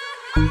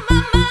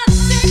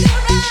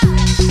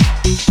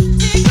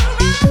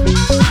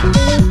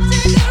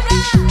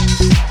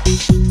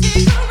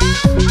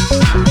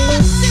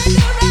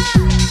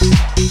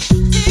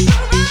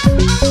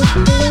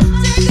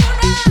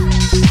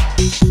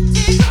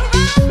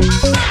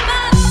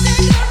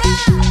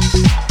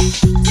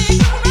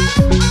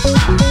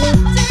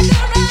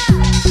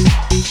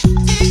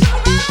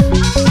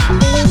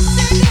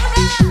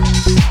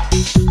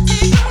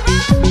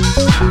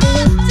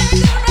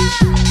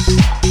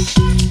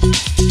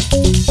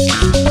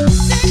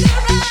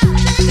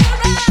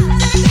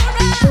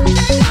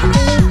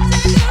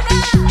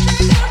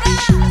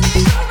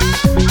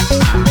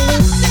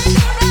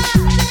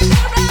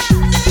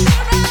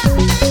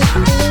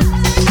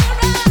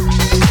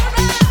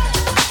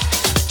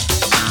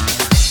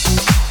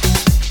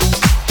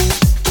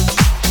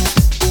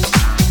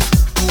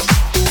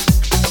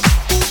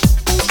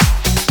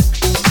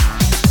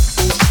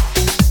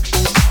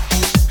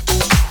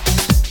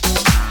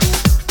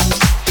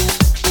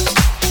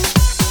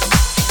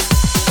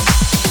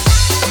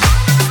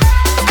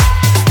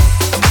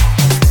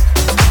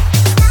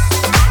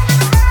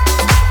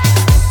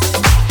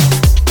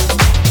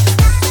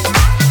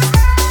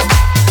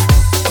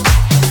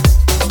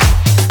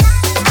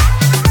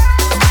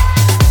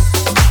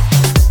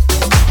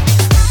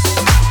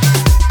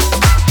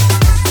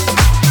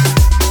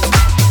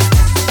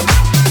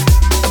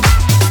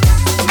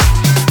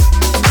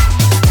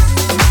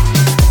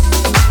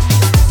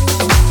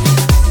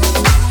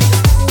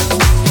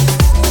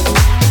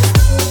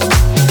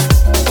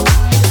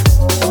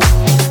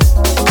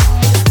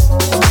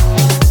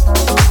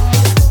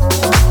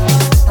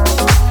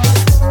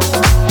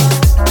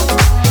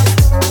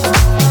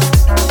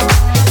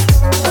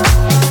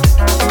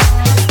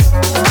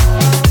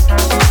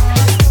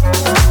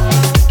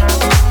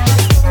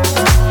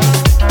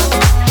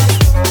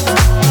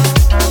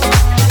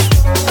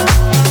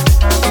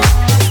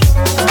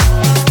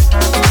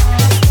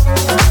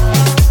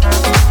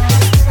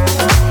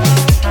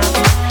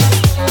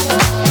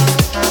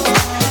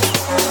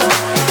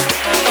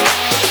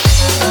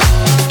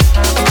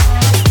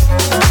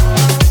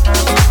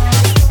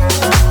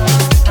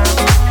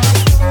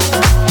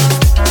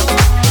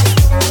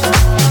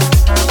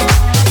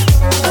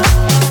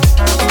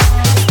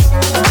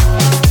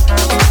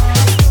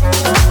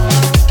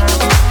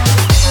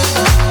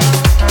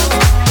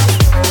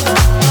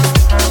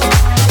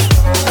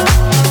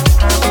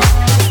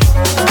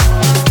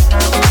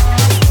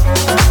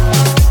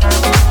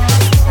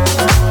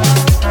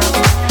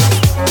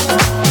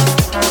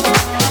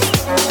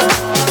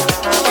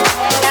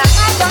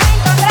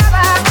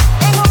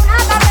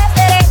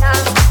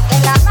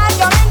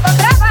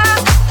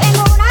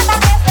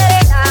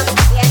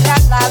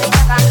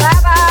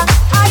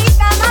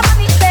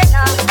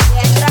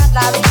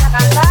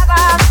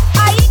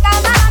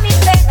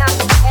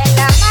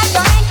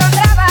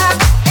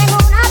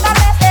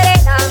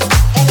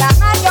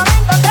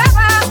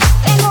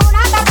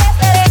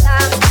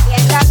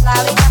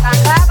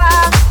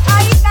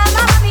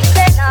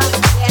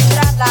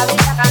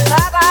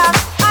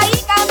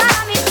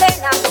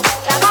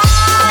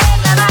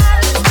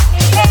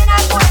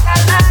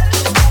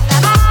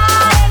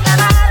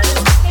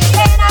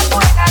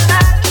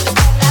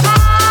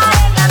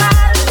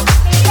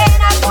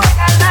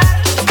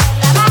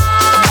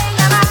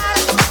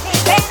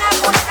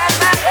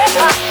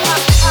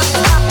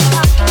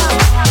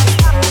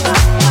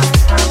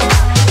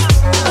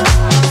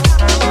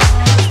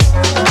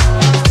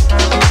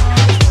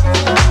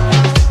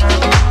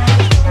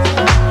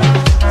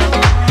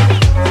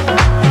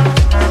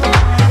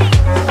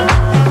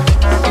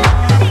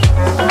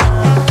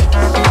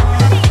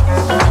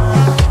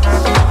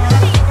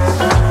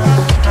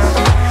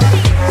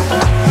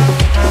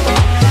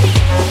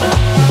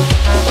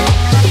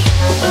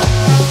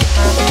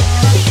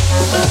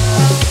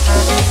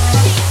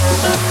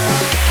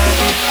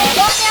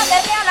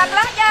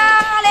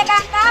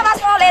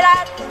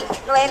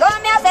 Luego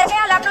me acerqué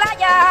a la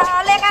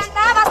playa, le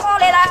cantaba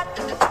soledad.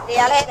 De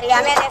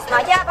alegría me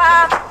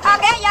desmayaba,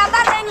 aquella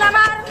tarde en la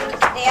mar.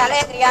 De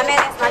alegría me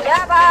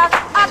desmayaba,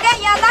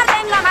 aquella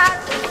tarde en la mar.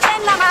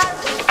 En la mar,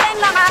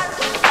 en la mar,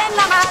 en la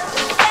mar, en la mar, en la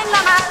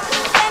mar,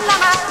 en la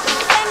mar,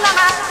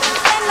 en la mar,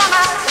 en la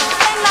mar, en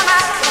la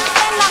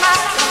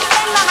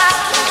mar,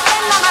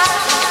 en la mar, en la mar, en la mar,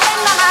 en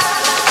la mar,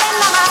 en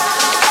la mar,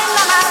 en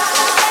la mar,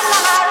 en la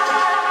mar.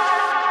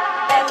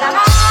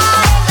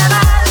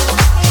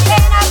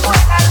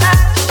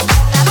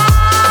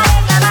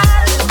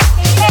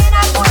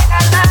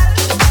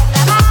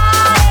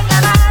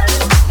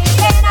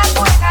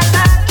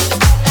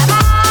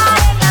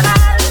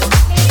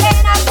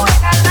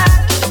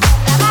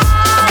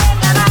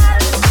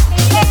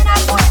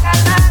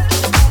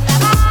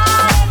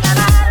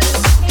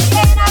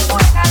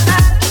 Puede cantar.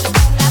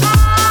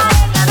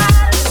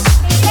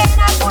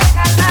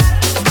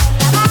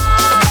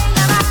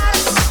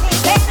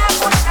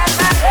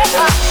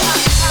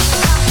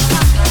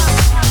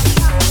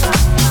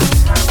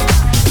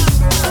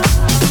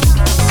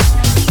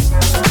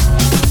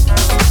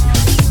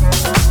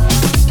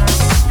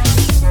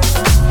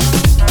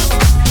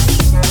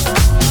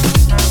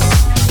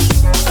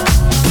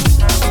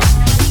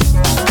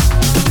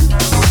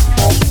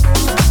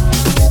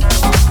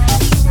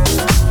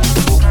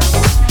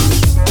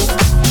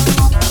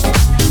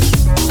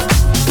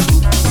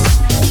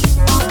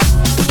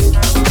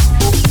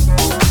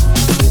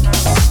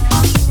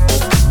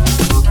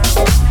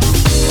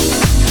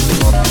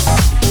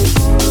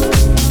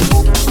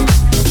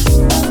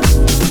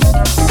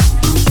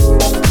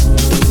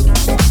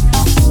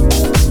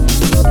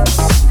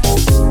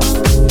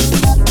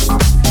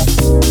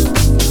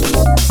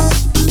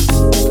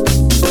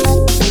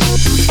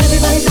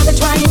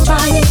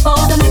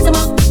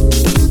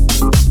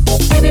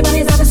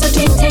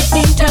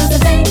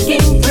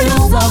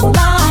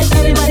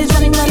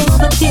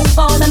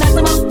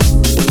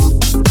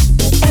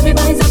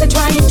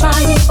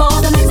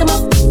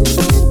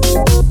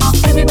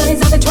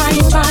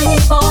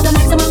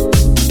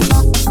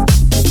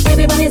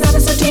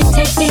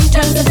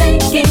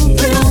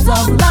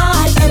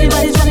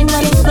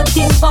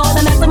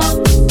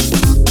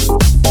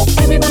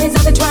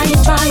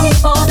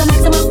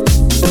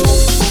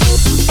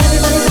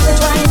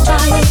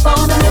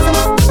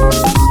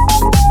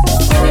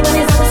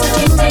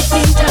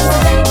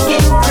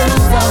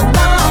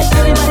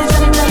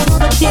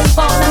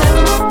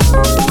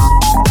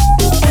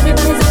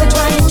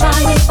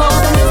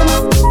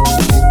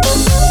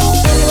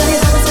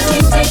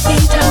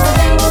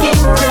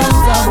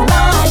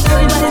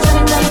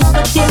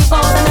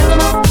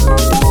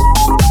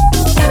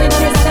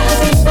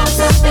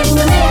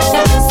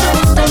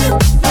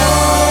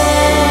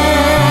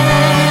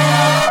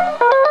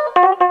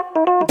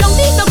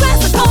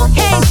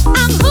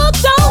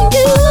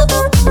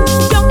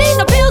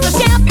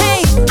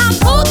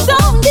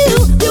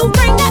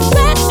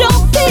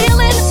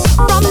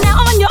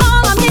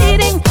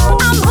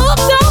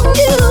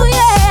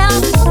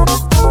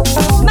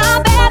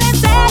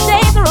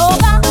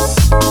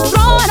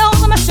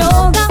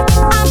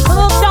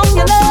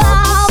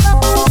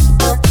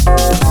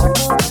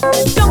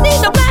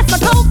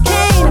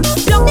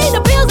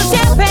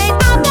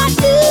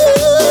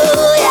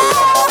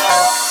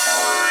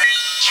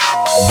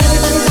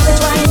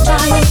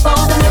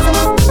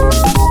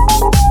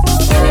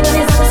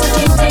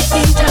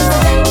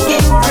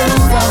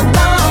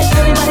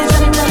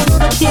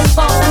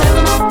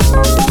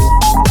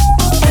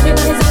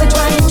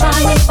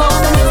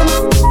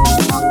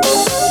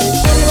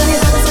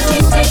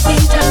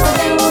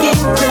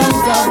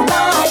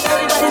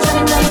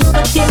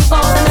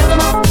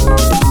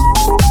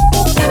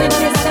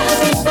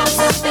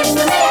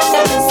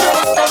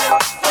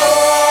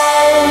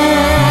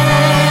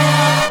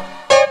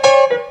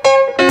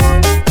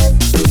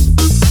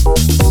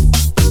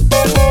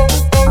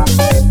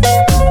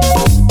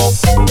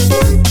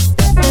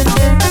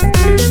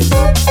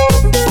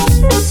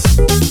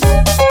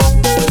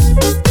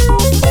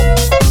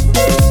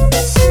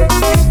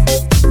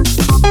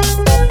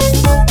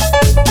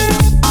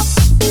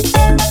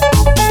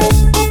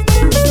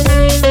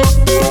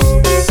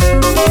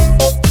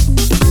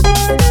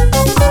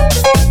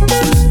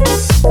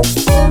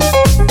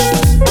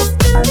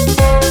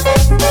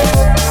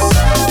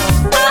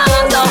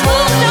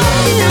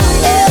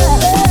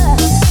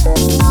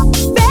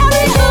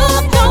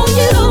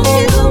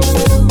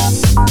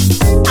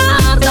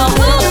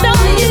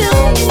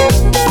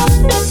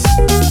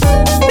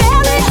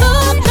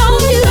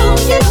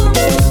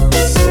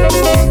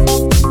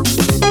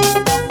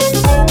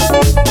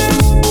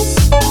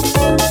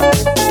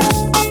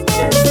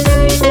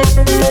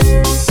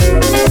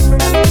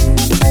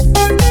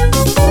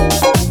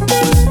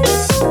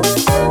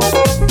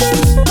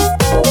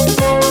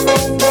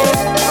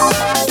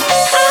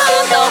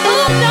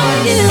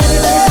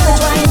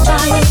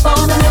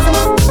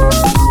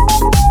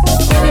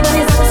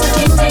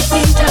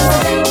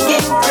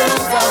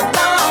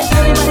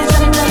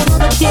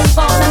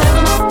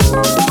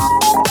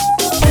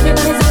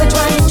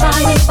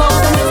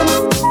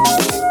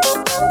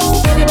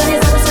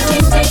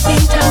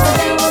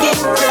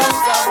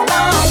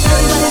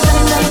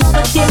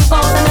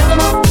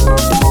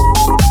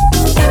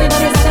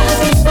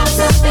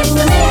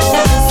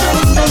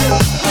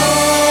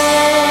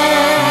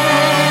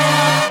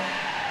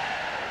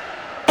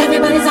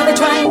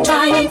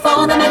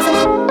 the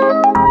maximum.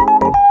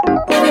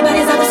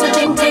 Everybody's out there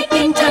searching,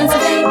 taking turns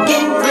and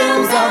taking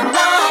thrills of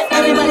life.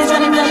 Everybody's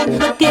running,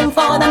 looking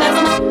for the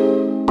maximum.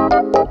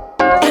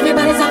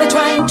 Everybody's out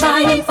there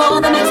trying for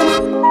the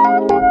maximum.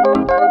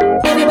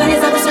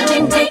 Everybody's out there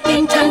searching,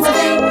 taking turns and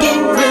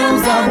taking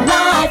thrills of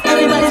life.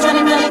 Everybody's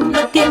running,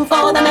 looking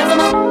for the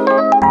maximum.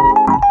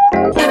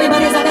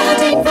 Everybody's out there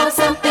hunting for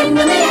something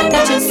new. I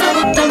got you, so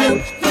don't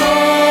you?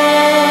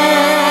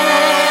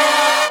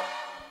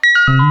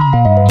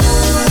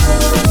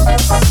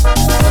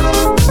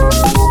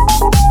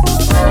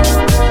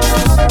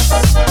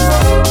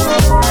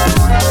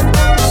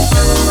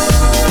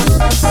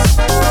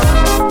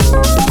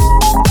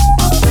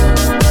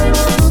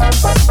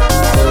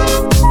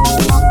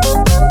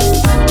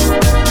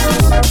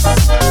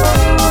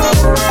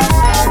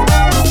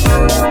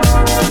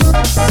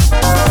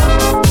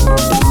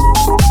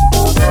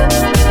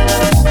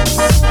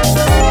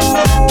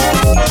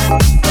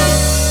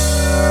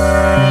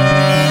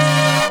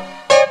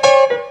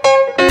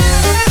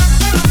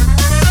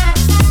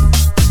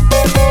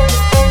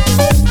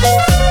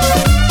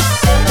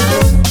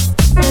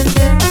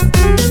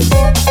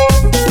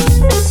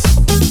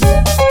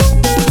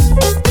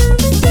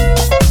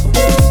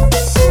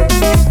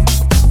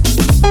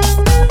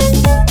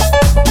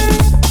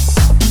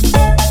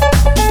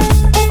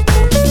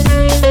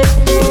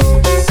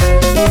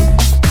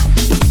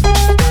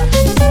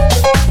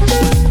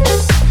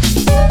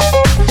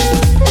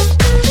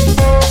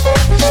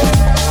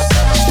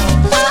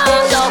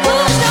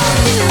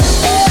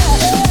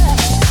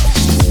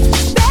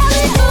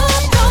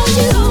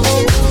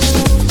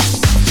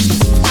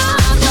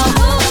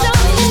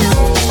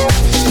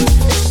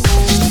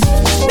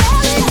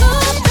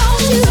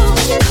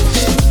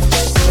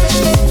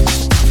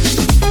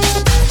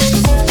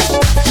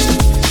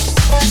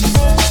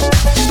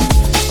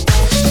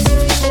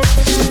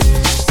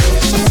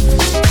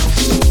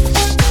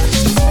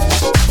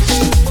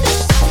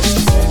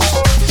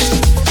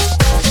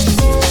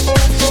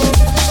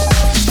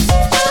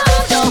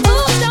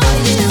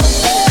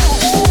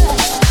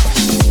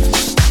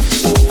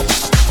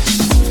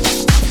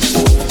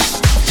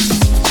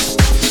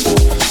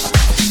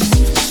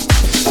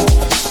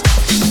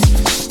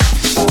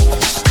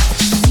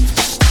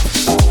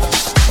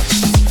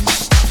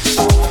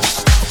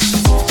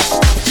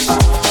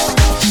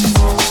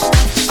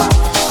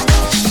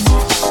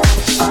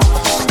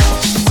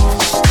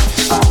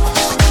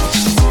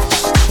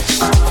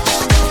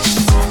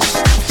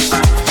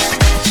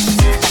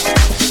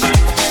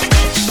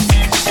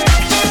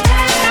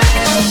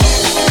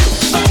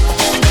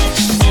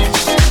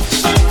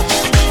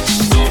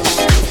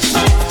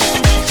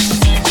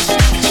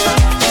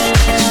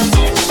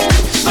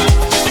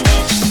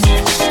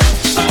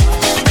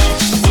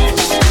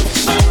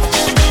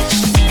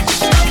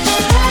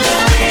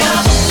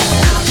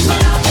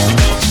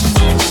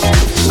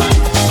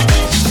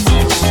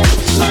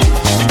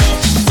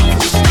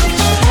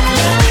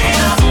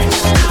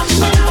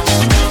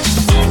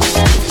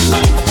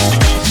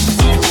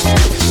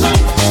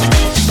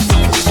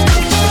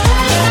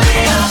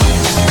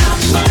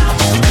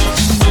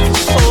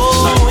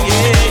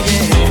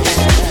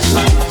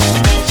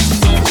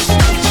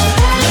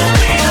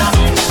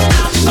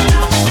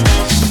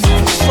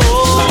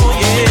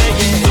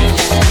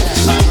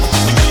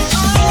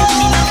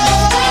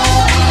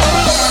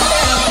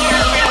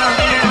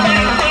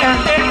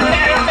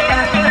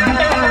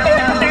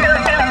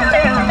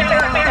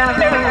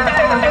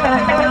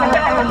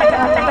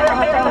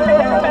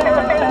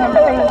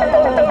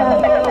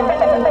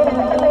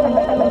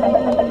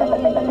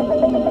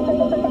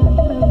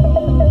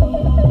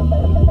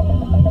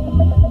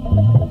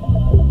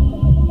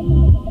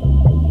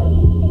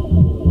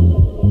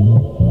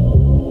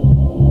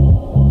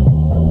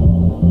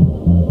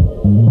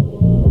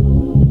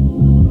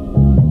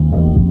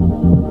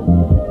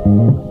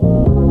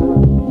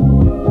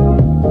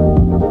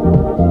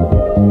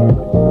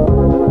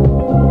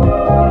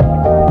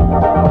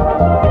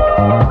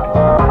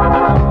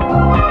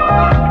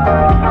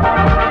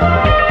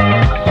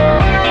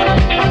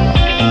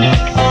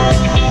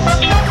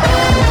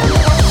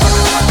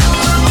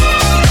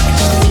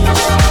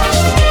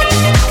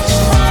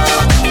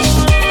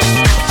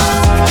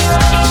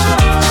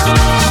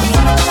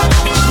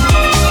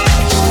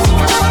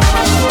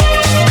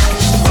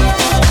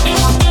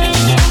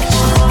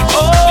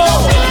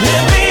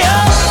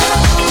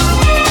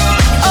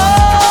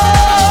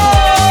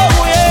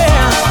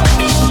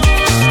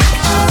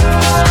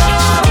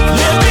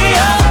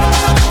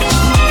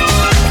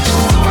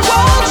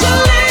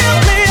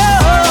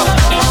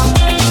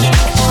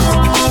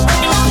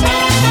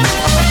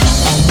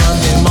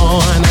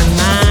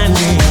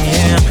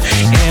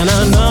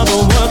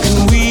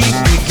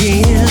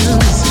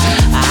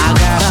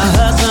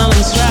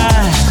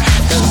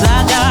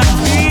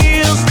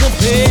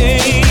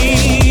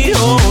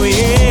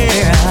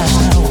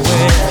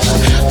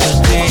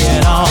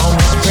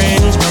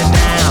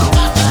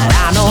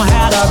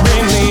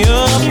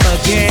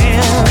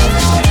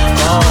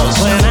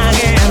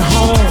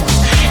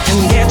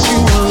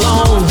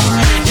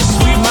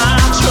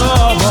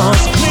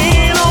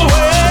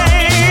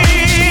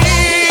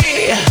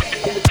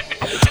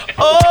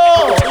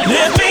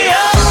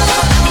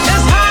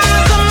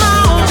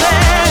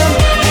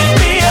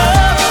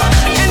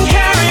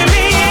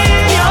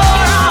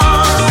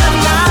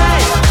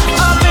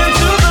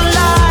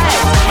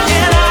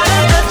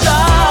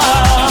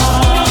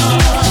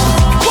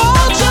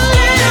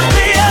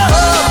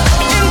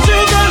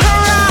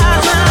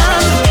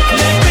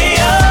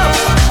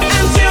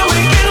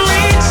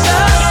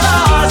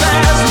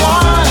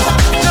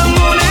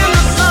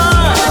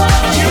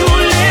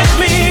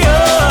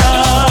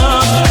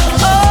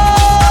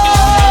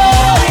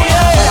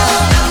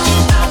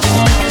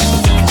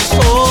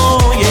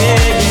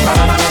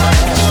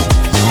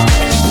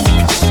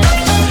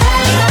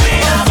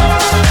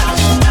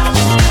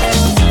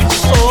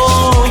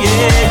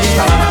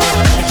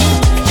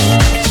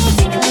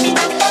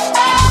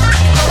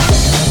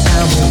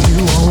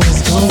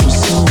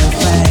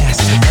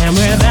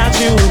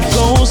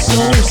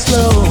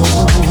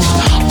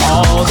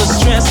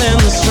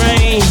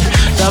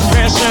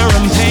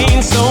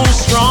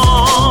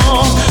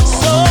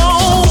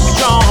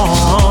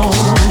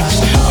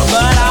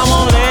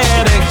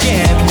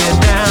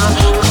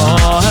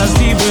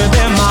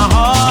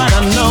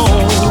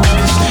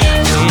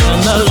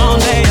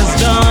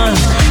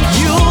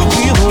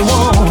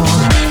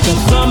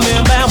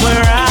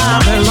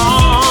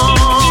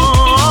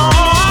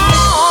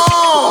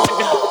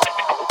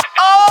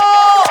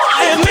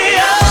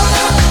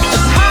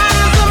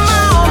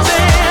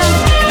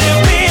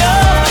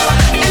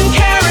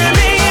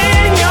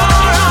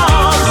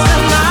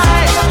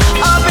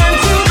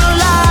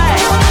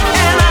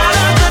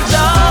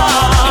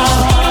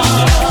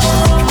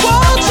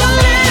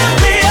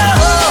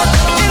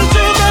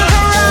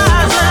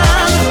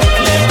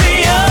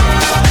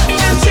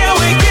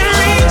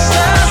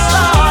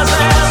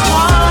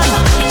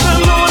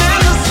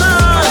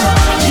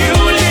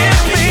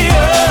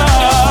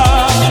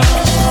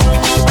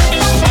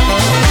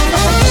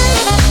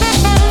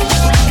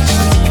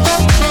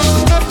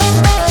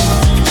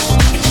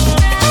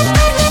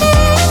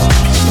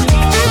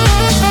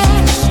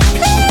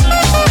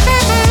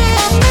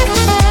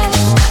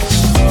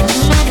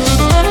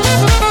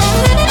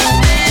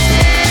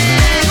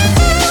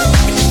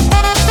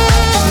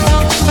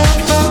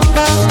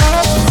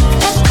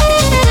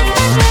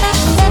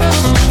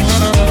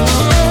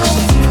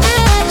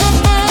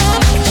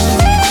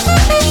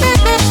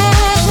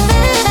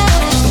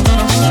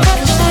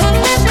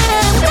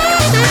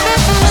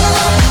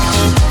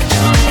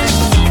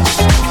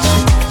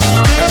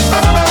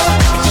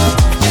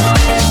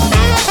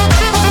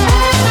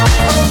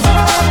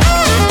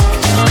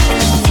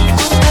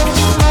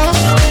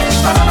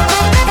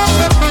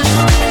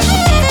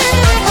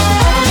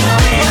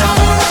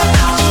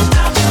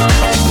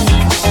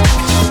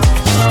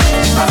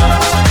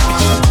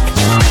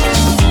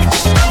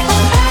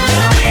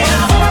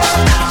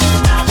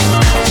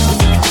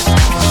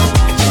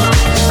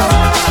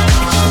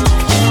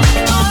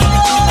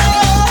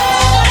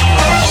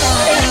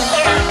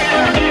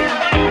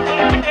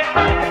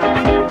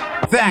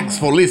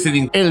 for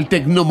listening El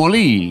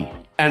Tecnomolí.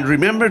 And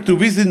remember to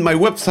visit my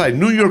website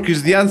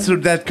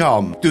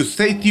newyorkistheanswer.com to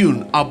stay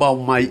tuned about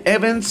my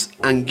events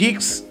and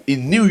gigs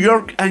in New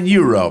York and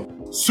Europe.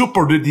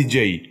 Support the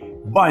DJ.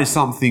 Buy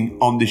something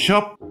on the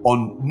shop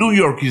on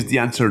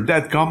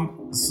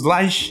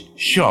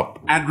newyorkistheanswer.com/shop.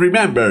 And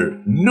remember,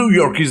 New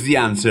York is the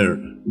answer.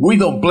 We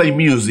don't play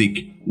music,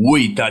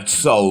 we touch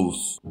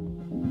souls.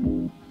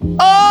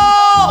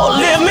 Oh,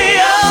 lift me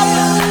up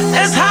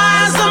as high